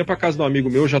Gear, ia pra casa de um amigo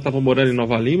meu, já tava morando em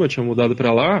Nova Lima, tinha mudado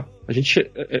pra lá. A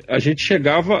gente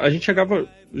chegava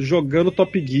jogando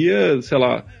Top Gear, sei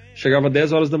lá, chegava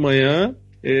 10 horas da manhã,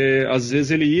 às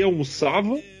vezes ele ia,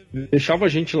 almoçava, deixava a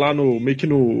gente lá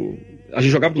a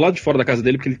gente jogava do lado de fora da casa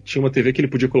dele, porque ele tinha uma TV que ele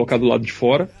podia colocar do lado de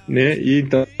fora, né? E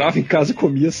entrava em casa,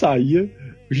 comia, saía.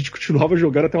 A gente continuava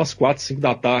jogando até umas 4, 5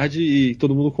 da tarde e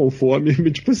todo mundo com fome.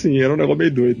 Tipo assim, era um negócio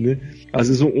meio doido, né? Às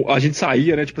vezes a gente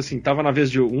saía, né? Tipo assim, tava na vez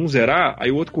de um zerar,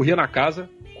 aí o outro corria na casa,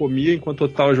 comia enquanto o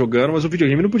outro tava jogando, mas o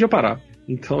videogame não podia parar.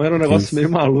 Então era um negócio meio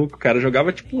maluco, cara. Eu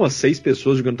jogava tipo umas 6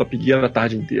 pessoas jogando Top Gear a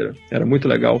tarde inteira. Era muito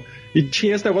legal. E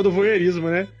tinha esse negócio do voyeurismo,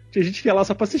 né? Tinha gente que ia lá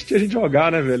só pra assistir a gente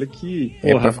jogar, né, velho? Que,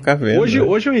 porra, pra ficar vendo.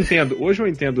 Hoje eu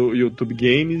entendo YouTube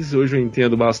Games, hoje eu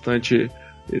entendo bastante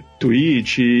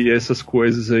Twitch e essas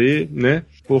coisas aí, né?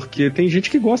 Porque tem gente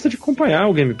que gosta de acompanhar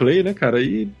o gameplay, né, cara?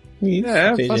 E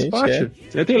faz parte.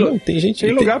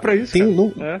 Tem lugar pra isso.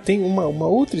 Tem uma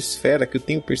outra esfera que eu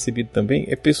tenho percebido também,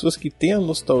 é pessoas que têm a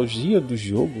nostalgia do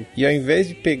jogo e ao invés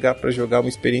de pegar pra jogar uma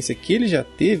experiência que ele já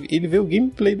teve, ele vê o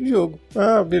gameplay do jogo.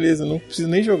 Ah, beleza, não preciso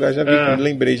nem jogar, já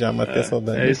lembrei já, matei a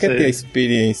saudade. Ele quer ter a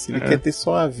experiência, ele quer ter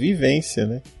só a vivência,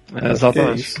 né?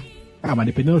 Exatamente. Mas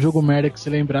dependendo do jogo merda que você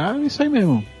lembrar, é isso aí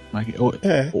mesmo.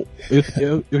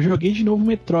 Eu joguei de novo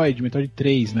Metroid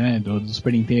 3, né, do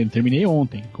Super Nintendo. Terminei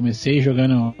ontem. Comecei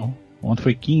jogando. Ontem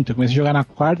foi quinta, comecei a jogar na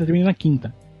quarta, terminei na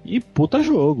quinta. E puta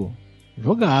jogo.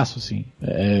 Jogaço, assim.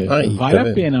 Vale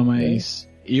a pena, mas.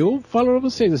 Eu falo pra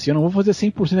vocês, assim, eu não vou fazer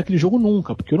 100% daquele jogo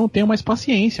nunca, porque eu não tenho mais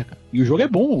paciência, cara. E o jogo é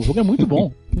bom, o jogo é muito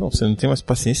bom. Não, você não tem mais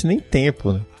paciência nem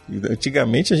tempo, né?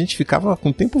 Antigamente a gente ficava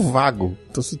com tempo vago,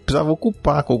 então você precisava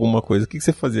ocupar com alguma coisa. O que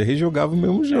você fazia? Rejogava o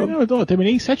mesmo jogo. Eu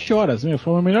terminei em 7 horas,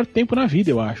 foi o melhor tempo na vida,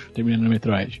 eu acho, terminando no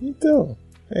Metroid. Então,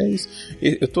 é isso.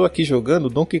 Eu tô aqui jogando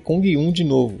Donkey Kong 1 de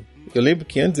novo. Eu lembro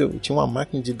que antes eu tinha uma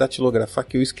máquina de datilografar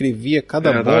que eu escrevia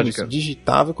cada bônus,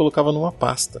 digitava e colocava numa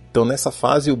pasta. Então nessa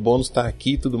fase o bônus tá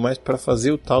aqui e tudo mais para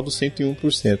fazer o tal do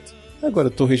 101%. Agora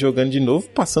eu tô rejogando de novo,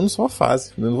 passando só a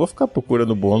fase. Eu não vou ficar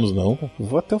procurando bônus, não. Eu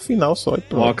vou até o final só e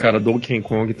pronto. Cara, Donkey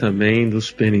Kong também, do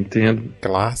Super Nintendo.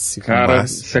 Clássico. Cara,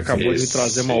 você acabou de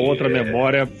trazer uma outra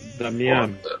memória da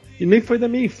minha... E nem foi da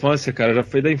minha infância, cara. Já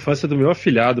foi da infância do meu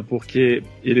afilhado, porque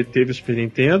ele teve o Super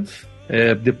Nintendo...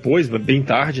 depois, bem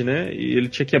tarde, né? E ele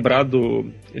tinha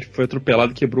quebrado... Ele foi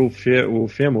atropelado, quebrou o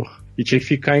fêmur. E tinha que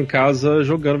ficar em casa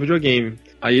jogando videogame.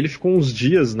 Aí ele ficou uns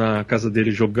dias na casa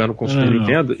dele jogando com o Super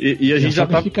Nintendo. E a gente já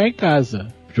tava... ficar em casa.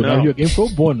 Jogar videogame foi o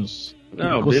bônus.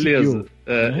 Não, beleza.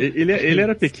 Ele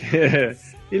era pequeno.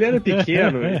 Ele era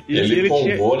pequeno. Ele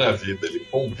pombou na vida. Ele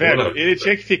pombou na vida.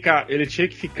 Ele tinha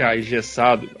que ficar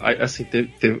engessado. Assim,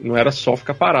 não era só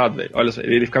ficar parado, velho. Olha só,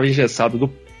 ele ficava engessado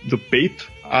do peito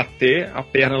até a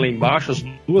perna lá embaixo, as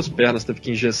 2 pernas teve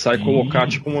que engessar e colocar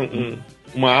tipo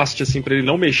uma haste assim pra ele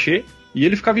não mexer, e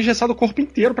ele ficava engessado o corpo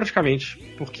inteiro praticamente,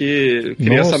 porque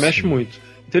criança mexe muito.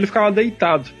 Então ele ficava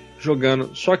deitado jogando,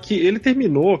 só que ele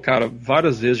terminou, cara,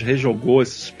 várias vezes, rejogou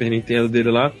esse Super Nintendo dele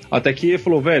lá, até que ele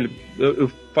falou, velho, eu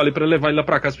falei pra levar ele lá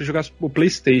pra casa pra jogar o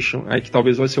PlayStation, aí que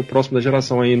talvez vai ser o próximo da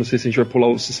geração aí, não sei se a gente vai pular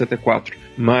o 64,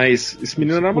 mas esse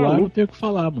menino era maluco. Não tenho o que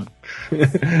falar, mano.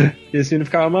 Esse menino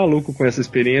ficava maluco com essa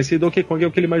experiência, e Donkey Kong é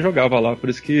o que ele mais jogava lá,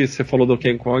 por isso que você falou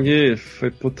Donkey Kong,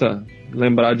 foi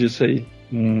lembrar disso aí.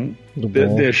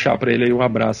 deixar pra ele aí um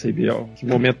abraço aí, Biel. Que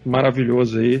momento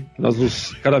maravilhoso aí. Nós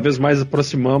nos cada vez mais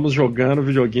aproximamos jogando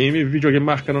videogame e videogame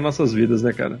marcando nossas vidas,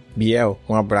 né, cara? Biel,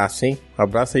 um abraço, hein? Um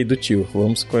abraço aí do tio.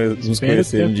 Vamos nos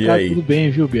conhecer um dia aí. Tudo bem,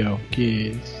 viu, Biel?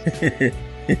 Que...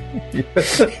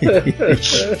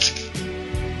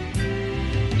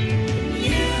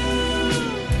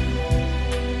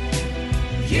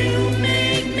 You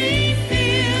make me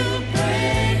feel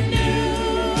brand new.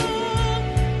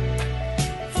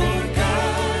 For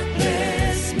God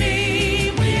bless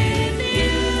me with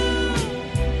you.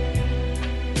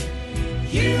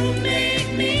 You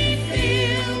make me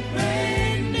feel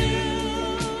brand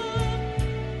new.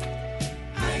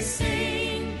 I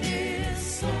sing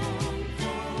this song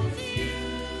for you.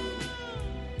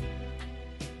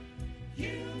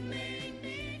 You make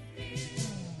me feel.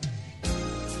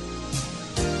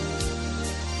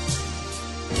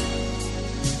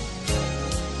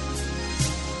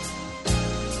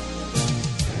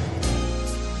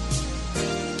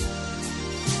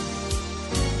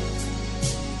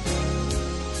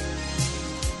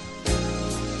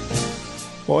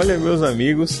 Olha, meus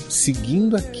amigos,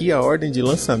 seguindo aqui a ordem de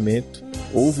lançamento,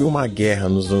 houve uma guerra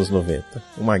nos anos 90.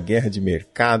 Uma guerra de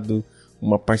mercado,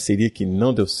 uma parceria que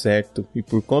não deu certo, e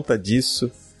por conta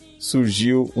disso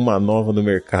surgiu uma nova no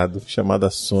mercado chamada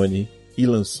Sony e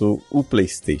lançou o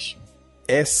PlayStation.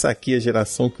 Essa aqui é a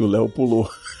geração que o Léo pulou.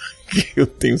 Eu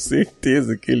tenho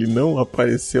certeza que ele não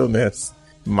apareceu nessa.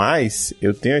 Mas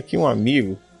eu tenho aqui um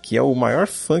amigo que é o maior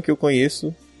fã que eu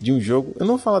conheço de um jogo. Eu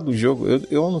não vou falar do jogo,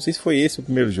 eu não sei se foi esse o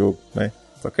primeiro jogo, né?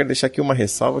 Só quero deixar aqui uma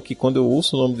ressalva que quando eu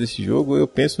ouço o nome desse jogo, eu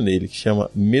penso nele, que chama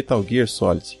Metal Gear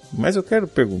Solid. Mas eu quero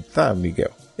perguntar,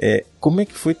 Miguel, como é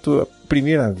que foi tua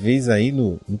primeira vez aí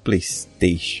no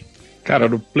PlayStation? Cara,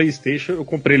 no PlayStation eu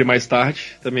comprei ele mais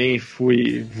tarde. Também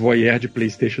fui voyeur de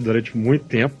PlayStation durante muito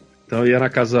tempo. Então eu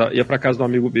ia pra casa de um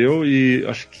amigo meu e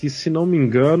acho que, se não me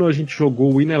engano, a gente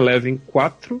jogou o Win Eleven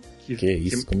 4.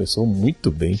 Que começou muito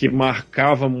bem. Que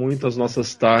marcava muito as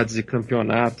nossas tardes e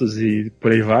campeonatos e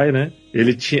por aí vai, né?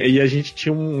 E a gente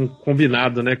tinha um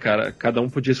combinado, né, cara? Cada um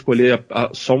podia escolher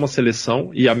só uma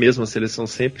seleção, e a mesma seleção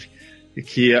sempre, e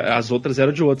que as outras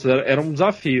eram de outros. Era um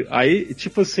desafio. Aí,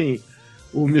 tipo assim,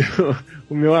 o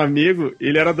meu amigo,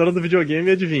 ele era dono do videogame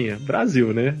e adivinha?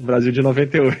 Brasil, né? Brasil de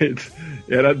 98.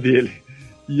 Era dele.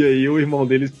 E aí o irmão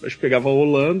dele, acho que pegava a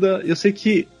Holanda. Eu sei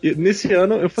que nesse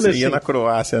ano eu falei assim... Você ia na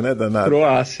Croácia, né, danado?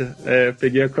 Croácia,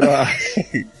 peguei a Croácia.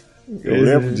 Eu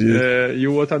lembro disso. E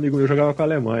o outro amigo meu jogava com a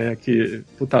Alemanha, que,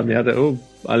 puta merda,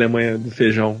 Alemanha do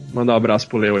feijão. Manda um abraço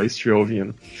pro Leo aí, se estiver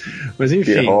ouvindo. Mas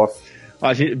enfim...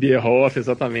 Bierhoff,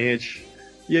 exatamente.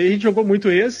 E aí a gente jogou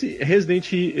muito esse,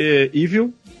 Resident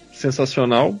Evil,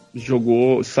 sensacional.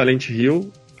 Jogou Silent Hill.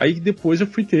 Aí depois eu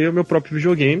fui ter o meu próprio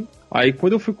videogame. Aí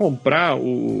quando eu fui comprar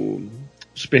o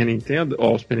Super Nintendo,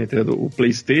 o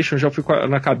PlayStation, já fui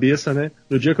na cabeça, né?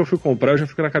 No dia que eu fui comprar, eu já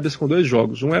fiquei na cabeça com dois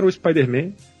jogos. Um era o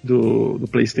Spider-Man do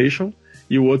PlayStation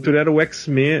e o outro era o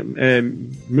X-Men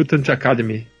Mutant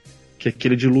Academy, que é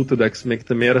aquele de luta do X-Men, que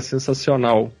também era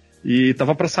sensacional. E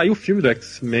tava pra sair o filme do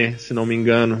X-Men, se não me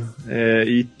engano.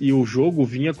 E o jogo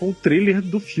vinha com o trailer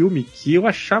do filme, que eu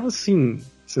achava assim...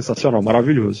 sensacional,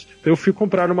 maravilhoso. Então eu fui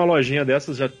comprar numa lojinha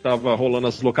dessas, já tava rolando,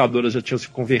 as locadoras já tinham se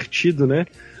convertido, né,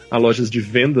 a lojas de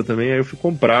venda também. Aí eu fui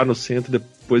comprar no centro,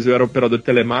 depois eu era operador de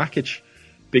telemarketing,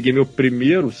 peguei meu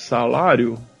primeiro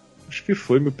salário, acho que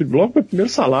foi logo meu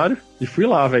primeiro salário, e fui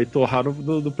lá, velho, torrar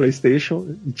do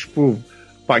PlayStation, e tipo,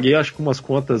 paguei acho que umas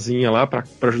contazinhas lá pra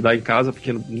ajudar em casa,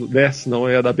 porque senão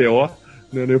eu ia dar BO,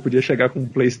 né, eu podia chegar com um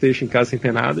PlayStation em casa sem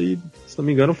ter nada, e se não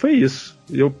me engano foi isso.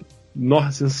 E eu,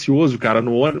 nossa, ansioso, cara,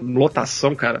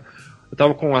 lotação, cara. Eu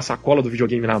tava com a sacola do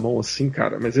videogame na mão, assim,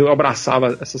 cara, mas eu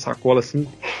abraçava essa sacola, assim,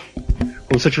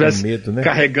 como se eu estivesse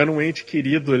carregando um ente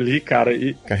querido ali, cara.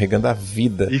 Carregando a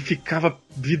vida. E ficava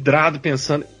vidrado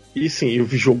pensando... E sim, o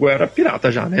jogo era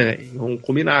pirata já, né? Vamos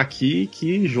combinar aqui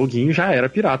que joguinho já era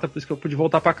pirata, por isso que eu pude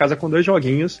voltar pra casa com 2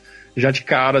 joguinhos já de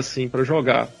cara, assim, pra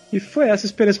jogar. E foi essa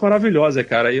experiência maravilhosa,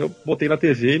 cara. Aí eu botei na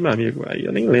TV, meu amigo, aí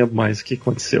eu nem lembro mais o que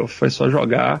aconteceu. Foi só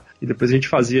jogar, e depois a gente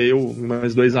fazia, eu e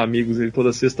mais 2 amigos, e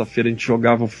toda sexta-feira a gente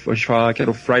jogava, a gente falava que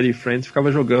era o Friday Friends,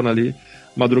 ficava jogando ali,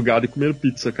 madrugada e comendo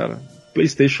pizza, cara.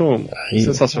 PlayStation,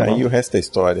 sensacional. Aí o resto é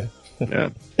história.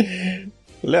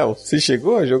 Léo, você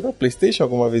chegou a jogar PlayStation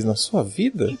alguma vez na sua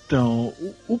vida? Então,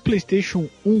 o PlayStation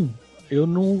 1,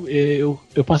 eu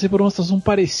passei por uma situação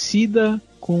parecida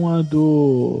com a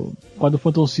do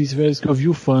Phantom System, que eu vi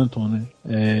o Phantom, né?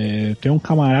 Eu tenho um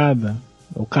camarada,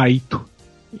 o Caíto.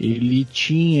 Ele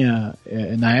tinha,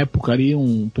 na época ali,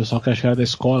 um pessoal que acho que era da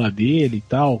escola dele e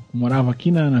tal, morava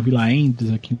aqui na Vila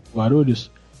Endes, aqui em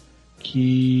Guarulhos.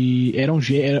 que eram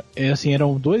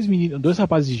dois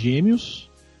rapazes gêmeos,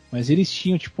 mas eles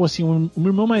tinham, tipo assim, uma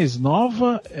irmã mais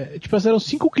nova, tipo, elas eram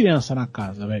 5 crianças na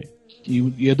casa, velho.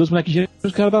 E 2 moleques gêmeos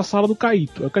que eram da sala do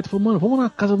Caíto. Aí o Caíto falou, mano, vamos na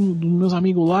casa dos meus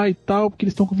amigos lá e tal, porque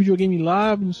eles estão com videogame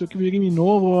lá, não sei o que, videogame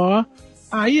novo, lá.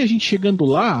 Aí a gente chegando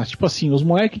lá, tipo assim, os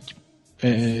moleques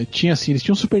tinham assim, eles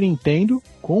tinham um Super Nintendo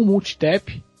com um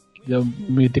multitap, que deu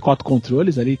ter 4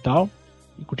 controles ali e tal,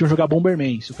 e curtiam jogar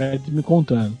Bomberman, isso o cara me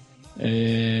contando.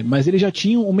 Mas eles já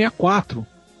tinham o 64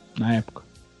 na época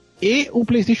e o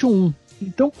PlayStation 1.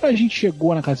 Então quando a gente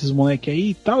chegou na casa desses moleques aí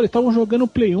e tal, eles estavam jogando o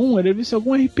Play 1, ele viu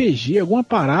algum RPG, alguma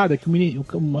parada que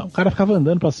o cara ficava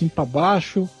andando pra cima e pra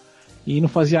baixo e não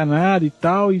fazia nada e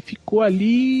tal, e ficou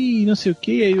ali e não sei o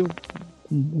que. Aí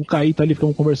o Caíto ali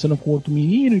ficamos conversando com outro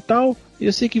menino e tal.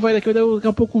 Eu sei que vai daqui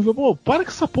a pouco um jogo, para com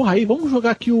essa porra aí, vamos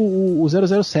jogar aqui o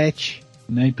 007,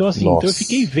 né? Então assim, então eu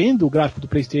fiquei vendo o gráfico do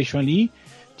PlayStation ali.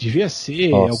 Devia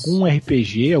ser algum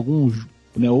RPG,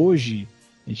 né, hoje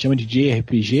a gente chama de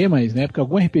JRPG, mas na época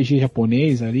algum RPG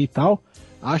japonês ali e tal.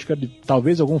 Acho que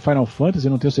talvez algum Final Fantasy,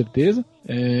 eu não tenho certeza.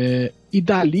 E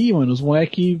dali, mano, os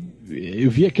moleques, eu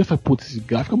vi aqui e falei, putz, esse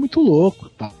gráfico é muito louco,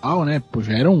 tal, né? Pô,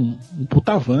 já era um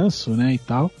puta avanço, né, e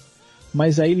tal.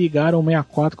 Mas aí ligaram o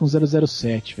 64 com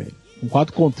 007, velho. Com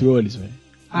 4 controles, velho.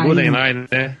 GoldenEye,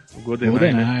 né?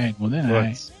 GoldenEye.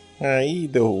 Aí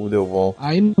deu bom.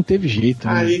 Aí não teve jeito,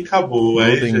 né? Aí acabou,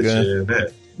 Golden aí Gun. né?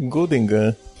 Golden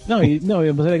Gun.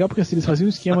 Mas é legal porque assim, eles faziam um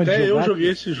esquema até de jogar... eu joguei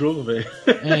esse jogo, velho.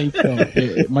 Então.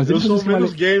 Mas eu eles sou faziam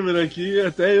menos gamer aqui,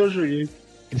 até eu joguei.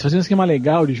 Eles faziam um esquema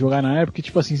legal de jogar na época,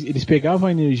 tipo assim, eles pegavam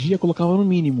a energia e colocavam no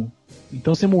mínimo.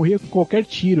 Então você morria com qualquer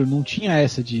tiro, não tinha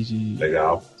essa de...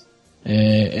 Legal.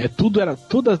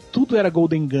 Tudo era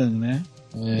Golden Gun, né?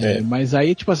 Mas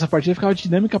aí, tipo, essa partida ficava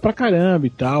dinâmica pra caramba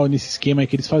e tal, nesse esquema aí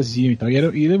que eles faziam e tal.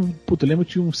 Eu lembro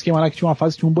que tinha um esquema lá que tinha uma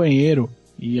fase que tinha um banheiro.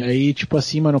 E aí, tipo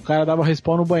assim, mano, o cara dava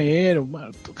respawn no banheiro.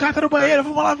 Mano, o cara tá no banheiro,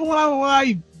 vamos lá.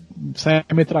 E saia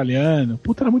metralhando.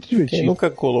 Puta, era muito divertido. Quem nunca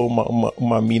colou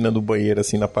uma mina do banheiro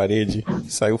assim na parede,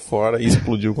 saiu fora e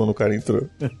explodiu quando o cara entrou?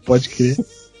 Pode crer.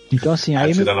 Então, assim,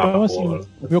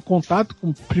 meu contato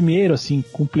primeiro, assim,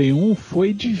 com o Play 1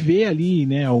 foi de ver ali,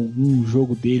 né, algum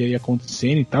jogo dele aí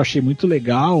acontecendo e tal. Achei muito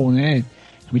legal, né?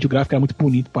 Realmente o gráfico era muito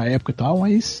bonito pra época e tal,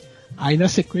 mas aí na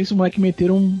sequência o moleque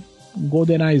meteram um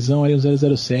GoldenEyezão aí,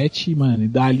 um 007, mano, e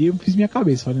dali eu fiz minha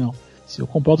cabeça. Falei, não, se eu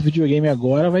comprar outro videogame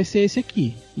agora vai ser esse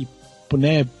aqui. E,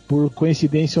 né, por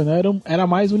coincidência ou não, era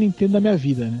mais um Nintendo da minha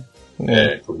vida, né?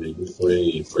 Comigo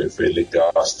foi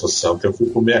legal a situação, que eu fui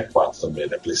pro 64 também,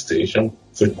 né? PlayStation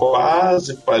foi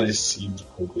quase parecido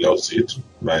com o Leozito,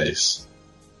 mas,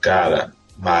 cara,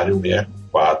 Mario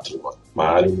 64, mano.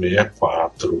 Mario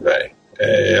 64, velho.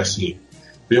 Assim,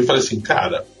 eu falei assim,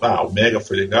 cara, o Mega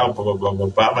foi legal,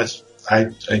 mas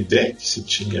a ideia que se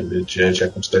tinha, mediante a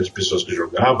quantidade de pessoas que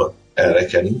jogava, era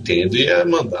que a Nintendo ia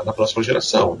mandar na próxima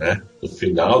geração, né? No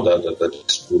final da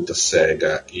disputa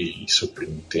Sega e Super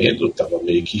Nintendo, estava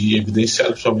meio que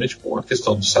evidenciado, principalmente com a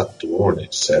questão do Saturn,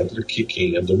 etc., que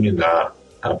quem ia dominar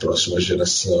a próxima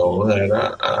geração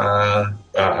era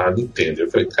a Nintendo.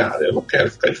 Eu falei, cara, eu não quero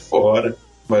ficar de fora.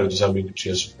 A maioria dos amigos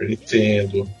tinha Super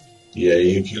Nintendo. E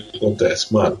aí o que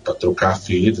acontece? Mano, pra trocar a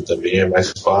fita também é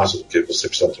mais fácil, porque você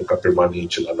precisa trocar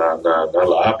permanente lá na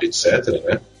LAP, etc.,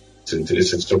 né? Seria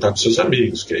interessante trocar com seus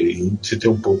amigos, que aí você tem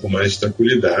um pouco mais de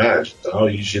tranquilidade e tal,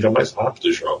 e gira mais rápido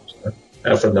os jogos, né?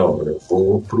 Aí eu falei, não, eu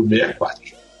vou pro 64,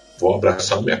 vou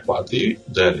abraçar o 64 e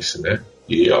dane-se, né?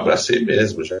 E eu abracei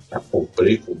mesmo, já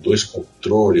comprei com 2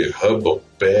 controles, Humble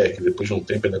Pack, depois de um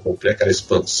tempo ainda comprei aquela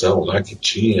expansão lá que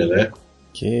tinha, né?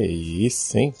 Que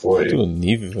isso, hein? Foi. Outro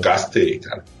nível. Gastei,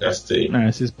 cara.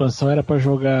 Essa expansão era pra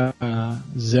jogar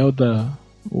Zelda,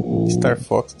 o Star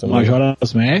Fox também.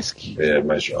 Majora's Mask.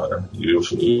 Majora.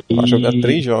 Pra jogar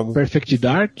 3 jogos. Perfect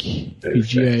Dark.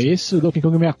 Pedia esse, o Donkey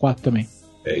Kong 64 também.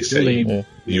 É isso aí.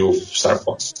 E o Star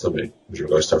Fox também.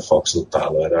 Jogar o Star Fox no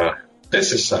talo era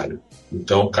necessário.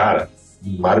 Então, cara,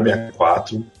 Mario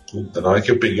 64, na hora que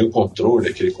eu peguei o controle,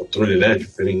 aquele controle, né,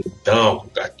 diferentão, com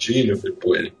gatilho, eu falei,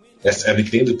 pô, a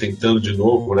Nintendo tentando de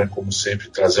novo, né, como sempre,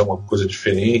 trazer uma coisa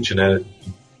diferente, né,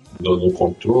 no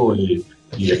controle.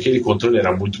 E aquele controle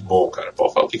era muito bom, cara.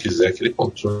 Pode falar o que quiser, aquele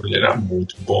controle era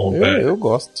muito bom, velho. Eu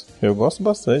gosto. Eu gosto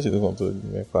bastante do controle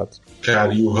do 64.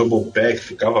 Cara, e o Rumble Pack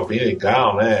ficava bem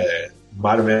legal, né?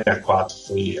 Mario 64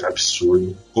 foi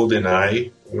absurdo.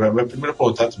 GoldenEye, meu primeiro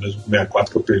contato mesmo com o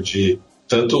 64, que eu perdi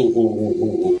tanto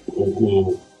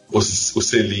o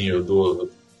selinho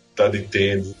da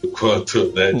Nintendo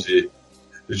quanto, né, de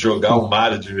jogar o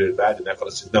Mario de verdade, né?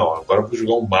 Falei assim, não, agora eu vou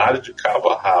jogar um Mario de cabo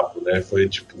a rabo, né? Foi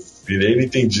tipo, virei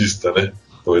nintendista, né?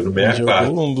 Foi no 64.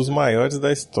 Jogou um dos maiores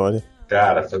da história.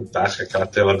 Cara, fantástico. Aquela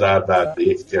tela da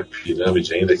areia que tem a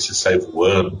pirâmide ainda, que você sai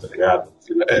voando, tá ligado?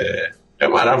 É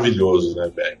maravilhoso,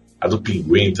 né, velho? A do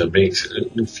Pinguim também,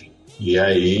 enfim. E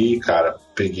aí, cara,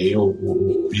 peguei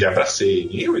e abracei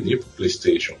ele pro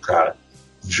PlayStation, cara.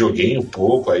 Joguei um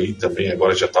pouco aí também,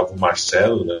 agora já tava o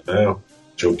Marcelo, né?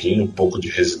 Joguei um pouco de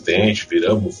Resident,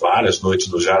 viramos várias noites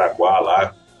no Jaraguá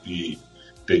lá, e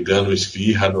pegando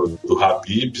esfirra do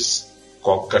Habib's,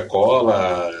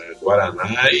 Coca-Cola,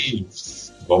 Guaraná e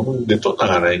vamos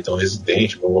detonar, né? Então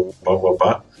Resident,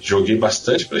 blá. Joguei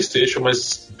bastante PlayStation,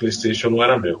 mas o PlayStation não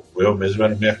era meu. Eu mesmo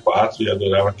era 64 e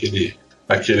adorava aquele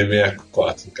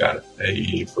 64, cara.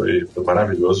 E foi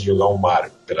maravilhoso jogar um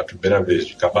Mario pela primeira vez,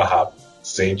 de cabo a rabo.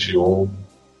 101,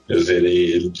 eu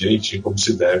zerei ele direitinho como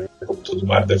se deve, como todo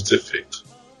Mario deve ser feito.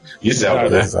 E Zelda,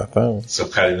 né? Exatamente. Seu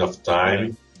Ocarina of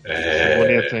Time.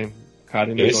 Bonito, hein?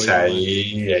 Esse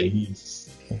aí.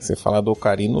 Você fala do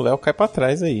Ocarina, o Léo cai pra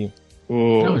trás aí.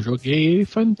 Não, eu joguei ele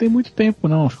não tem muito tempo,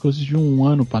 não. Acho que coisa de um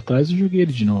ano pra trás eu joguei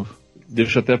ele de novo.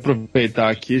 Deixa eu até aproveitar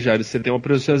aqui, Jair, você tem uma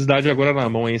preciosidade agora na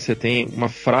mão, hein? Você tem uma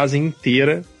frase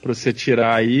inteira pra você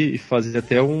tirar aí e fazer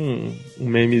até um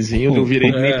memezinho do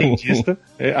Virei Nintendista.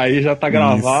 Aí já tá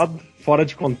gravado, fora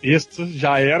de contexto,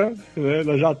 já era, né?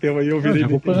 Nós já temos aí o Virei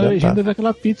Nintendista. A legenda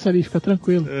daquela pizza ali, fica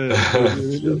tranquilo.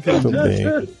 Tudo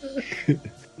bem.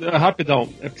 Rapidão,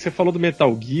 é porque você falou do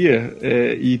Metal Gear,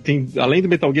 e além do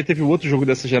Metal Gear teve outro jogo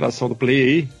dessa geração do Play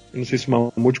aí, eu não sei se o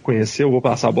Mamute conheceu, vou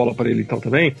passar a bola para ele então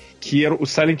também, que era o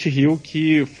Silent Hill,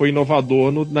 que foi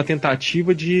inovador na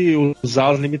tentativa de usar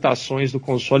as limitações do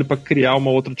console para criar uma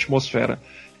outra atmosfera.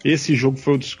 Esse jogo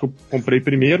foi o que eu comprei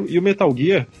primeiro, e o Metal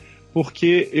Gear,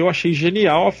 porque eu achei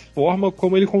genial a forma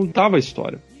como ele contava a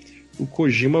história. O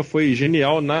Kojima foi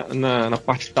genial na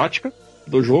parte tática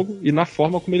do jogo e na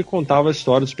forma como ele contava a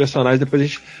história dos personagens.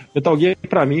 Depois Metal Gear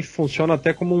pra mim funciona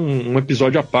até como um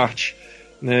episódio à parte,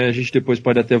 né? A gente depois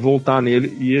pode até voltar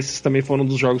nele, e esses também foram um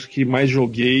dos jogos que mais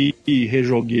joguei e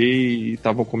rejoguei e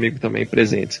estavam comigo também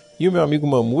presentes. E o meu amigo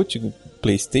Mamute,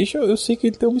 PlayStation, eu sei que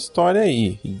ele tem uma história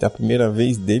aí, e da primeira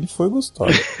vez dele foi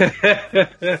gostosa.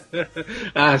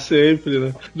 Sempre,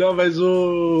 né? Não, mas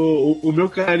o meu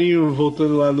carinho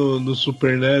voltando lá no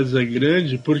Super NES é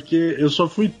grande, porque eu só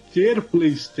fui ter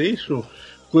PlayStation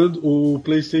quando o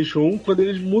PlayStation 1, quando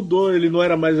ele mudou, ele não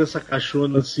era mais essa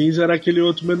caixona cinza, era aquele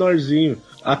outro menorzinho.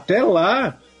 Até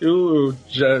lá, eu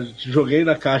já joguei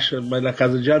na caixa, mas na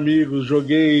casa de amigos,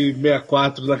 joguei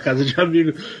 64 na casa de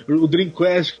amigos, o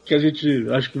Dreamcast, que a gente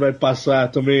acho que vai passar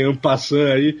também, en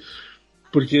passant aí,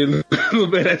 porque não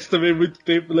merece também muito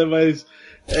tempo, né, mas...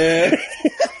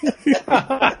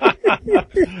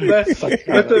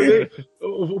 Mas também,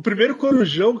 o primeiro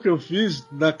corujão que eu fiz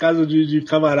na casa de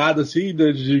camarada, assim,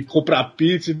 de comprar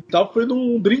pizza e tal, foi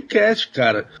num Dreamcast,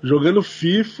 cara. Jogando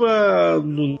FIFA,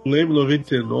 não lembro,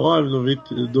 99,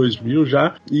 2000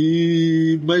 já.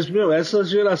 Mas, essa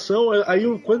geração, aí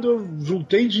quando eu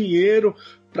juntei dinheiro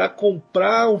pra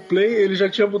comprar o Play, ele já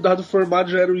tinha mudado o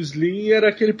formato, já era o Slim e era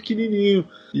aquele pequenininho.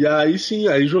 E aí sim,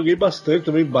 aí joguei bastante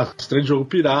também, bastante jogo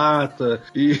pirata,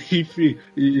 e enfim,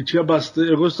 e tinha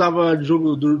bastante. Eu gostava de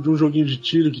um joguinho de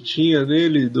tiro que tinha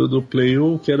nele, do Play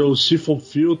 1, que era o Siphon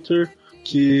Filter.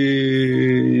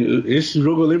 Que esse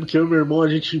jogo eu lembro que eu e meu irmão a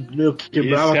gente meio que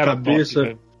quebrava a cabeça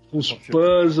top, com os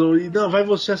puzzles, e não, vai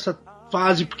você essa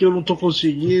fase porque eu não tô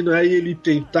conseguindo, aí ele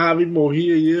tentava e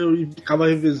morria e ficava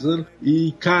revezando,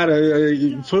 e cara,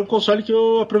 foi um console que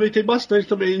eu aproveitei bastante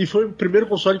também, e foi o primeiro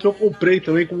console que eu comprei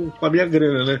também com a minha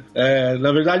grana, né?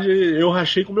 Na verdade eu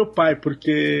rachei com meu pai,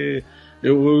 porque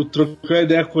eu troquei uma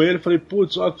ideia com ele, falei,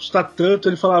 putz, vai custar tanto,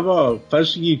 ele falava, faz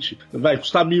o seguinte, vai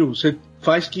custar 1.000, você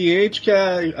faz 500, que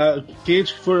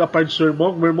 500 que for a parte do seu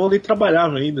irmão, meu irmão nem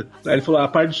trabalhava ainda. Aí ele falou, a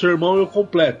parte do seu irmão eu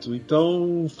completo,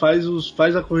 então faz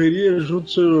a correria,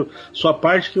 junto sua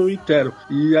parte que eu inteiro.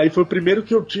 E aí foi o primeiro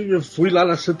que eu tive, eu fui lá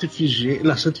na Santa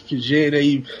Ifigênia,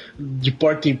 e de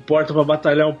porta em porta pra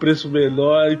batalhar um preço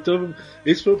menor, então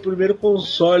esse foi o primeiro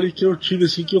console que eu tive,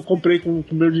 assim, que eu comprei com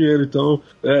meu dinheiro, então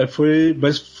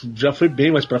mas já foi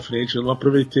bem mais pra frente, eu não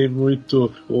aproveitei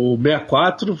muito. O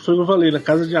 64 foi o que eu falei, na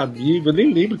casa de amigos. Eu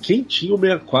nem lembro quem tinha o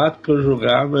 64 pra eu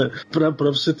jogar, mas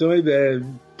pra você ter uma ideia.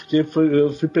 Porque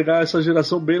eu fui pegar essa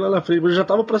geração bem lá na frente, mas já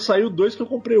tava pra sair o 2 que eu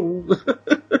comprei um.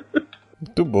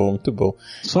 Muito bom, muito bom.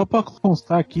 Só pra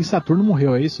constar aqui, Saturno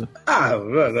morreu, é isso?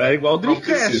 Mano, é igual o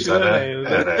Dreamcast, né?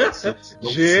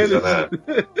 Não precisa, né?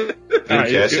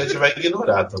 Dreamcast a gente vai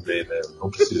ignorar também, né?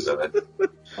 Não precisa, né?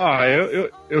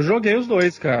 Eu joguei os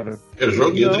dois, cara. Eu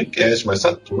joguei o Dreamcast, mas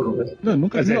Saturno, velho. Não,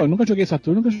 eu nunca joguei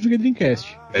Saturno, nunca joguei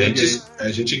Dreamcast. A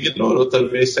gente ignorou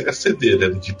também Sega CD, né?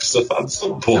 A gente precisa falar do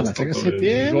São Paulo. Mas Sega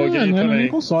CD não era nem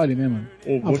console, né, mano?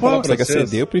 O Sega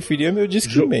CD eu preferia meu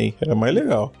Discman, era mais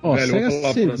legal. Ó, Sega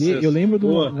CD, eu lembro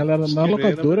do galera na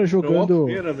locadora jogando...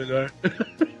 Era melhor.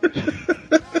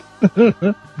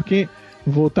 Porque...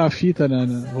 Voltar a fita,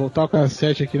 voltar o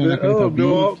cassete aqui na caneta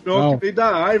meu Walkman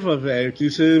da Aiva, velho,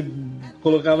 que você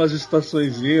colocava as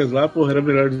estaçõezinhas lá, porra, era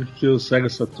melhor do que o Sega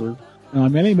Saturn. Não, a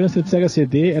minha lembrança de Sega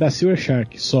CD era Silver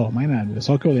Shark, só, mais nada, é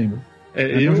só o que eu lembro.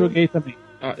 Eu joguei também.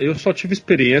 Eu só tive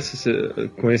experiência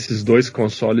com esses dois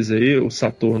consoles aí, o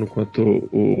Saturno quanto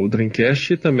o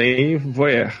Dreamcast, e também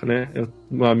Voyeur, né?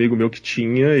 Um amigo meu que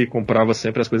tinha e comprava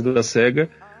sempre as coisas da Sega,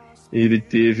 ele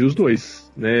teve os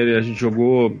dois, né? A gente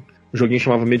jogou... Um joguinho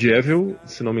chamava Medieval,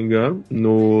 se não me engano,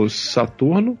 no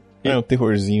Saturno. É um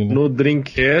terrorzinho, né? No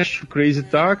Dreamcast, o Crazy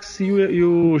Taxi e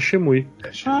o Shenmue.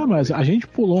 Mas a gente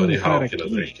pulou um cara aqui,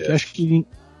 que acho que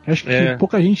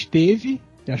pouca gente teve.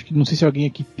 Acho que não sei se alguém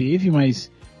aqui teve, mas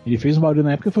ele fez um barulho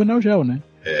na época, foi o Neo Geo, né?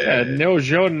 Neo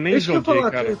Geo nem joguei,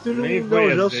 cara. Teve nem um Neo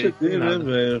Geo CD, né,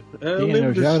 velho? Eu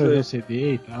lembro disso. Neo Geo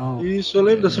CD e tal. Isso, eu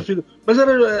lembro dessa fita. Mas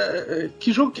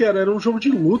que jogo que era? Era um jogo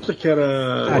de luta que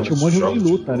era... tinha um monte de jogo de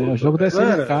luta, né? O jogo da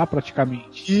SNK,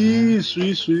 praticamente. Isso.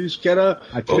 Que era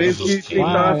meio que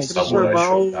tentar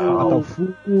transformar o... Fatal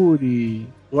Fury...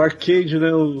 O arcade,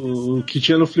 né? O que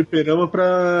tinha no fliperama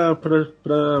pra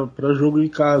jogo em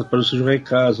casa, pra você jogar em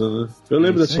casa, né? Eu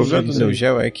lembro dessa coisa. O problema do Neo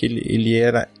Geo é que ele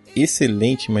era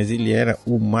excelente, mas ele era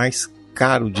o mais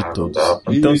caro de todos.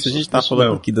 Então, se a gente tá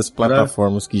falando aqui das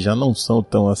plataformas que já não são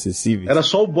tão acessíveis... Era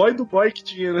só o boy do boy que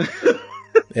tinha, né?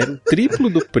 Era o triplo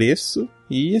do preço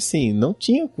e, assim, não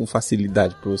tinha com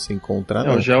facilidade pra você encontrar.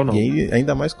 Neo Geo não. E aí,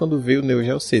 ainda mais quando veio o Neo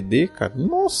Geo CD, cara,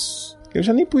 nossa... Eu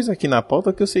já nem pus aqui na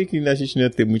pauta, que eu sei que a gente não ia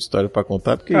ter muita história pra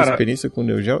contar, porque a experiência com o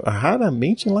Neo Geo,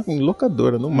 raramente em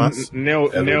locadora, no máximo.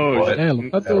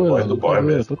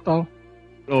 Locadora, total.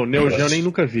 O Neo Geo nem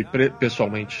nunca vi,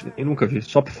 pessoalmente. Nem nunca vi,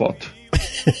 só por foto.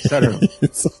 Sério, não.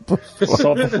 Só por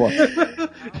foto.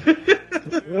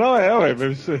 Não ué,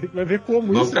 você vai ver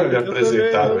como isso. Nunca me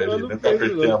apresentaram ele, nunca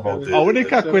apertei a mão dele. A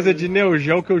única coisa de Neo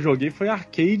Geo que eu joguei foi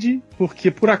arcade, porque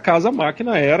por acaso a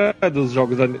máquina era dos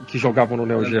jogos que jogavam no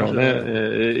Neo Geo, né?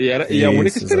 E a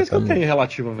única experiência que eu tenho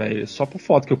relativa, velho. Só por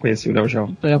foto que eu conheci o Neo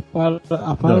Geo.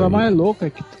 A parada mais louca é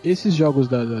que esses jogos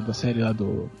da série lá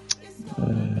do...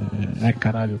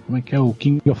 caralho, como é que é o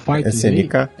King of Fighters?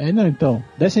 SNK? Então,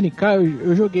 da SNK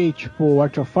eu joguei tipo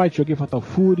Art of Fight, joguei Fatal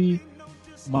Fury,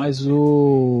 mas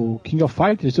o King of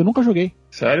Fighters eu nunca joguei.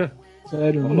 Sério,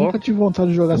 eu nunca tive vontade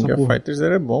de jogar essa porra. King of Fighters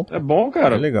era bom. É bom,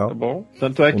 cara. É legal. É bom.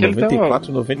 Tanto é que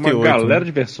 94, ele tem 98, uma galera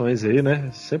de versões aí, né?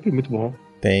 Sempre muito bom.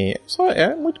 Tem.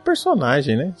 É muito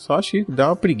personagem, né? Só acho que dá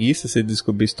uma preguiça você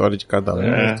descobrir a história de cada um,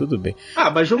 mas tudo bem.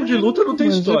 Mas jogo de luta não tem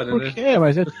história, né?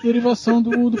 Mas é derivação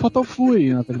do Fatal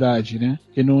Fury, na verdade, né?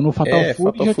 Porque no Fatal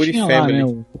Fury Fatal já Fury tinha Family. lá,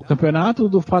 né? O campeonato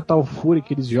do Fatal Fury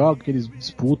que eles jogam, que eles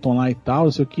disputam lá e tal,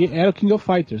 não sei o que, era o King of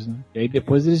Fighters, né? E aí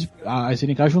depois a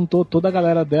SNK juntou toda a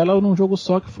galera dela num jogo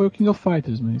só que foi o King of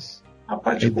Fighters, mas... A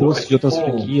parte boa é que outras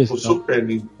franquias o Super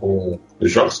Nintendo,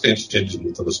 os jogos que a gente tinha de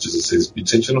luta nos 16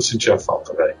 bits, a gente não sentia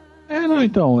falta, velho.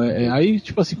 Aí,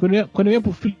 tipo assim, quando eu ia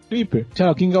pro Flipper, tinha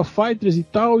o King of Fighters e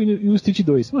tal, e o Street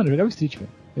 2. Mano, eu jogava Street, velho.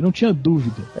 Eu não tinha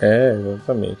dúvida.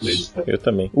 Exatamente. Eu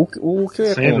também. O que eu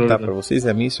ia contar pra vocês,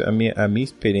 a minha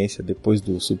experiência depois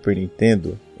do Super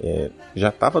Nintendo,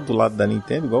 já tava do lado da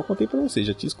Nintendo, igual eu contei pra vocês.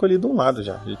 Já tinha escolhido um lado,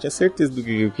 já tinha certeza do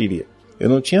que eu queria. Eu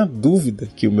não tinha dúvida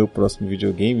que o meu próximo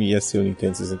videogame ia ser o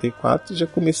Nintendo 64 e já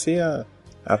comecei a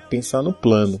pensar no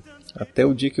plano. Até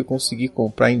o dia que eu consegui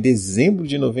comprar em dezembro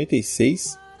de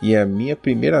 96 e a minha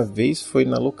primeira vez foi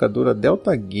na locadora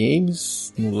Delta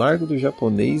Games, no Largo do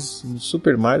Japonês, no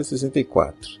Super Mario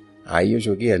 64. Aí eu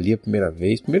joguei ali a primeira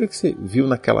vez. Primeiro que você viu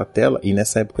naquela tela, e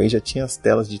nessa época aí já tinha as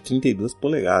telas de 32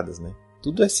 polegadas, né?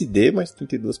 Tudo SD, mas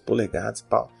 32 polegadas,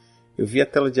 pau. Eu vi a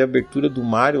tela de abertura do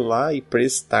Mario lá e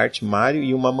Press Start Mario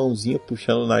e uma mãozinha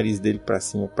puxando o nariz dele pra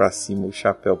cima, o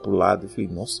chapéu pro lado. Eu falei,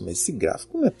 nossa, mas esse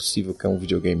gráfico não é possível que é um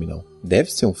videogame, não.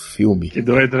 Deve ser um filme. Que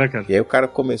doido, né, cara? E aí o cara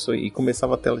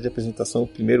começava a tela de apresentação, o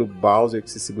primeiro Bowser que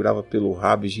se segurava pelo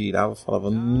rabo e girava, falava,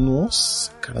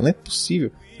 nossa, cara, não é possível.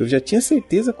 Eu já tinha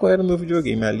certeza qual era o meu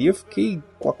videogame. Ali eu fiquei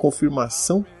com a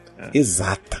confirmação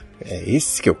exata. É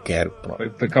esse que eu quero.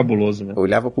 Foi cabuloso, né? Eu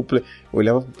olhava pro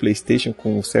PlayStation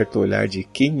com um certo olhar de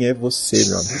quem é você,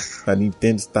 meu amigo? A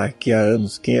Nintendo está aqui há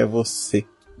anos, quem é você?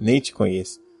 Nem te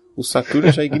conheço. O Saturno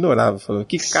eu já ignorava, falando,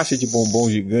 que caixa de bombom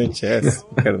gigante é essa?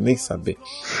 Não quero nem saber.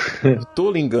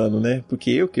 Tô ligando, né? Porque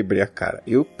eu quebrei a cara.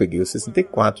 Eu peguei o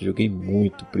 64, joguei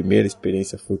muito. Primeira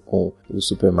experiência foi com o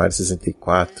Super Mario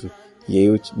 64. E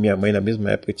aí minha mãe na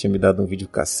mesma época tinha me dado um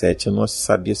videocassete. Eu não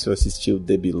sabia se eu assistia o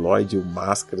Debiloid, o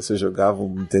Máscara, se eu jogava um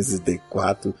Nintendo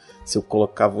 64, se eu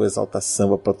colocava o Exalta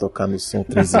Samba pra tocar no som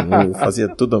 3 em 1. Eu fazia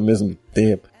tudo ao mesmo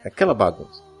tempo. Aquela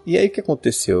bagunça. E aí o que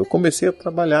aconteceu? Eu comecei a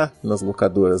trabalhar nas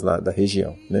locadoras lá da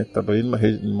região, né? Trabalhei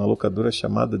numa locadora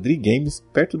chamada Dri Games,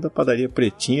 perto da padaria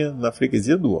Pretinha, na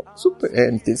freguesia do Ó.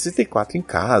 Nintendo 64 em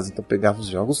casa, então pegava os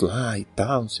jogos lá e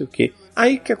tal, não sei o que.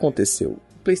 Aí o que aconteceu?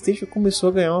 O PlayStation começou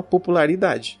a ganhar uma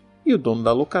popularidade. E o dono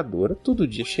da locadora todo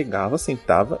dia chegava,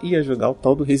 sentava e ia jogar o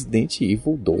tal do Resident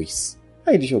Evil 2.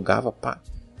 Aí ele jogava, pá.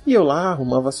 E eu lá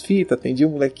arrumava as fitas, atendia o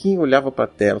molequinho, olhava pra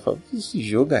tela, falava, esse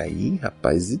jogo aí,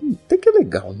 rapaz, até que é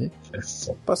legal, né?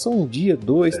 Passou um dia,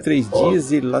 2, 3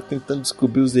 dias, ele lá tentando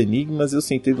descobrir os enigmas, eu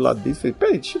sentei do lado dele e falei,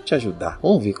 peraí, deixa eu te ajudar,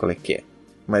 vamos ver qual é que é.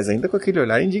 Mas ainda com aquele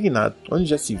olhar indignado. Onde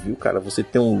já se viu, cara, você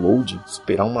ter um load,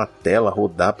 esperar uma tela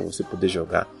rodar pra você poder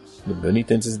jogar. No meu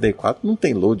Nintendo 64 não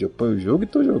tem load, eu ponho o jogo e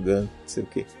tô jogando, não sei o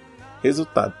que.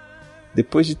 Resultado,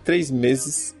 depois de 3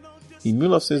 meses, em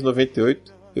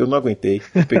 1998, eu não aguentei.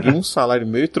 Eu peguei um salário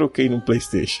meu e troquei num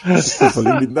PlayStation. Eu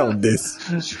falei, me dá um desse.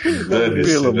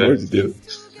 Pelo amor de Deus.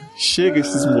 Chega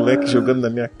esses moleques jogando na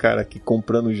minha cara aqui,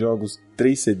 comprando jogos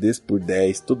 3 CDs por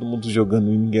 10, todo mundo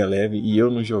jogando Ninguém Leve e eu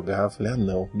não jogava. Eu falei,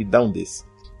 não, me dá um desse.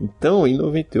 Então, em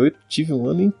 98, tive um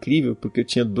ano incrível, porque eu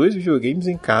tinha 2 videogames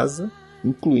em casa,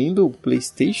 incluindo o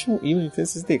PlayStation e o Nintendo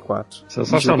 64.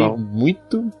 Sensacional. Joguei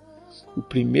muito. O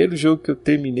primeiro jogo que eu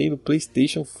terminei no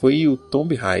PlayStation foi o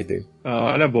Tomb Raider.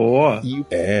 Olha, boa.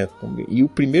 E o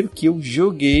primeiro que eu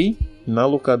joguei na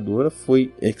locadora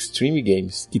foi Extreme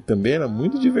Games, que também era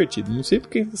muito divertido. Não sei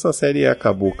porque essa série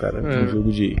acabou, cara. Um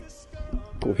jogo de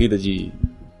corrida de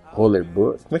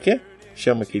rollerboard. Como é que é?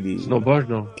 Chama aquele... Snowboard,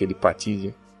 não. Aquele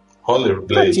patins.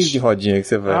 Rollerblade. Patins de rodinha que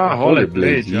você vai...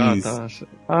 Rollerblade. Isso.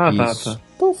 Tá.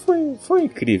 Então foi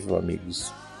incrível,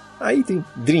 amigos. Aí tem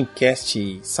Dreamcast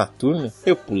e Saturno,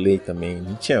 eu pulei também,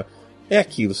 não tinha... É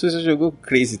aquilo, você já jogou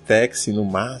Crazy Taxi no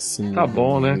máximo? Tá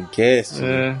bom, né? Dreamcast.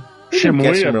 Shemui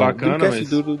é bacana,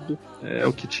 Dreamcast mas é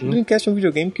o que tinha. Dreamcast é um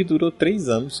videogame que durou 3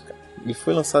 anos, cara. Ele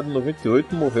foi lançado em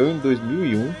 98, morreu em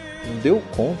 2001, não deu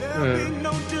conta.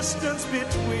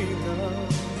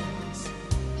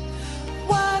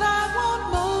 What I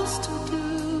want most to do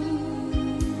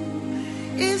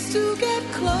is to get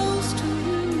close to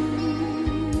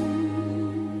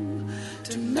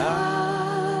tonight.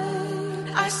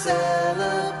 I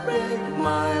celebrate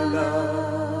my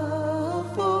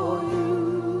love for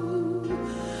you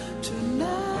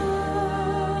tonight.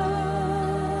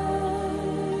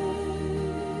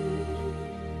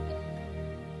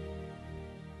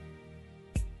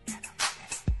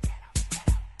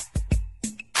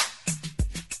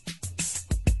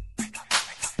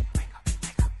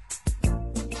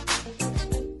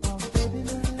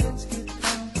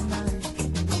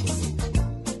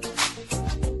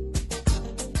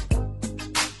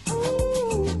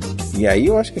 E aí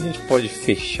eu acho que a gente pode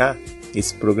fechar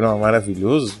esse programa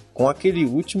maravilhoso com aquele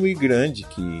último e grande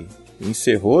que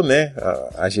encerrou, né,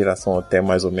 a geração até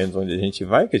mais ou menos onde a gente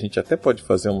vai, que a gente até pode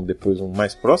fazer depois um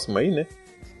mais próximo aí, né,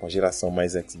 com a geração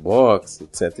mais Xbox,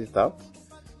 etc e tal.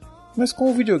 Mas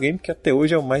com o videogame que até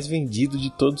hoje é o mais vendido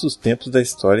de todos os tempos da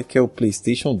história, que é o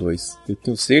PlayStation 2. Eu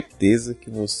tenho certeza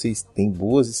que vocês têm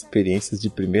boas experiências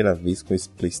de primeira vez com esse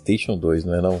PlayStation 2,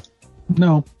 não é não?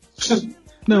 Não.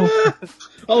 Não.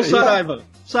 Olha o Saraiva.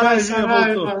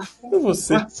 Saraiva voltou.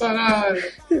 Você. Saraiva.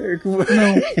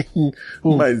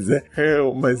 Não.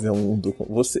 Mas é um do...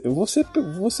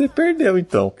 Você perdeu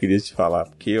então, queria te falar.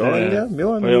 Porque olha,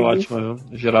 meu amigo. Foi ótimo, viu?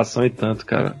 Geração e tanto,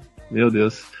 cara. Meu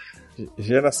Deus.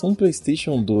 Geração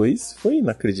PlayStation 2 foi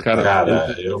inacreditável.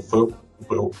 Cara,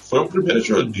 foi o primeiro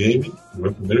videogame,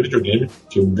 meu primeiro videogame,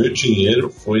 que o meu dinheiro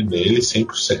foi nele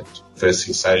 100%. Foi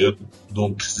assim, saiu,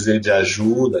 não precisei de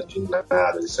ajuda, de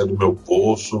nada, ele saiu do meu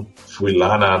bolso, fui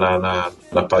lá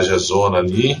na Pajazona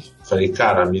ali, falei,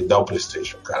 cara, me dá o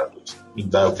PlayStation, cara, me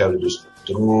dá, eu quero os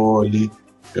controle,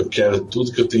 eu quero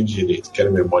tudo que eu tenho direito,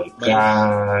 quero memory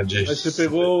card. Mas você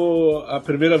pegou a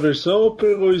primeira versão ou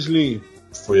pegou o Slim?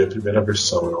 Foi a primeira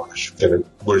versão, eu acho, que era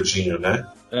gordinho, né?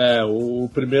 É, o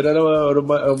primeiro era o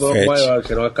maior,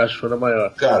 que era uma caixona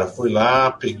maior. Cara, fui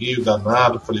lá, peguei o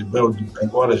danado, falei, meu,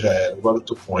 agora já era, agora eu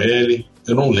tô com ele.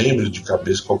 Eu não lembro de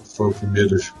cabeça qual foi o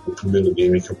primeiro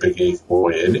game que eu peguei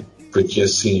com ele, porque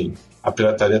assim, a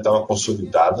pirataria tava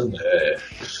consolidada, né?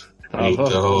 Tava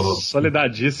Então,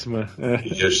 solidadíssima.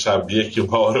 e eu sabia que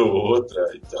uma hora ou outra,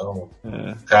 então...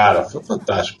 Cara, foi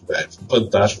fantástico, velho. Foi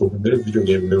fantástico. O primeiro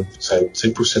videogame meu que saiu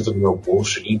 100% do meu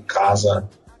bolso. Cheguei em casa,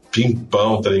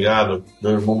 pimpão, tá ligado?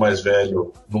 Meu irmão mais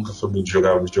velho nunca foi muito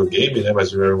jogar videogame, né?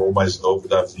 Mas o meu irmão mais novo,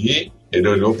 Davi, ele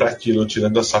olhou pra aquilo,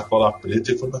 tirando a sacola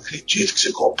preta e falou: não acredito que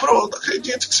você comprou, tá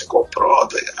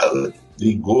ligado?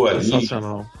 Ligou ali.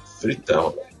 Sensacional. Fritão,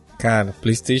 velho. Cara,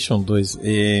 PlayStation 2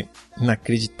 é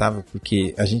inacreditável,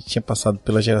 porque a gente tinha passado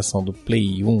pela geração do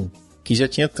Play 1, que já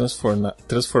tinha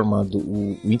transformado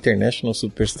o International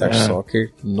Superstar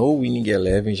Soccer no Winning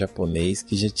Eleven japonês,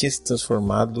 que já tinha se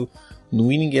transformado no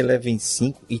Winning Eleven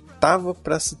 5 e tava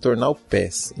para se tornar o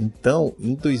PES. Então,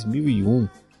 em 2001,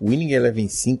 o Winning Eleven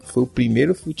 5 foi o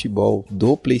primeiro futebol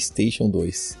do PlayStation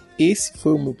 2. Esse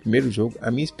foi o meu primeiro jogo.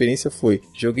 A minha experiência foi: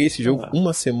 joguei esse jogo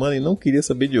uma semana e não queria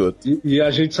saber de outro. E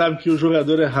a gente sabe que o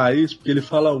jogador é raiz porque ele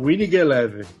fala Winning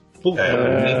Eleven. Puta,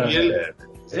 Winning Eleven.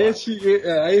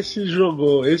 Esse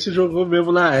jogou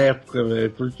mesmo na época, velho,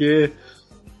 porque...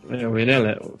 Winning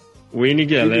Eleven.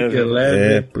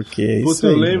 Porque é Puta, isso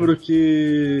aí, eu lembro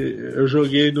que eu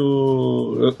joguei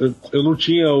no... Eu não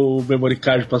tinha o memory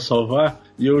card pra salvar,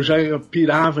 e eu já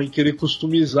pirava em querer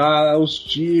customizar os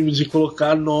times e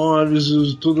colocar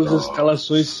nomes, todas as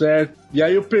escalações certas. E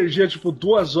aí eu perdia,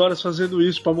 2 horas fazendo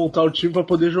isso pra montar o time pra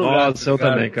poder jogar. Nossa, eu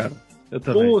também, cara. Eu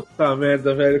também. Puta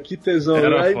merda, velho, que tesão.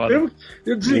 Era aí foda. mesmo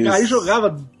eu desligava, aí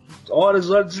jogava horas,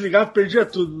 desligava, perdia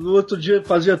tudo. No outro dia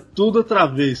fazia tudo outra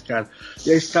vez, cara.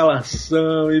 E a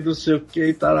escalação, e não sei o que,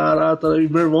 e tarará. E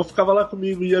meu irmão ficava lá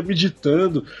comigo, ia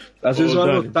meditando. Às vezes eu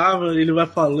anotava, ele vai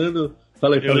falando.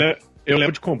 Fala aí, Eu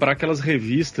lembro de comprar aquelas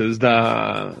revistas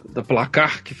da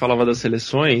Placar que falava das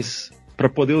seleções pra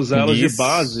poder usar elas de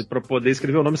base, pra poder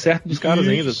escrever o nome certo dos caras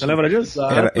ainda. Você lembra disso?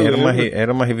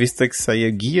 Era uma revista que saía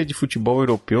Guia de Futebol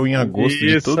Europeu em agosto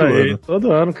de todo ano.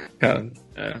 Todo ano, cara.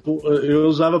 Eu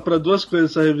usava pra 2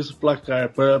 coisas essa revista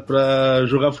Placar: pra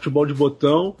jogar futebol de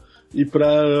botão e pra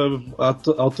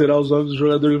alterar os nomes dos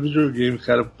jogadores do videogame,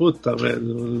 cara. Puta,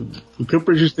 velho. O que eu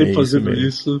perdi tempo fazendo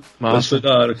isso, mas foi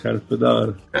da hora, cara. Foi da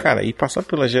hora. Cara, e passar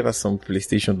pela geração do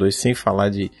PlayStation 2 sem falar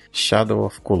de Shadow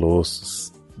of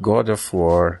Colossus, God of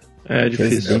War,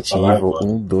 Resident Evil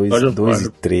 1, 2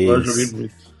 e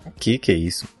 3. Que é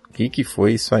isso? O que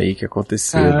foi isso aí que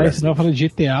aconteceu? Você não fala de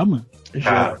GTA, mano?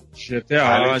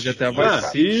 GTA vai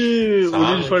ser. E o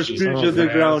Need for Speed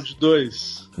Underground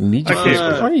 2.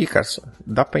 Aí, cara,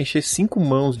 dá pra encher 5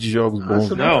 mãos de jogos bons.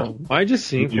 Não, mais de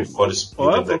 5. Need for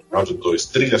Speed Underground 2,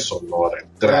 trilha sonora,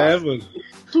 mano.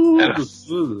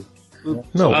 Tudo.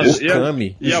 Não, o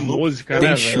Kami. E a música,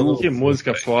 né, velho? Que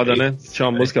música foda, né? Tinha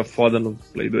uma música foda no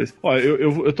Play 2. Ó,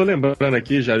 eu tô lembrando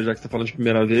aqui, já que você tá falando de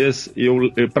primeira vez,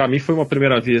 pra mim foi uma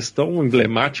primeira vez tão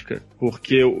emblemática,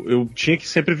 porque eu tinha que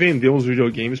sempre vender uns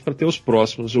videogames pra ter os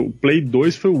próximos. O Play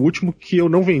 2 foi o último que eu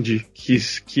não vendi,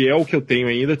 que é o que eu tenho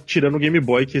ainda, tirando o Game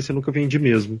Boy, que esse eu nunca vendi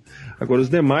mesmo. Agora, os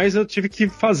demais eu tive que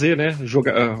fazer, né?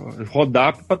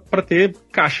 Rodar pra ter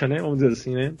caixa, né? Vamos dizer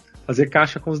assim, né? Fazer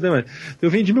caixa com os demais. Eu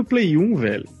vendi meu Play 1,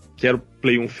 velho, que era o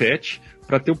Play 1 Fat,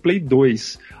 pra ter o Play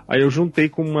 2. Aí eu juntei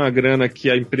com uma grana que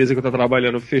a empresa que eu tô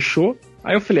trabalhando fechou.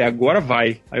 Aí eu falei, agora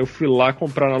vai. Aí eu fui lá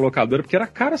comprar na locadora, porque era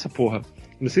caro essa porra.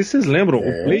 Não sei se vocês lembram,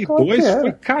 o Play 2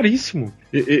 foi caríssimo.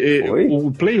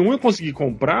 O Play 1 eu consegui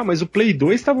comprar, mas o Play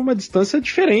 2 estava uma distância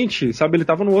diferente, sabe? Ele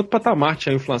estava no outro patamar,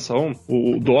 tinha inflação,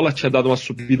 o dólar tinha dado uma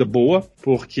subida boa,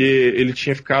 porque ele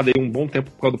tinha ficado aí um bom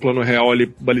tempo por causa do plano real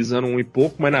ali balizando 1 e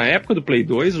pouco, mas na época do Play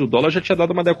 2 o dólar já tinha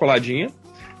dado uma decoladinha,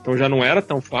 então já não era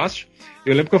tão fácil.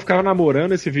 Eu lembro que eu ficava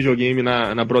namorando esse videogame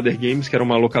na Brother Games, que era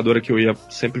uma locadora que eu ia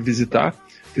sempre visitar.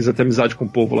 Fiz até amizade com o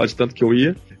povo lá de tanto que eu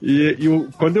ia.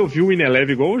 Quando eu vi o Winning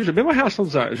Eleven, igual a mesma reação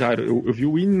do Jairo, eu vi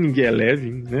o Winning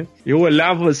Eleven, né? Eu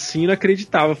olhava assim e não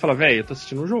acreditava. Eu falava, velho, eu tô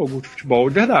assistindo um jogo de futebol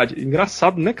de verdade.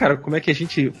 Engraçado, né, cara? Como é que a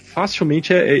gente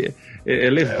facilmente é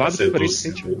levado por esse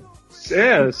sentimento.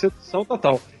 Sedução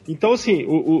total. Então, assim,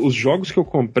 os jogos que eu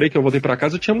comprei, que eu voltei pra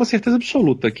casa, eu tinha uma certeza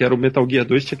absoluta, que era o Metal Gear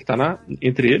 2, tinha que estar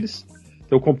entre eles.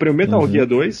 Então, eu comprei o Metal Gear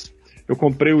 2. Eu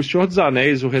comprei o Senhor dos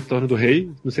Anéis, o Retorno do Rei.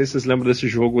 Não sei se vocês lembram desse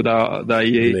jogo da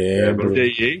EA. Lembro. Da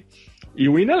EA. E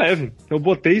o Winning Eleven. Eu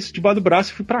botei isso debaixo do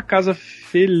braço e fui pra casa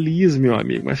feliz, meu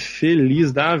amigo. Mas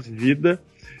feliz da vida.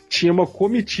 Tinha uma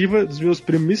comitiva dos meus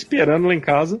primos me esperando lá em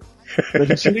casa pra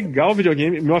gente ligar o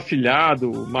videogame. Meu afilhado,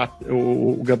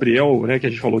 o Gabriel, né, que a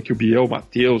gente falou aqui, o Biel, o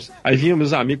Matheus. Aí vinham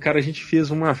meus amigos, cara, a gente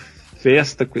fez uma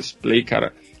festa com esse Play,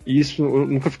 cara. E isso eu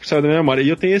nunca fico saindo da minha memória. E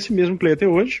eu tenho esse mesmo Play até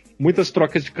hoje. Muitas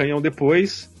trocas de canhão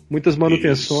depois. muitas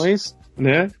manutenções,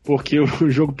 né? Porque o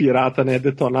jogo pirata, né,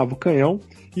 detonava o canhão.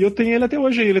 E eu tenho ele até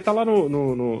hoje, ele tá lá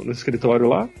no escritório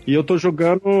lá. E eu tô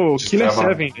jogando Killer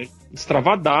 7, né?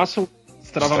 Destravadaço,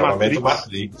 Destravamento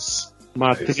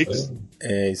Matrix.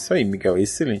 É isso aí, Miguel,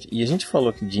 excelente. E a gente falou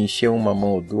aqui de encher uma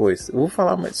mão ou duas. Eu vou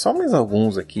falar só mais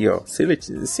alguns aqui, ó.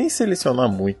 Sem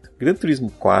selecionar muito. Gran Turismo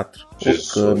 4,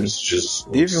 Okami,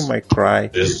 Devil May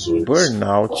Cry,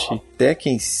 Burnout,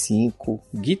 Tekken 5,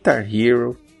 Guitar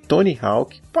Hero, Tony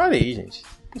Hawk. Parei, gente.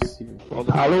 É possível.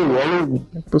 Alô.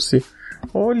 É possível.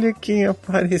 Olha quem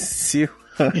apareceu.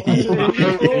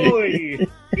 Oi!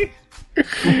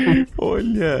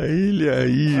 Olha ele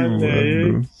aí, Olha mano.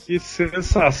 aí, que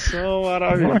sensação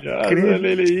maravilhosa. Olha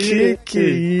ele aí. Que é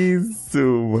isso,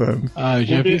 mano? Ah, eu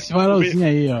já vi esse varalzinho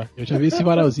aí, ó. Eu já vi esse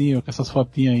varalzinho com essas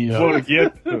fotinhas aí, ó.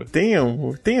 Borgheto.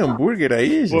 Tem hambúrguer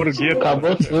aí, gente? Borgheto.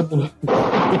 Acabou tudo.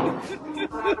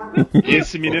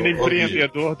 Esse menino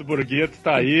empreendedor do Borgheto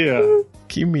tá aí, ó.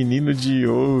 Que menino de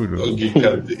ouro.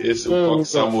 Esse o Coque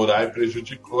Samurai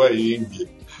prejudicou aí, hein, Gui?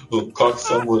 O Coque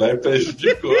Samurai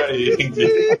prejudicou aí, hein, Gui?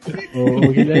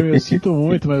 Ô, Guilherme, eu sinto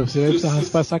muito, mas você vai precisar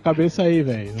raspar essa cabeça aí,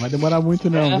 velho. Não vai demorar muito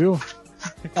não, viu?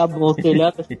 Tá bom, o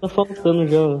telhado tá faltando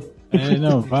já. É,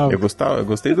 não, vai. Eu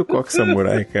gostei do Coque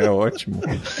Samurai, que era ótimo.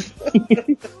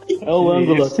 É o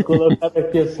ângulo, se colocar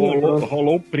aqui assim.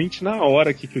 Rolou um print na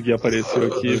hora aqui que o Gui apareceu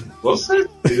aqui. Com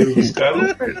certeza, os caras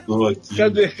não perdoam aqui.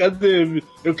 Cadê?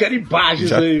 Eu quero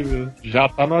imagens aí, meu. Já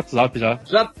tá no WhatsApp, já.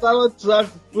 Já tá no WhatsApp.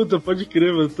 Puta, pode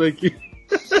crer, mano, tá aqui.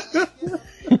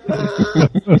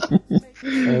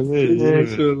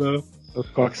 Sensacional. O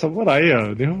Coque Samurai,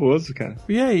 ó, nervoso, cara.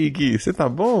 E aí, Gui, você tá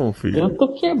bom, filho? Eu tô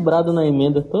quebrado na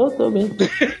emenda, tô bem.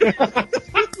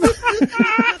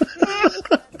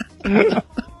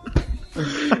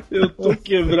 Eu tô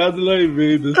quebrado na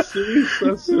emenda.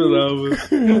 Sensacional, mano.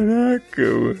 Caraca,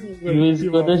 mano. De vez em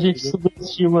quando a gente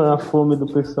subestima a fome do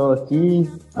pessoal aqui.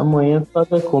 Amanhã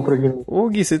faz a compra de novo. Ô,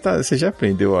 Gui, você já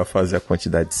aprendeu a fazer a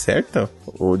quantidade certa?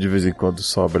 Ou de vez em quando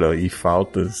sobra e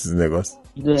falta esses negócios?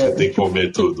 Você tem que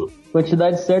comer tudo.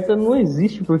 Quantidade certa não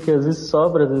existe, porque às vezes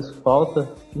sobra, às vezes falta.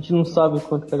 A gente não sabe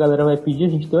quanto que a galera vai pedir, a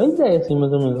gente tem uma ideia, assim,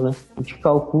 mais ou menos, né? A gente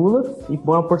calcula e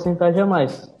põe uma porcentagem a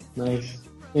mais. Mas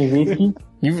tem vezes que...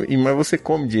 Mas você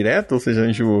come direto ou você já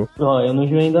enjoou? Ó, eu não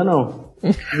enjoei ainda não.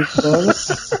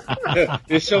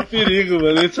 Esse é o perigo,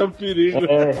 mano. Esse é o perigo.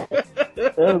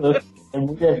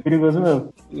 É perigoso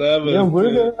mesmo. Não, mano. E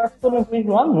hambúrguer, eu acho que eu não vou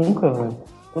enjoar nunca, velho.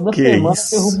 Toda Que semana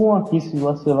isso? derruba um aqui, se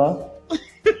vacilar.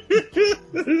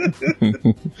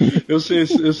 Eu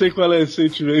sei qual é esse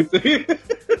sentimento aí.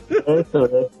 Então,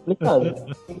 é complicado.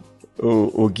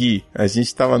 Ô Gui, a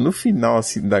gente tava no final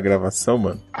assim da gravação,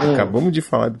 mano. Acabamos de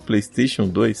falar do PlayStation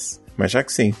 2. Mas já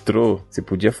que você entrou, você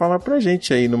podia falar pra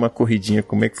gente aí numa corridinha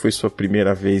como é que foi sua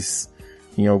primeira vez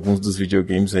em alguns dos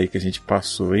videogames aí que a gente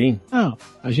passou, hein? Não,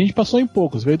 a gente passou em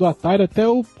poucos, veio do Atari até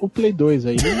o Play 2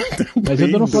 aí.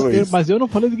 Mas eu não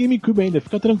falei do GameCube ainda,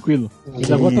 fica tranquilo. Eu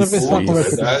já vou atravessar a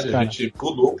conversa com verdade, esse a cara. gente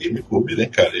pulou o GameCube, né,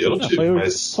 cara? Eu não tive,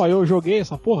 mas... Só eu joguei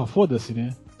essa porra, foda-se,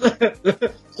 né?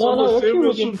 Só Não, você e eu o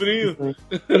meu tive sobrinho.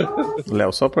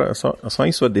 Léo, só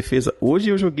em sua defesa, hoje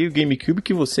eu joguei o GameCube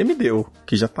que você me deu,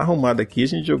 que já tá arrumado aqui, a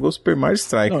gente jogou Super Mario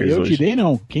Strikers Não, eu hoje. te dei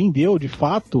não. Quem deu, de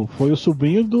fato, foi o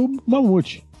sobrinho do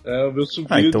Mamute. É, o meu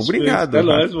sobrinho. Então obrigado. É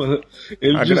nóis, mano.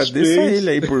 Ele Agradeça desfez. a ele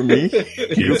aí por mim.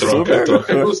 E Eu sou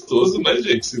troca é gostoso, né,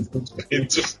 gente?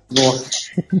 Nossa.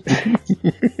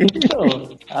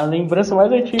 Então, a lembrança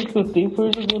mais antiga que eu tenho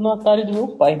foi jogando no Atari do meu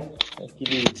pai.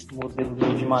 Aquele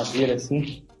modelo de madeira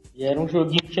assim. E era um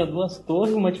joguinho que tinha duas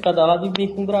torres, uma de cada lado e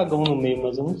veio com um dragão no meio,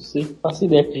 mas eu não sei, faço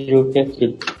ideia que jogo que é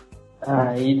aquele.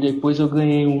 Aí depois eu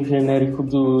ganhei um genérico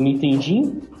do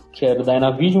Nintendinho, que era o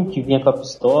Dynavision, que vinha com a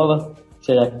pistola.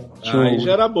 Aí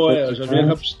já era boia, já vinha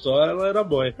com a pistola, ela era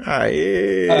boia.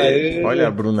 Aê! Olha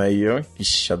a Bruna aí, ó.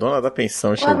 Ixi, a dona da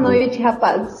pensão chegou. Boa noite,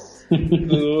 rapazes.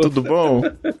 Tudo bom?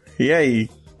 E aí?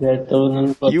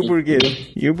 E o burgueto?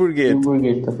 E o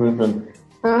burgueto, tá perguntando.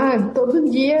 Todo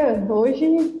dia,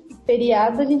 hoje,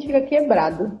 feriado, a gente fica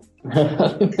quebrado.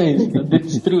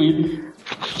 Destruído.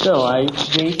 Então, aí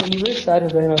veio esse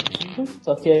aniversário da Renato.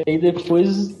 Só que aí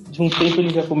depois de um tempo ele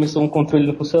já começou um controle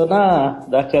não funcionar,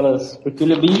 daquelas. Porque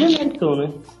ele é bem genérico,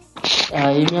 né?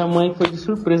 Aí minha mãe foi de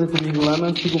surpresa comigo lá no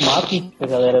antigo Mapping, que a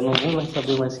galera não vai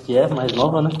saber mais o que é, mais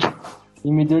nova, né?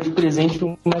 E me deu de presente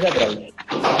um Mega Drive.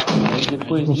 Aí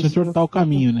depois Você tortar o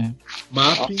caminho, né?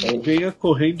 Mapping, venha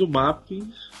correndo Mapping.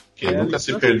 Quem nunca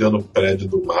se perdeu no prédio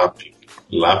do Mapping,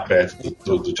 lá perto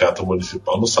do Teatro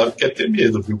Municipal, não sabe o que é ter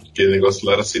medo, viu? Porque aquele negócio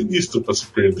lá era sinistro pra se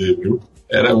perder, viu?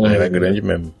 Era grande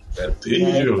mesmo. É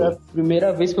terrível. Foi a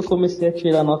primeira vez que eu comecei a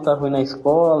tirar nota ruim na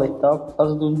escola e tal, por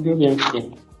causa do videogame.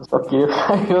 Só que eu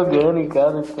saí jogando em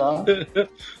casa e tal.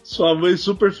 Sua mãe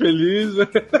super feliz.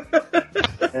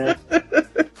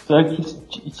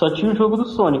 Só tinha o jogo do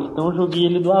Sonic, então eu joguei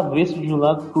ele do avesso de um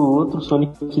lado pro outro,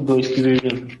 Sonic 2 que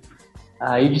veio.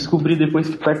 Aí descobri depois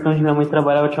que perto de onde minha mãe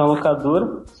trabalhava tinha uma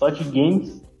locadora, só de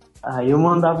games. Aí eu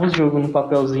mandava os jogos no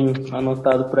papelzinho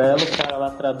anotado pra ela, o cara lá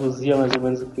traduzia mais ou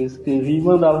menos o que eu escrevi e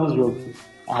mandava os jogos.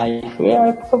 Aí foi a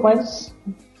época mais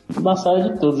embaçada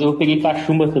de todas. Eu peguei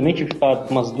cachumba também, tive que ficar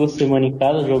umas 2 semanas em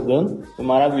casa jogando, foi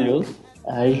maravilhoso.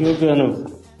 Aí jogando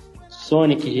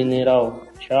Sonic, General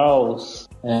Charles,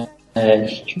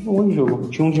 tinha um monte de jogo.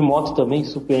 Tinha um de moto também,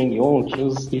 Super Hang-On, tinha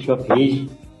os Street of Rage.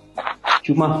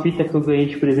 Tinha uma fita que eu ganhei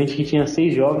de presente que tinha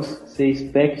 6 jogos,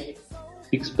 6 pack,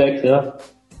 6 pack, sei lá,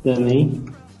 também.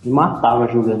 Me matava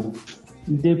jogando.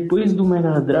 Depois do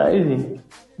Mega Drive,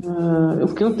 eu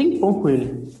fiquei um tempão com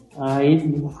ele.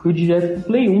 Aí fui direto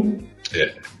pro Play 1.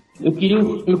 Eu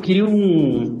queria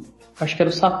um... Acho que era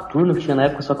o Saturno que tinha na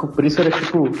época, só que o preço era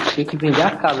tipo... Tinha que vender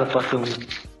a casa pra ter um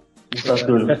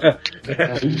Saturno.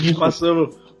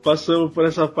 Passamos por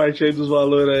essa parte aí dos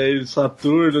valores aí,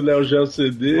 Saturno, Neo Geo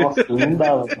CD. Nossa,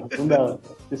 não dava.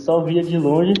 Você só via de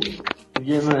longe,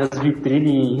 via nas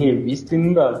vitrines em revista e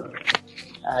não dava.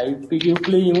 Aí eu peguei o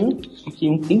Play 1, fiquei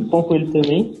um tempão com ele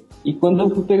também. E quando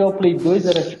eu fui pegar o Play 2,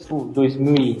 era tipo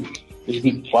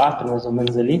 2004, mais ou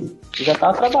menos ali. Eu já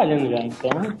tava trabalhando já,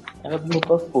 então era do meu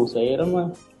próprio bolso. Aí era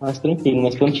mais tranquilo.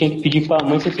 Mas quando tinha que pedir pra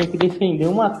mãe, você tinha que defender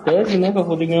uma tese, né, pra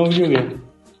poder ganhar um videogame.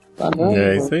 Não,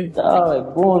 isso aí. Tal, é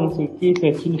bom, não sei o que, isso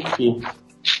aquilo que.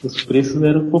 Os preços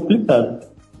eram complicados.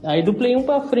 Aí do Play 1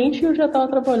 pra frente eu já tava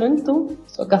trabalhando, então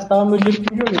só gastava meu dinheiro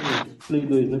com videogame. Play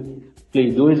 2, né?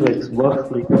 Play 2, o Xbox,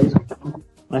 Play 3.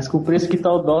 Mas com o preço que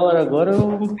tá o dólar agora,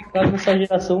 eu vou ficar nessa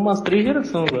geração umas 3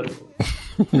 gerações agora.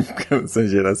 Essa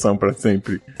geração pra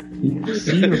sempre.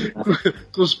 Impossível.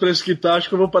 Com os preços que tá, acho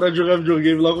que eu vou parar de jogar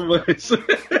videogame logo mais.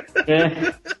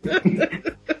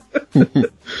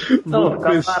 Não,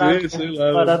 ficar PC,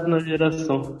 parado na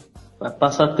geração. Vai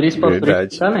passar 3 pra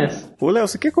frente, tá nessa. Ô, Léo,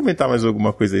 você quer comentar mais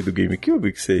alguma coisa aí do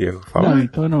GameCube que você ia falar? Não,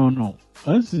 então não.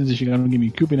 Antes de chegar no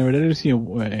GameCube, na verdade, assim,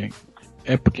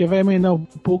 é porque vai emendar um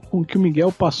pouco com o que o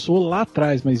Miguel passou lá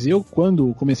atrás, mas eu,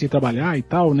 quando comecei a trabalhar e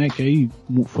tal, né, que aí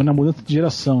foi na mudança de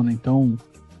geração, né, então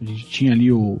a gente tinha ali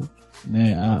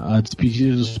a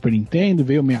despedida do Super Nintendo,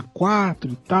 veio o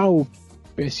 64 e tal,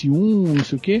 PS1, não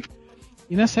sei o que,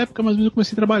 e nessa época mais ou menos eu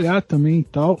comecei a trabalhar também e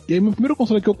tal, e aí meu primeiro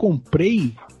console que eu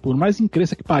comprei, por mais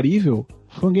incrível que parível,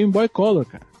 foi um Game Boy Color,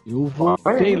 cara. Eu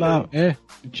voltei lá, eu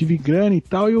tive grana e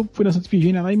tal, e eu fui na Santa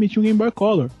Efigênia lá e meti um Game Boy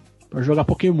Color pra jogar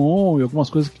Pokémon e algumas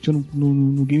coisas que tinha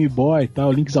no Game Boy e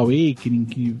tal, Link's Awakening,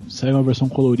 que saiu uma versão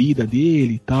colorida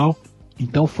dele e tal.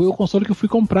 Então foi o console que eu fui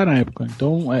comprar na época.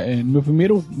 Então,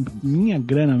 minha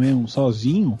grana mesmo,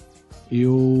 sozinho,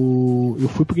 eu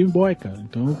fui pro Game Boy, cara.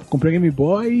 Então eu comprei o Game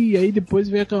Boy e aí depois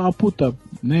veio aquela puta,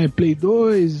 né, Play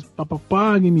 2,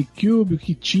 papapá, GameCube, o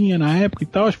que tinha na época e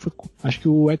tal. Acho que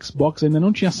o Xbox ainda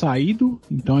não tinha saído,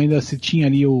 então ainda se tinha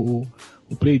ali o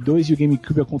Play 2 e o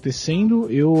GameCube acontecendo.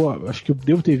 Eu acho que eu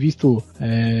devo ter visto,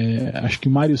 acho que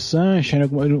Mario Sunshine,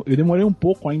 eu demorei um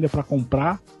pouco ainda pra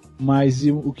comprar, mas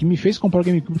o que me fez comprar o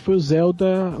GameCube foi o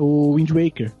Zelda, o Wind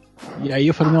Waker. E aí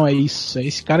eu falei, não, é isso, é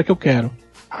esse cara que eu quero.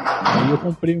 Aí eu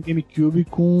comprei o GameCube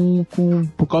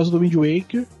por causa do Wind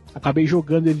Waker. Acabei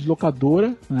jogando ele de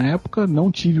locadora na época,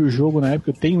 não tive o jogo na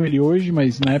época, eu tenho ele hoje,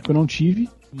 mas na época eu não tive.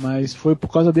 Mas foi por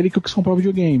causa dele que eu quis comprar o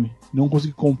videogame. Não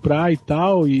consegui comprar e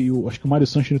tal, e acho que o Mario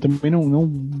Sunshine eu também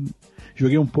não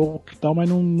joguei um pouco e tal, mas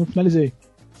não finalizei.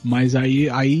 Mas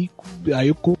aí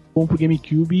eu compro o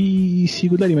GameCube e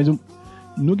sigo dali. Mas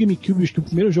no GameCube, acho que o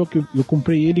primeiro jogo que eu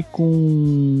comprei ele com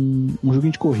um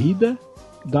joguinho de corrida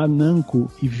da Namco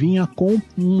e vinha com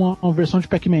uma versão de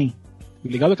Pac-Man.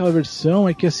 O legal daquela versão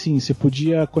é que assim, você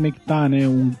podia conectar, né,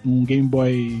 um Game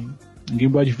Boy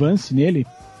Advance nele.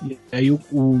 E aí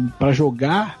pra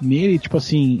jogar nele, tipo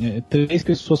assim, 3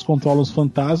 pessoas controlam os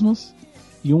fantasmas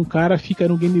e um cara fica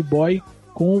no Game Boy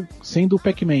sendo o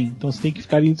Pac-Man. Então você tem que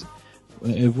ficar ali,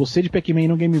 você de Pac-Man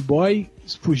no Game Boy,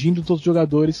 fugindo de todos os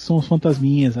jogadores que são os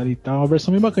fantasminhas ali e tal. Uma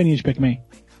versão bem bacaninha de Pac-Man.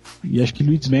 E acho que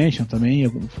Luigi's Mansion também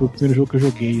foi o primeiro jogo que eu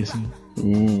joguei, assim.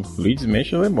 Luigi's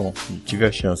Mansion é bom, tive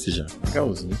a chance já.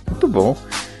 Legalzinho, muito bom.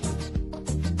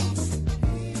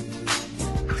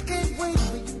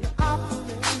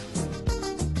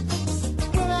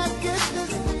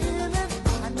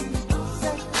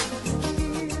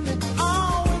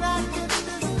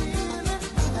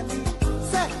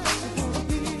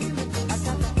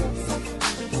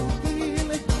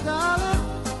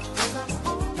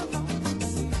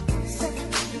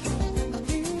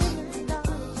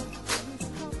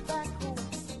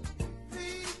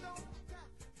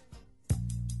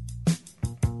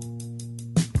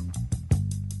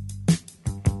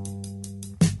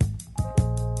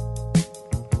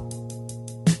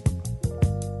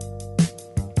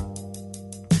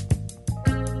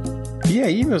 E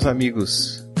aí, meus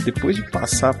amigos, depois de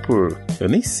passar por... eu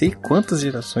nem sei quantas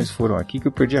gerações foram aqui que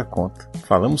eu perdi a conta.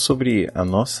 Falamos sobre a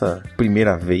nossa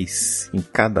primeira vez em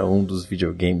cada um dos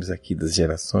videogames aqui das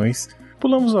gerações.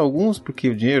 Pulamos alguns porque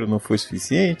o dinheiro não foi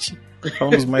suficiente.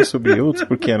 Falamos mais sobre outros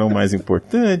porque eram mais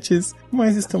importantes.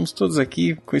 Mas estamos todos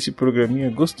aqui com esse programinha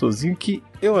gostosinho que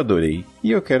eu adorei.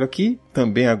 E eu quero aqui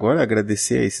também agora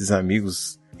agradecer a esses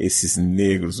amigos, esses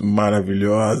negros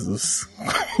maravilhosos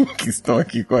que estão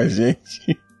aqui com a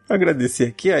gente. Agradecer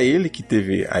aqui a ele que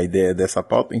teve a ideia dessa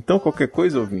pauta. Então, qualquer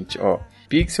coisa, ouvinte,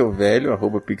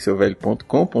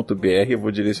 pixelvelho@pixelvelho.com.br, eu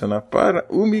vou direcionar para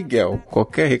o Miguel.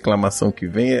 Qualquer reclamação que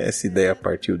venha, essa ideia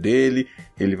partiu dele,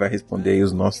 ele vai responder aí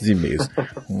os nossos e-mails.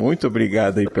 Muito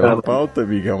obrigado aí pela pauta,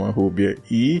 Miguel Marrubia.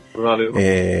 E valeu.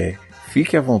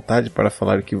 Fique à vontade para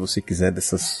falar o que você quiser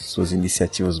dessas suas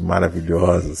iniciativas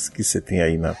maravilhosas que você tem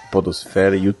aí na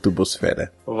podosfera e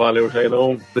youtubosfera. Valeu,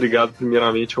 Jairão. Obrigado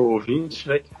primeiramente ao ouvinte,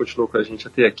 né, que continuou com a gente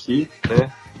até aqui, né,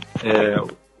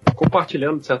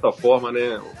 compartilhando de certa forma,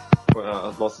 né,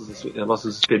 as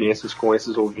nossas experiências com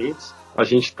esses ouvintes. A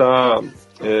gente está,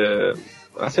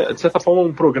 de certa forma,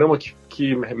 um programa que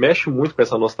mexe muito com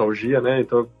essa nostalgia, né?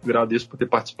 Então eu agradeço por ter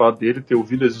participado dele, ter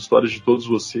ouvido as histórias de todos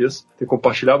vocês, ter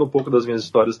compartilhado um pouco das minhas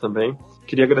histórias também.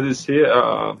 Queria agradecer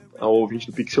ao ouvinte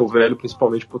do Pixel Velho,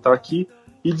 principalmente por estar aqui,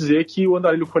 e dizer que o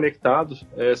Andarilho Conectado,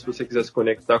 se você quiser se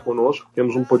conectar conosco,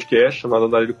 temos um podcast chamado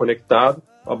Andarilho Conectado.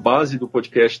 A base do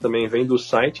podcast também vem do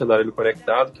site Andarilho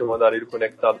Conectado, que é o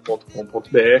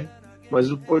andarilhoconectado.com.br. Mas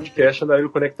o podcast Andarilho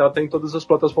Conectado está em todas as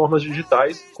plataformas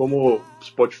digitais, como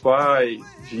Spotify,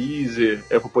 Deezer,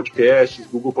 Apple Podcasts,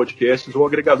 Google Podcasts ou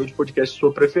agregador de podcast de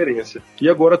sua preferência. E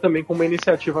agora também com uma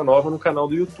iniciativa nova no canal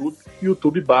do YouTube,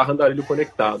 YouTube/Andarilho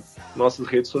Conectado. Nossas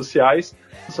redes sociais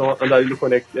são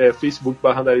Facebook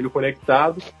 /Andarilho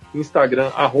Conectado, Instagram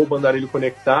 @Andarilho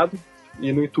Conectado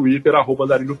e no Twitter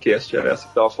 @AndarilhoCast. Era essa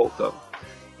que estava faltando.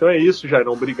 Então é isso,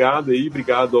 Jairão. Obrigado aí,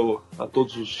 obrigado a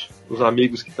todos os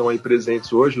amigos que estão aí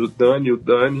presentes hoje, o Dani,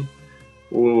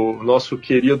 o nosso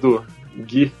querido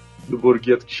Gui do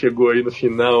Borgheto que chegou aí no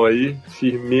final aí,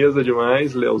 firmeza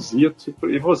demais, Leozito,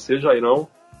 e você, Jairão,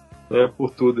 né, por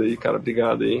tudo aí, cara,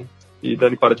 obrigado aí. E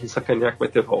Dani, para de me sacanear que vai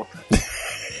ter volta.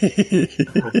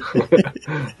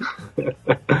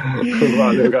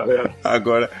 Valeu, galera.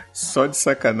 Agora, só de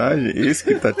sacanagem, esse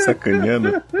que tá te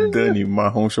sacaneando, Dani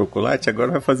Marrom Chocolate,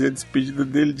 agora vai fazer a despedida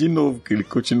dele de novo, que ele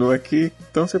continua aqui,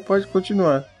 então você pode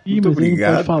continuar. Muito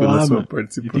obrigado pela sua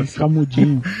participação. Ele tem que ficar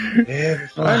mudinho.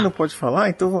 Não pode falar?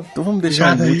 Então vamos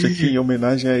deixar um mute aqui em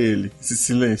homenagem a ele. Esse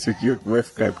silêncio aqui vai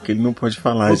ficar, porque ele não pode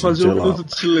falar. Vou fazer um minuto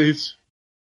de silêncio.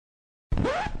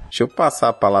 Deixa eu passar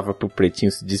a palavra pro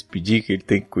Pretinho se despedir, que ele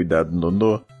tem que cuidar do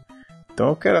Nonô. Então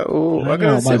eu quero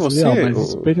agradecer você. Mas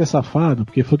respeita é safado,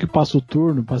 porque foi que passa o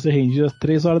turno pra ser rendido às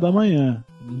 3 horas da manhã.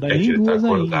 Não dá nem 2 ainda.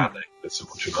 Acordado, né? Se eu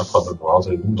continuar falando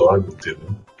alto, ele não dorme,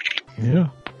 entendeu? Viu?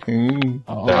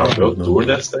 Meu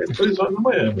turno é às 3 horas da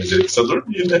manhã, mas ele precisa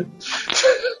dormir, né?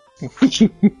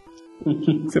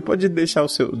 Você pode deixa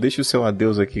o seu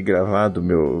adeus aqui gravado,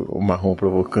 o Marrom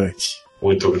Provocante.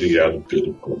 Muito obrigado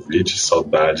pelo convite,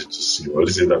 saudade dos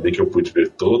senhores. Ainda bem que eu pude ver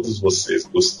todos vocês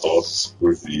gostosos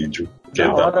por vídeo. Que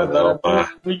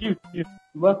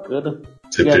bacana.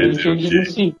 Você perdeu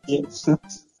aqui.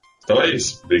 Então é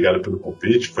isso. Obrigado pelo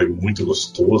convite. Foi muito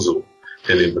gostoso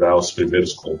relembrar os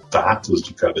primeiros contatos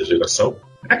de cada geração.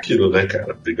 É aquilo, né,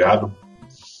 cara? Obrigado.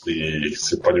 E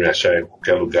você pode me achar em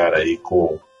qualquer lugar aí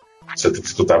com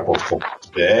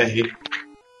centroescutar.com.br.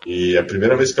 E a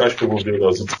primeira vez que eu acho que eu vou ver o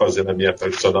Leozito fazendo a minha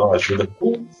tradicional ajuda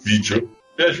com vídeo.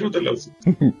 Me ajuda, Leozito.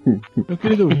 Meu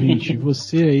querido ouvinte,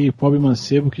 você aí, pobre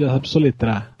mancebo que já sabe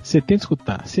soletrar. 70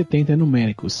 escutar, 70 é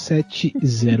numérico,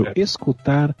 70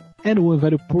 escutar é no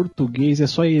velho português, é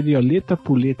só ir, letra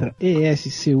por letra,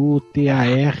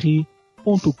 escutar.com.br.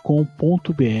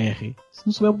 Se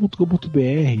não souber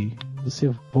 .com.br,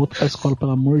 você volta pra escola,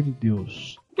 pelo amor de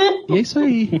Deus. E é isso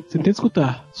aí, você tem que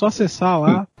escutar. Só acessar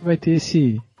lá, vai ter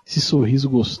esse sorriso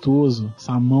gostoso,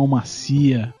 essa mão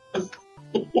macia,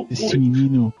 esse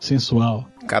menino sensual.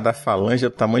 Cada falange é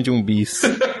do tamanho de um bis.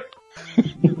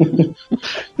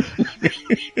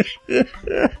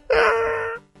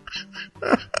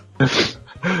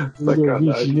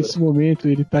 Ouvinte, nesse momento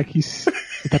ele tá aqui,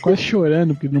 ele tá quase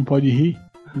chorando porque ele não pode rir.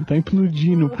 Ele tá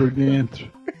implodindo por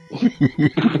dentro.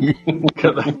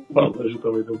 Cada falange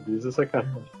também do bis é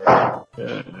sacanagem.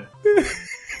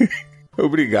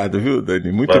 Obrigado, viu,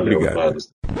 Dani? Muito obrigado.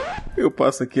 Eu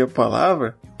passo aqui a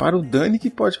palavra para o Dani, que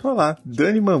pode falar.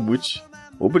 Dani Mamute.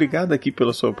 obrigado aqui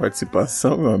pela sua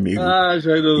participação, meu amigo.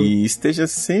 Jairão. E esteja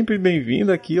sempre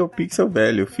bem-vindo aqui ao Pixel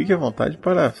Velho. Fique à vontade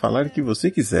para falar o que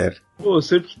você quiser. Pô,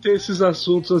 sempre que tem esses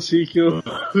assuntos assim que eu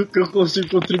consigo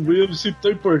contribuir, eu me sinto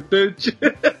tão importante.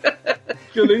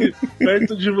 Que eu nem,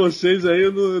 perto de vocês aí,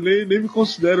 eu nem me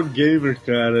considero gamer,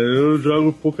 cara. Eu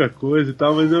jogo pouca coisa e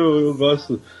tal, mas eu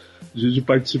gosto de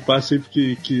participar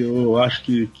sempre que eu acho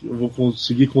que eu vou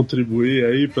conseguir contribuir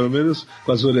aí, pelo menos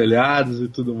com as orelhadas e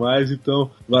tudo mais. Então,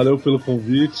 valeu pelo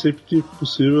convite. Sempre que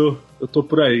possível, eu tô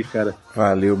por aí, cara.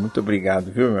 Valeu, muito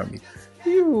obrigado, viu, meu amigo?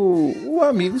 E o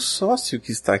amigo sócio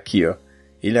que está aqui, ó.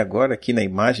 Ele agora aqui na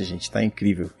imagem, gente, tá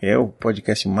incrível. É o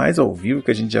podcast mais ao vivo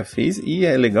que a gente já fez e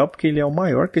é legal porque ele é o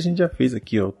maior que a gente já fez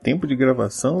aqui, ó. O tempo de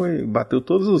gravação bateu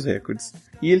todos os recordes.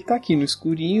 E ele tá aqui no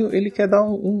escurinho, ele quer dar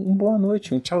um boa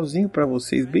noite, um tchauzinho pra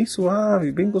vocês, bem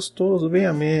suave, bem gostoso, bem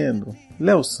ameno.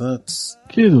 Léo Santos.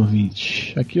 Querido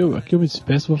ouvinte, aqui eu me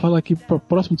despeço, vou falar aqui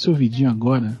próximo do seu vidinho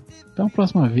agora. Até uma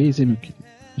próxima vez, hein, meu querido.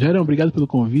 Jairão, obrigado pelo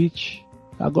convite.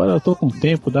 Agora eu tô com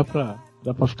tempo, dá pra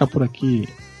ficar por aqui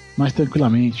mais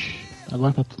tranquilamente.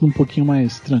 Agora tá tudo um pouquinho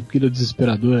mais tranquilo,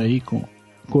 desesperador aí, com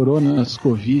coronas,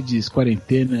 covids,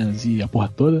 quarentenas e a porra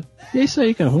toda. E é isso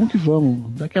aí, cara, vamos que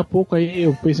vamos. Daqui a pouco aí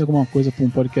eu penso em alguma coisa pra um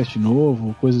podcast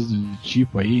novo, coisas do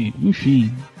tipo aí. Enfim,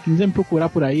 quem quiser me procurar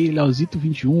por aí,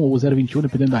 Leozito21 ou 021,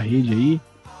 dependendo da rede aí.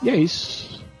 E é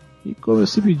isso. E como eu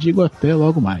sempre digo, até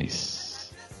logo mais.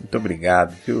 Muito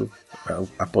obrigado, viu?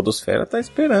 A podosfera tá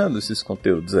esperando esses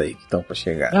conteúdos aí que estão pra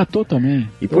chegar. Ah, tô também.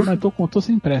 Mas tô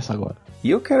sem pressa agora.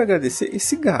 E eu quero agradecer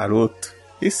esse garoto,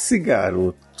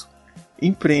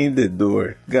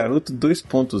 empreendedor, garoto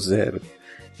 2.0,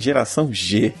 geração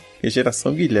G, é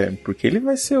geração Guilherme, porque ele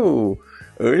vai ser o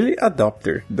early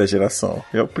adopter da geração.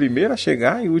 É o primeiro a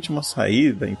chegar e o último a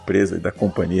sair da empresa e da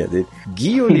companhia dele.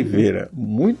 Gui Oliveira,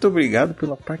 muito obrigado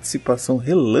pela participação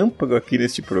relâmpago aqui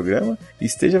neste programa.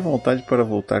 Esteja à vontade para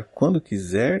voltar quando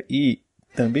quiser e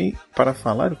também para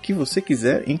falar o que você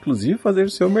quiser, inclusive fazer o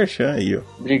seu merchan aí, ó.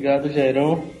 Obrigado,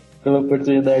 Jairão, pela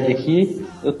oportunidade aqui.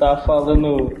 Eu tava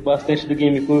falando bastante do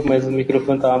GameCube, mas o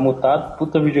microfone tava mutado.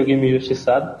 Puta videogame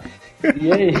injustiçado.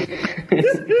 E aí?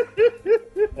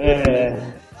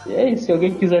 E é isso, se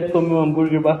alguém quiser comer um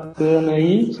hambúrguer bacana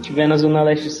aí, se estiver na zona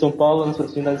leste de São Paulo, na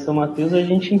proximidade de São Mateus, a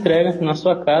gente entrega na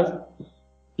sua casa.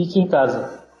 Fique em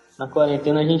casa. Na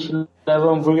quarentena a gente leva o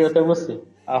hambúrguer até você.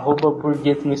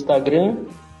 @burgueto no Instagram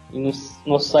e no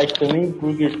nosso site também,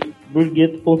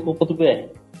 burgueto.com.br.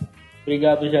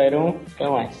 Obrigado, Jairão. Até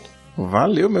mais.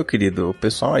 Valeu, meu querido. O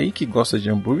pessoal aí que gosta de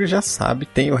hambúrguer já sabe,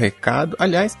 tem o recado.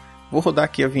 Aliás, vou rodar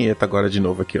aqui a vinheta agora de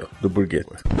novo aqui, ó, do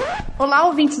Burgueto. Olá,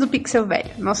 ouvintes do Pixel Velho.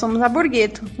 Nós somos a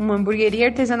Burgueto, uma hamburgueria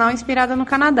artesanal inspirada no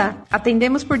Canadá.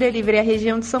 Atendemos por delivery a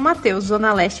região de São Mateus,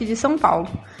 zona leste de São Paulo.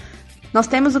 Nós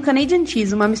temos o Canadian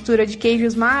Cheese, uma mistura de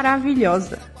queijos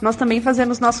maravilhosa. Nós também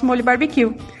fazemos nosso molho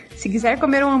barbecue. Se quiser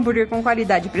comer um hambúrguer com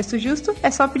qualidade e preço justo, é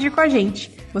só pedir com a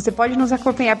gente. Você pode nos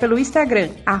acompanhar pelo Instagram,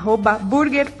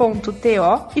 @burger.to,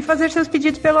 e fazer seus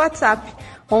pedidos pelo WhatsApp,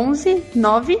 11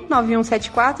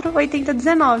 99174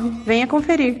 8019. Venha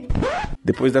conferir.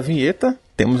 Depois da vinheta,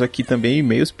 temos aqui também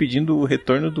e-mails pedindo o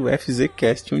retorno do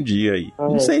FZCast um dia aí.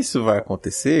 Não sei se isso vai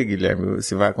acontecer, Guilherme,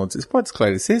 se vai acontecer. Você pode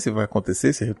esclarecer se vai acontecer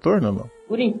esse retorno ou não?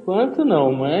 Por enquanto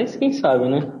não, mas quem sabe,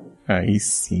 né? Aí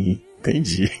sim,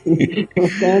 entendi. Tô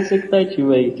com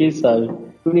expectativa aí, quem sabe.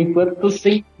 Por enquanto tô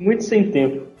muito sem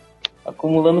tempo.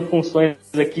 Acumulando funções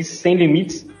aqui sem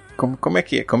limites. Como é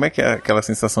que é aquela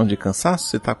sensação de cansaço?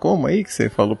 Você tá como aí que você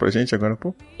falou pra gente agora,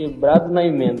 pô? Quebrado na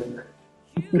emenda.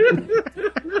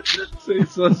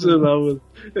 Sensacional, mano.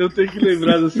 Eu tenho que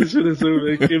lembrar dessa expressão,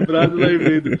 velho. Quebrado na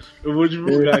emenda. Eu vou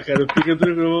divulgar, cara. Fica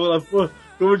tranquilo, eu vou falar, pô,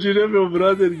 como diria meu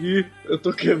brother Gui, eu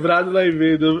tô quebrado na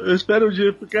emenda. Eu espero um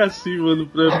dia ficar assim, mano,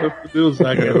 pra poder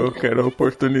usar, cara. Eu quero a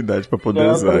oportunidade pra poder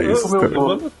usar isso. Eu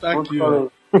vou anotar aqui,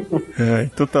 mano.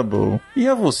 Então tá bom. E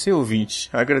a você, ouvinte,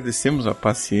 agradecemos a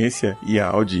paciência e a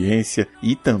audiência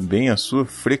e também a sua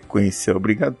frequência.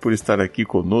 Obrigado por estar aqui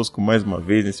conosco mais uma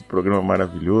vez nesse programa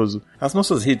maravilhoso. As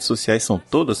nossas redes sociais são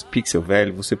todas Pixel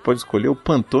Velho. Você pode escolher o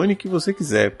Pantone que você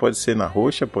quiser. Pode ser na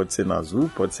roxa, pode ser na azul,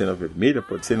 pode ser na vermelha,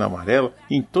 pode ser na amarela.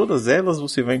 Em todas elas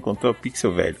você vai encontrar o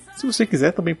Pixel Velho. Se você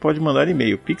quiser, também pode mandar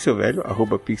e-mail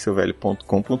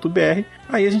pixelvelho@pixelvelho.com.br.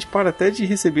 Aí a gente para até de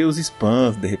receber os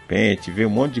spams, de repente, ver um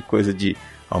monte de coisa de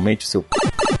aumente o seu...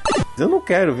 Eu não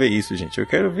quero ver isso, gente. Eu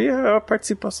quero ver a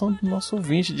participação do nosso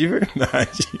ouvinte de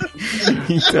verdade.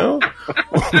 Então...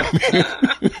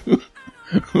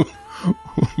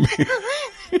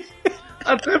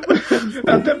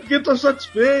 Até porque tô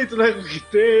satisfeito, né, com o que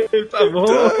teve, tá bom.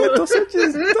 Eu tô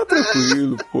satisfeito, tá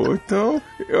tranquilo, pô. Então,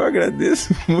 eu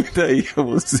agradeço muito aí a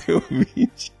você,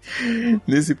 ouvinte,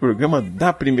 nesse programa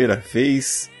da primeira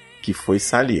vez, que foi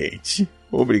saliente.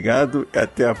 Obrigado e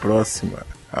até a próxima.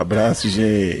 Abraço,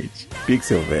 gente.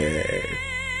 Pixel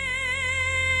Velho.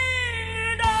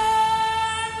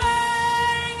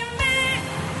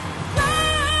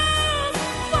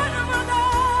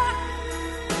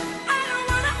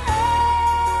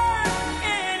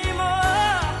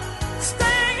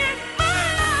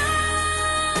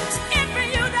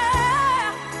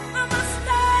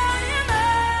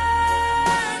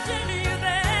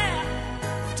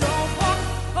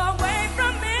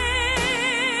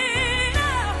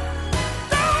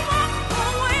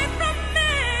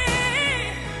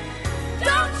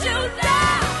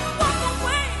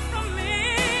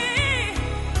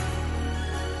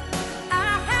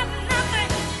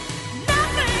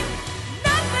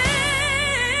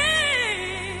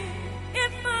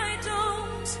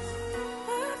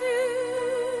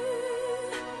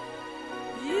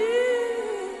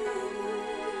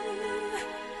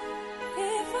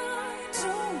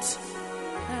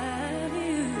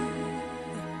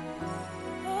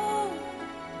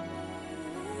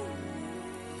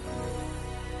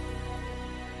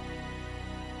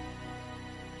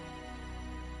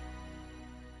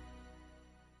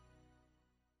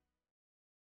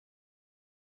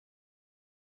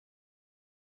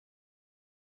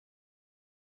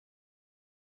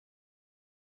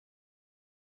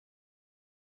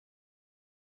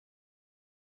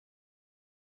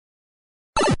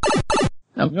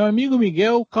 Meu amigo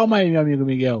Miguel, calma aí, meu amigo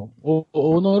Miguel. Ô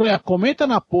Noronha, comenta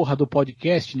na porra do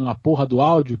podcast, na porra do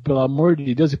áudio, pelo amor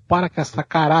de Deus, e para com essa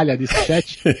caralha desse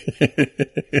chat.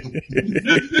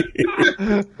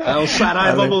 O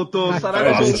Saraiva voltou, o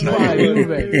Saraiva voltou.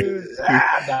 Velho.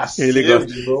 Ele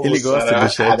gosta do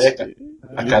chat.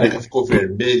 A careca ficou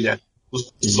vermelha.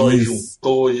 Os olhos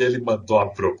juntou e ele mandou a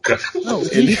bronca. Não,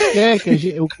 ele quer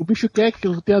que o bicho quer que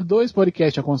eu tenha 2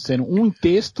 podcasts acontecendo. Um em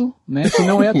texto, né? Que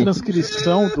não é a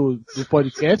transcrição do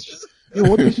podcast. E o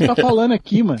outro que a gente tá falando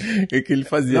aqui, mano. É que ele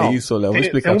fazia isso, Léo. Vou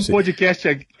explicar pra você.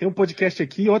 Tem um podcast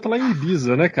aqui e outro lá em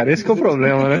Ibiza, né, cara? Esse que é o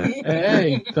problema, né?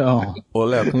 Então. Ô,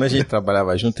 Léo, quando a gente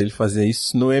trabalhava junto, ele fazia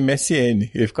isso no MSN.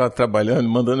 Ele ficava trabalhando,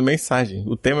 mandando mensagem.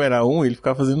 O tema era ele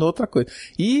ficava fazendo outra coisa.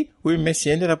 E o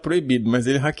MSN era proibido, mas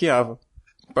ele hackeava.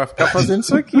 Pra ficar fazendo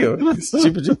isso aqui, ó. Esse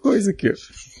tipo de coisa aqui, ó.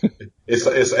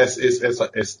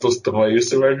 Esse tostão aí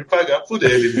você vai me pagar por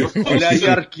ele, viu? Olha aí,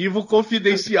 arquivo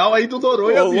confidencial aí do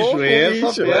Noronha, bicho. Não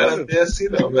era bem assim,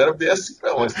 não. Mas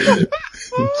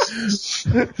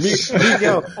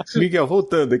Miguel,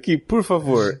 voltando aqui, por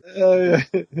favor.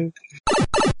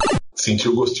 Senti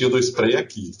o gostinho do spray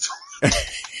aqui.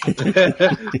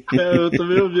 Eu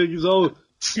também ouvi aqui só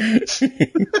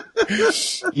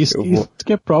Isso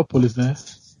que é própolis, né?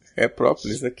 É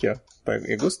própolis aqui, ó.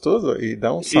 É gostoso e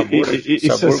dá um sabor. E se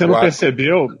você não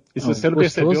percebeu, é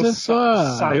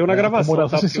só saiu na gravação.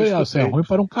 Tá? Isso é ruim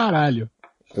para um caralho.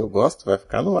 Eu gosto, vai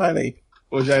ficar no ar aí.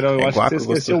 Ô, Jair, eu acho que você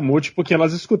esqueceu o mute porque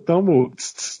nós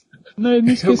escutamos. Não, ele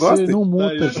não esqueceu, ele não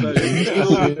muta.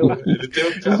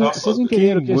 Vocês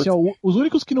entenderam que assim, ó, os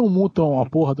únicos que não mutam a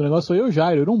porra do negócio sou eu e o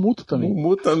Jair, eu não muto também. Não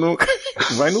muta nunca.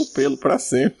 Vai no pelo pra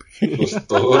sempre.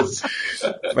 Gostoso.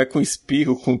 Vai com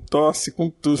espirro, com tosse, com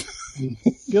tudo.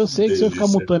 Eu sei que se eu ficar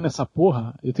mutando essa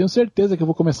porra, eu tenho certeza que eu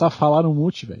vou começar a falar no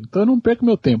mute, velho. Então eu não perco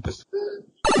meu tempo.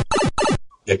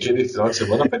 E aquele final de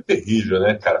semana foi terrível,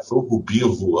 né, cara? Foi o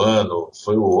Rubinho voando,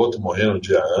 foi o outro morrendo um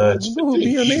dia antes. Do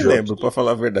Rubinho eu nem lembro, pra falar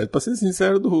a verdade. Pra ser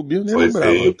sincero, do Rubinho eu nem lembrava.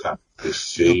 Foi feio, cara. Foi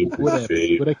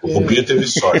feio. O Rubinho teve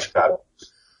sorte, cara.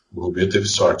 O Rubinho teve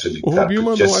sorte ali. O Rubinho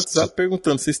mandou um WhatsApp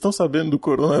perguntando: vocês estão sabendo do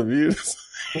coronavírus?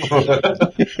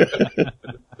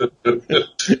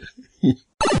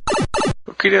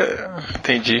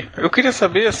 Entendi. Eu queria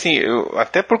saber, assim, eu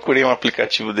até procurei um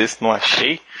aplicativo desse, não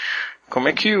achei. Como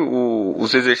é que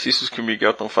os exercícios que o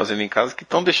Miguel estão fazendo em casa, que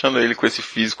estão deixando ele com esse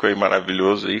físico aí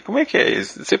maravilhoso aí, como é que é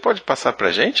isso? Você pode passar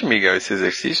pra gente, Miguel, esse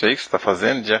exercício aí que você tá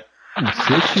fazendo já?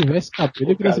 Se eu tivesse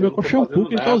cabelo, eu queria saber qual shampoo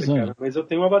que ele tá usando. Cara, mas eu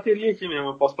tenho uma bateria aqui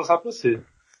mesmo, eu posso passar pra você.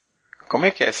 Como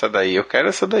é que é essa daí? Eu quero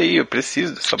essa daí, eu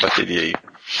preciso dessa bateria aí.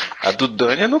 A do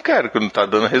Dani eu não quero, que não tá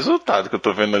dando resultado, que eu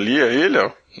tô vendo ali, é ele,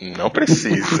 ó. Não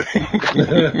precisa.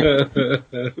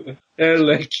 É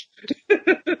leque.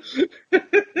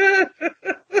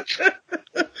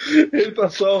 Ele tá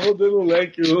só rodando o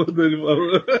leque, o Dani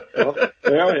falou.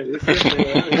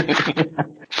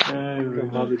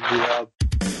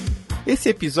 Esse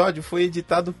episódio foi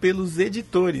editado pelos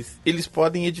editores. Eles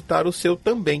podem editar o seu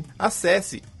também.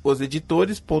 Acesse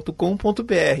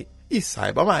oseditores.com.br. e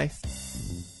saiba mais.